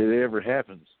it ever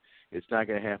happens, it's not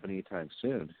going to happen anytime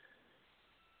soon.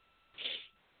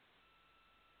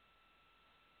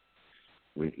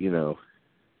 When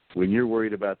you're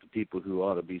worried about the people who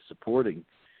ought to be supporting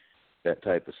that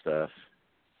type of stuff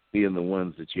being the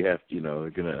ones that you have, are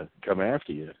going to come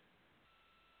after you.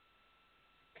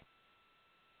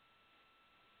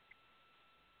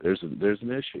 There's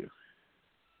an issue.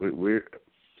 We're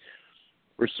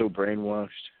so brainwashed.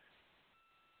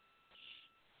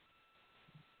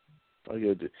 All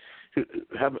you gotta do.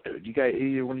 Do you guys?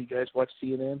 Either one of you guys watch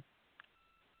CNN?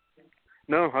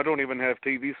 No, I don't even have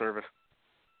TV service.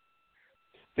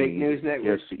 Fake News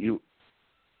Network. Yes,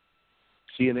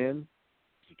 CNN,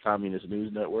 the Communist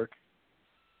News Network.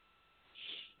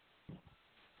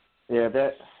 Yeah,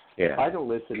 Yeah. I don't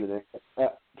listen to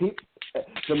that.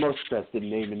 The most trusted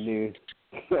name in news.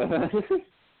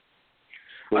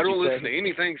 I don't listen to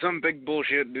anything some big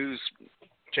bullshit news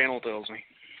channel tells me.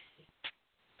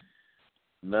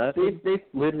 Nothing? They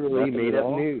literally Nothing made at up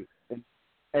all? news.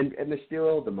 And they're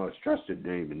still the most trusted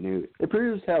name in news. It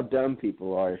proves how dumb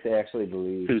people are if they actually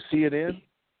believe. Who, CNN?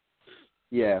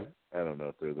 Yeah. I don't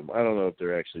know if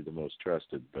they're actually the most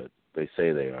trusted, but they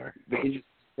say they are.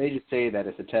 They just say that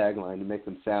as a tagline to make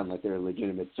them sound like they're a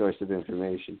legitimate source of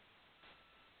information.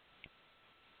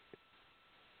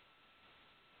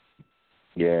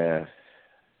 Yeah.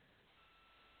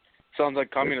 Sounds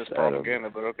like communist propaganda,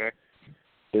 but okay.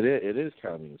 It is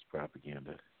communist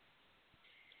propaganda.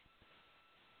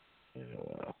 Yeah,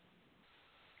 well.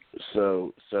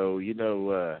 So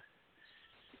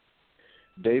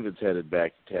David's headed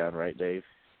back to town, right, Dave?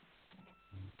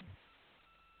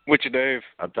 Which Dave?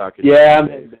 I'm talking. Yeah, I'm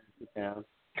heading back to town.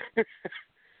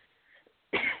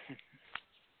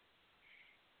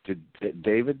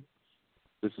 David,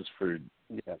 this is for.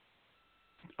 Yeah.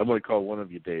 I'm going to call one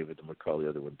of you David. I'm going to call the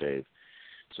other one Dave.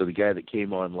 So the guy that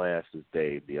came on last is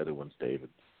Dave. The other one's David.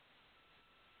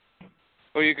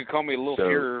 Well, you could call me Little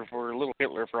Führer or Little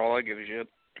Hitler for all I give a shit.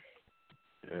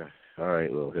 Yeah. All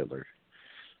right, Little Hitler.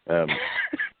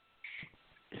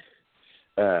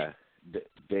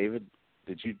 David,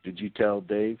 did you tell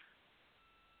Dave?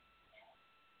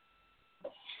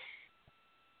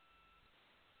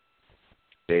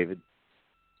 David?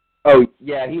 Oh,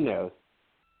 yeah, he knows.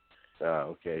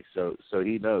 Oh, okay. So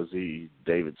he knows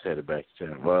David's headed back to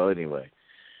town. Well, anyway.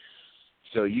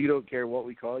 So you don't care what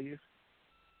we call you?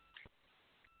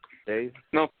 Dave?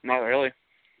 No, not really.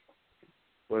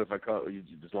 What if I call you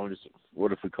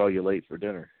what if we call you late for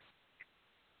dinner?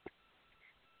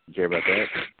 You care about that?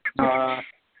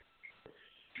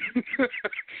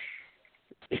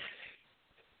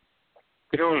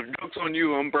 You know, joke's on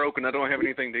you. I'm broke and I don't have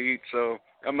anything to eat, so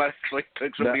I might actually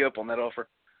take somebody up on that offer.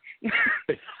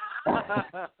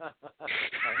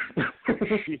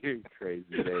 You're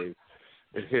crazy, Dave.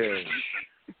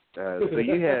 So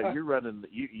you're running.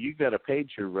 You got a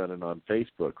page you're running on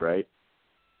Facebook, right?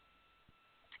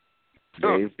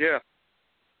 Oh, Dave? yeah.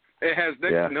 It has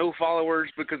no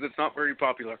followers because it's not very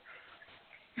popular.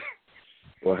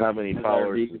 Well, how many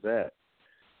followers is that?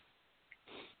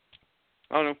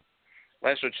 I don't know.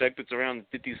 Last I checked, it's around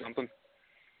 50-something.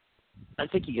 I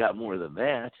think you got more than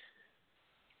that.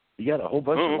 You got a whole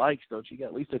bunch of likes, don't you? You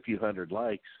got at least a few hundred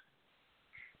likes.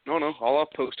 No. All I'll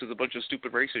post is a bunch of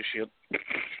stupid racist shit.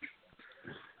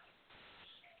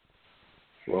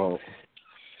 Well,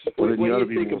 then you ought to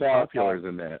be more popular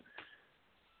than that.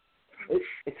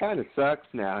 It kind of sucks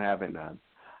now having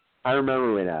I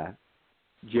remember when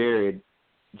Jared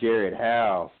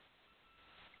Howe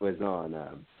was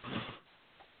on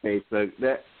Facebook.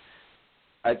 That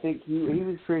I think he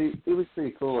was pretty. It was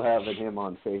pretty cool having him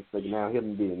on Facebook. Now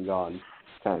him being gone,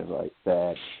 kind of like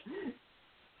sad.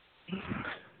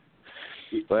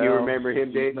 Well, you remember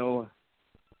him, Dave? No.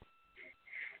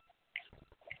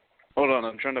 Hold on,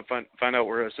 I'm trying to find out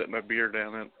where I set my beer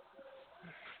down at.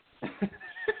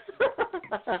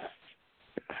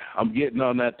 I'm getting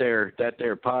on that there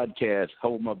podcast.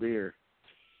 Hold my beer.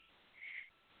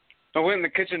 I went in the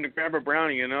kitchen to grab a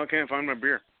brownie, and I can't find my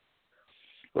beer.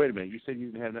 Wait a minute. You said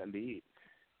you didn't have nothing to eat.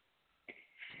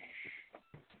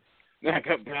 I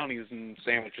got brownies and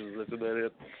sandwiches. That's about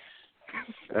it.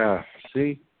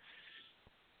 See?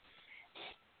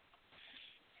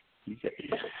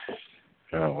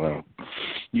 Oh, well.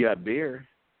 You got beer.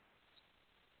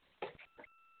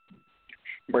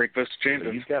 Breakfast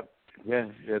changes. That's what I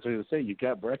was going to say. You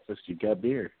got breakfast. You got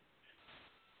beer.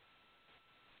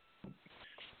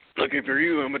 Lucky for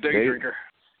you, I'm a day drinker.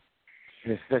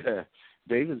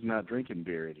 Dave is not drinking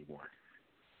beer anymore.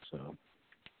 So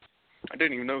I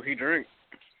didn't even know he drank.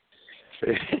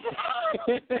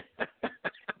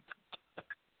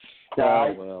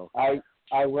 Well. I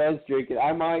was drinking.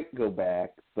 I might go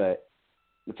back, but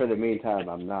for the meantime,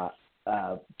 I'm not.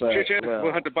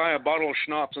 We'll have to buy a bottle of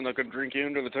schnapps and I could drink you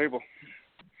under the table.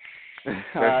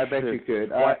 I bet you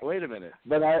could. Wait a minute.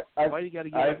 But why you got to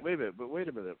get? Wait a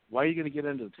minute. Why are you going to get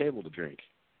under the table to drink?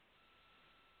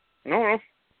 No.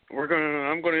 I'm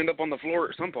going to end up on the floor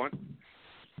at some point.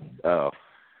 Oh,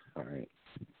 all right.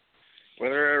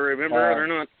 Whether I remember it or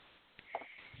not.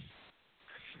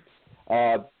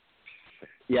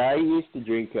 Yeah, I used to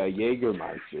drink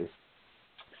Jägermeister.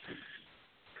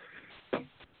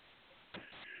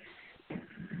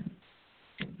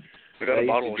 We got a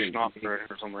bottle of schnapps right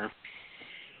here somewhere.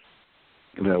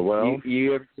 No, well,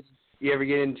 you ever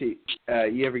get into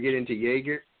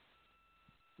Jaeger?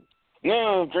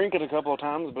 No, I've drank it a couple of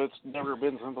times, but it's never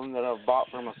been something that I've bought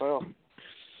for myself.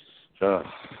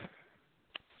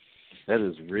 That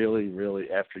is really, really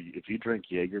if you drink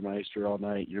Jägermeister all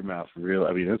night, your mouth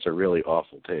it's a really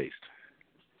awful taste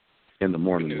in the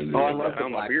morning. I love the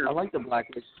black. I like the black.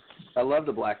 I love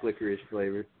the black licorice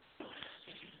flavor.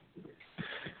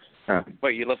 Huh.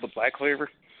 Wait, you love the black flavor?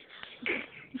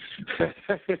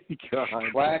 God.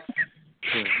 Black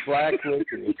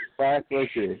licorice. Black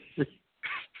licorice.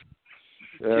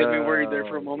 Get me worried there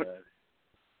for a moment.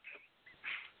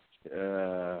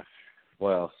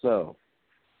 Well, so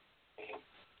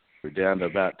we're down to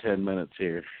about 10 minutes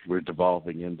here. We're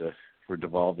devolving into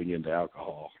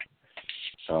alcohol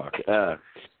talk.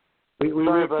 We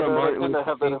were going to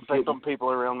have that effect on people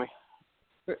around me.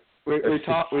 We were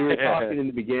talking in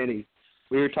the beginning.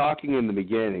 We were talking in the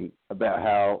beginning about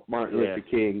how Martin Luther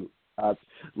King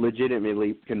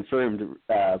legitimately confirmed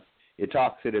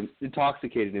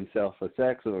intoxicated himself with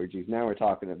sex orgies. Now we're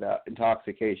talking about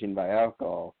intoxication by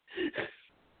alcohol.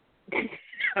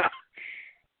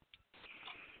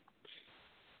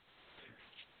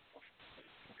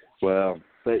 Well,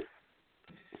 but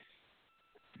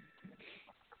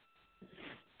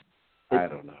I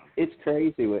don't know. It's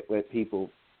crazy what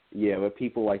people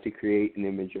like to create an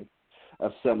image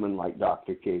of someone like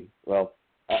Dr. King. Well,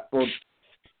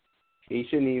 he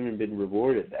shouldn't even been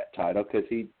rewarded that title because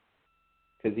he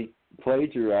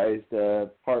plagiarized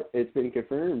part. It's been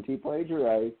confirmed he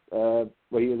plagiarized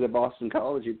when he was at Boston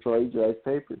College. He plagiarized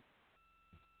papers.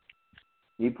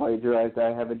 He plagiarized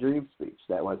 "I Have a Dream" speech.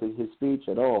 That wasn't his speech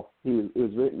at all. It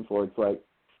was written for.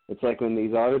 It's like when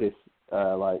these artists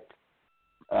like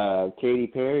Katy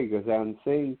Perry goes out and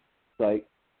sings. It's like,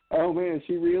 oh man,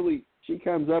 she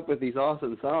comes up with these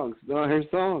awesome songs. They're not her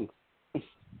songs.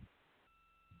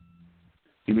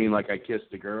 You mean like I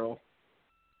Kissed a Girl?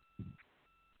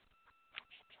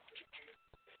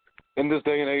 In this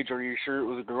day and age, are you sure it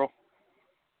was a girl?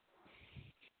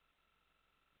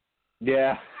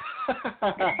 Yeah.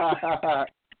 I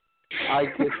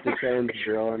kissed a trans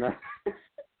girl and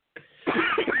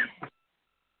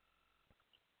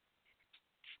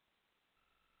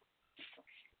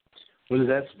What is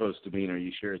that supposed to mean? Are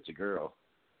you sure it's a girl?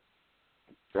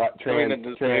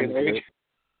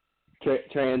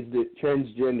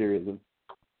 Transgenderism.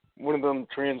 One of them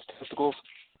trans testicles.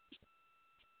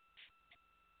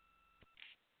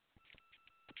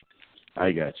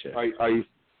 I gotcha. Are you?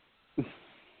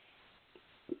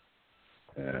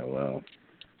 Well.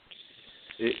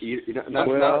 You're not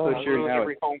so sure now.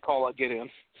 Every phone call I get in.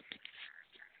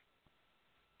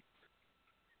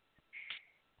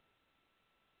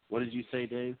 What did you say,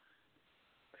 Dave?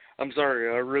 I'm sorry,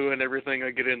 I ruin everything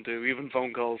I get into, even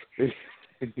phone calls.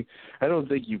 I don't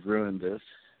think you've ruined this.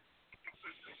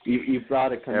 You've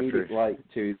brought a comedic light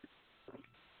to.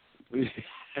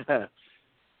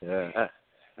 Yeah.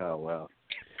 Oh well.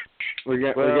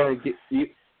 We're gonna get you.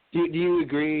 Do you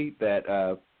agree that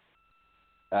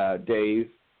Dave,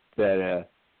 that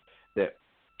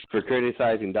for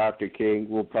criticizing Dr. King,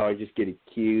 we'll probably just get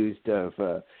accused of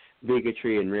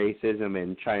bigotry and racism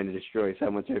and trying to destroy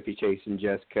someone's reputation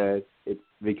just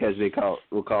because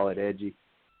we'll call it edgy?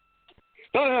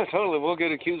 No, totally. We'll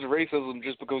get accused of racism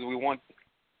just because we want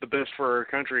the best for our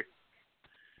country.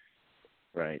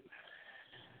 Right.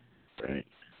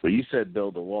 Well, you said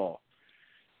build a wall,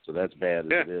 so that's bad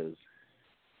as it is.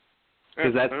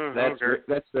 Because that's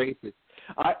racist.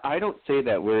 I don't say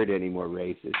that word anymore,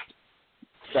 racist.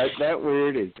 That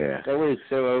word is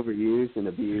so overused and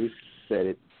abused that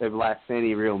it lacks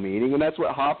any real meaning, and that's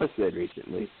what Hoppe said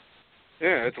recently.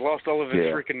 Yeah, it's lost all of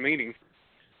its freaking meaning.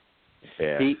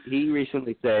 Yeah. He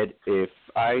recently said, if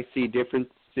I see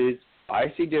differences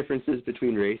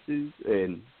between races,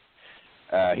 and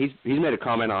he's made a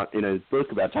comment in a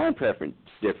book about time preference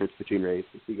difference between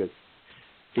races. He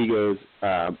goes,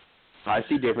 I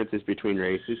see differences between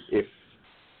races.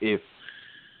 If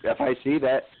I see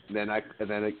that, then I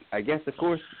guess of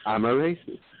course I'm a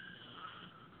racist.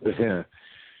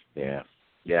 Yeah.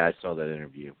 I saw that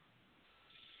interview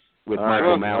with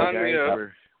Michael Mallett.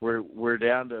 We're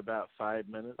down to about 5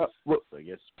 minutes. So I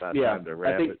guess it's about time to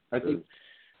wrap it. I think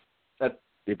that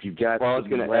if you've got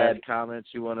some last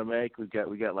comments you want to make, we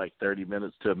got like 30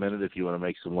 minutes to a minute. If you want to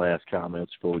make some last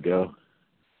comments before we go,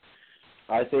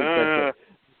 I think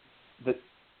that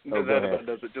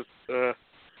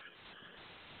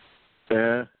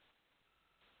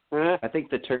I think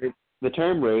the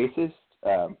term racist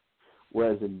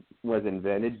was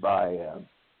invented by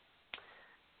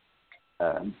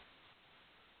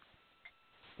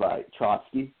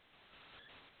Trotsky.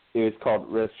 It was called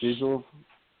racism.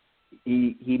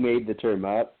 He made the term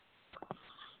up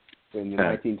in the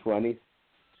 1920s.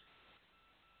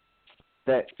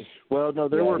 There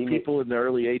were people in the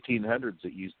early 1800s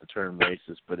that used the term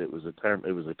racist, but it was a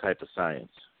type of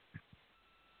science.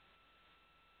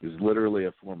 It was literally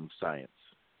a form of science.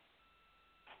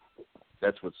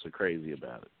 That's what's so crazy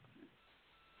about it.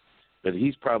 But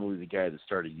he's probably the guy that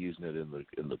started using it in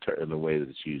the way that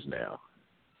it's used now.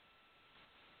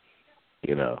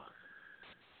 You know.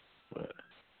 But,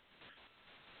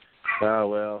 oh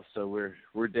well, so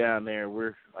we're down there.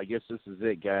 I guess this is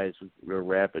it, guys. We'll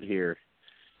wrap it here.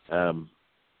 I'm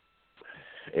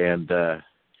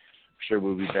sure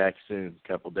we'll be back soon, a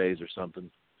couple days or something.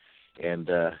 And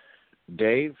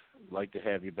Dave, I'd like to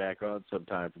have you back on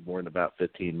sometime for more than about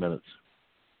 15 minutes.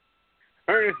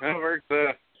 All right, that works.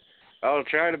 I'll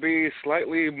try to be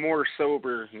slightly more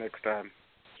sober next time.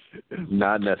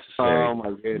 Not necessary. Oh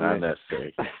my goodness. Not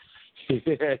necessary.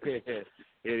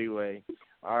 Anyway,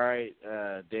 All right,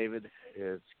 David.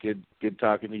 It's good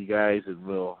talking to you guys, and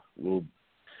we'll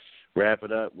wrap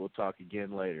it up. We'll talk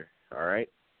again later. All right.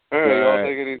 All right, y'all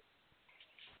take it easy.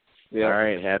 Yeah. All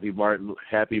right. Happy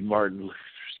Martin Luther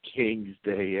King's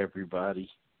Day, everybody.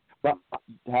 Well,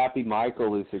 happy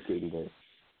Michael Luther King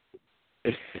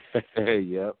Day.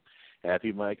 Yep.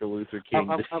 Happy Michael Luther King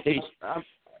Day.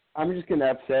 I'm just gonna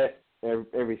upset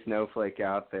every snowflake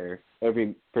out there,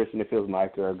 every person that feels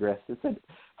microaggressed. It's a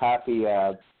happy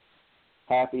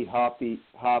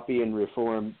hoppy and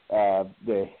reform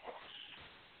day.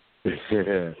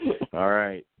 All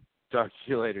right. Talk to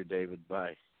you later, David.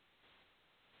 Bye.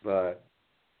 Bye.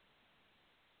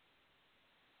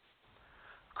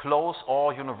 Close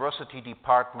all university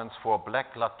departments for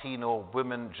Black, Latino,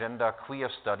 women, gender, queer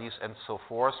studies, and so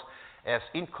forth as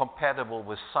incompatible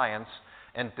with science,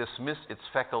 and dismiss its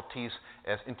faculties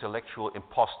as intellectual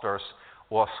impostors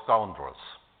or scoundrels.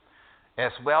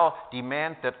 As well,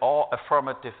 demand that all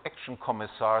affirmative action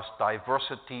commissars,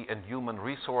 diversity and human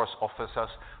resource officers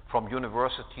from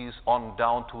universities on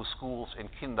down to schools and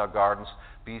kindergartens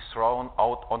be thrown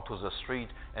out onto the street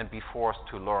and be forced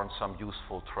to learn some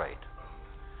useful trade.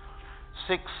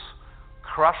 6,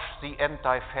 crush the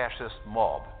anti-fascist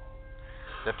mob.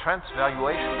 The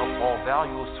transvaluation of all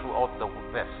values throughout the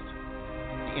West,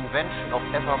 the invention of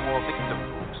ever more victim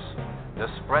groups, the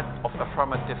spread of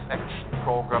affirmative action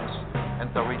programs,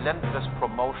 and the relentless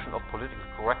promotion of political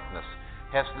correctness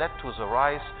has led to the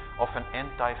rise of an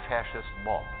anti-fascist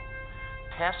mob,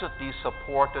 tacitly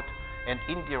supported and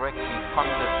indirectly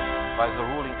funded by the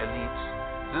ruling elites.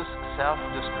 This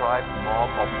self-described mob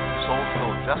of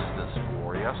social justice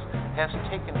warriors has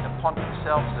taken upon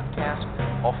itself the task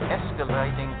of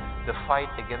escalating the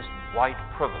fight against white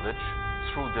privilege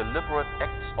through deliberate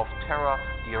acts of terror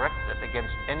directed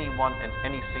against anyone and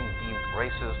anything deemed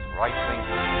racist, right-wing,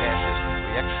 fascist,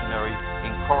 reactionary,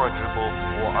 incorrigible,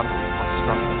 or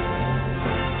unreconstructible.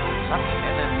 Such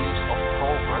enemies of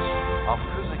progress are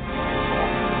physically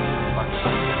exhausted, but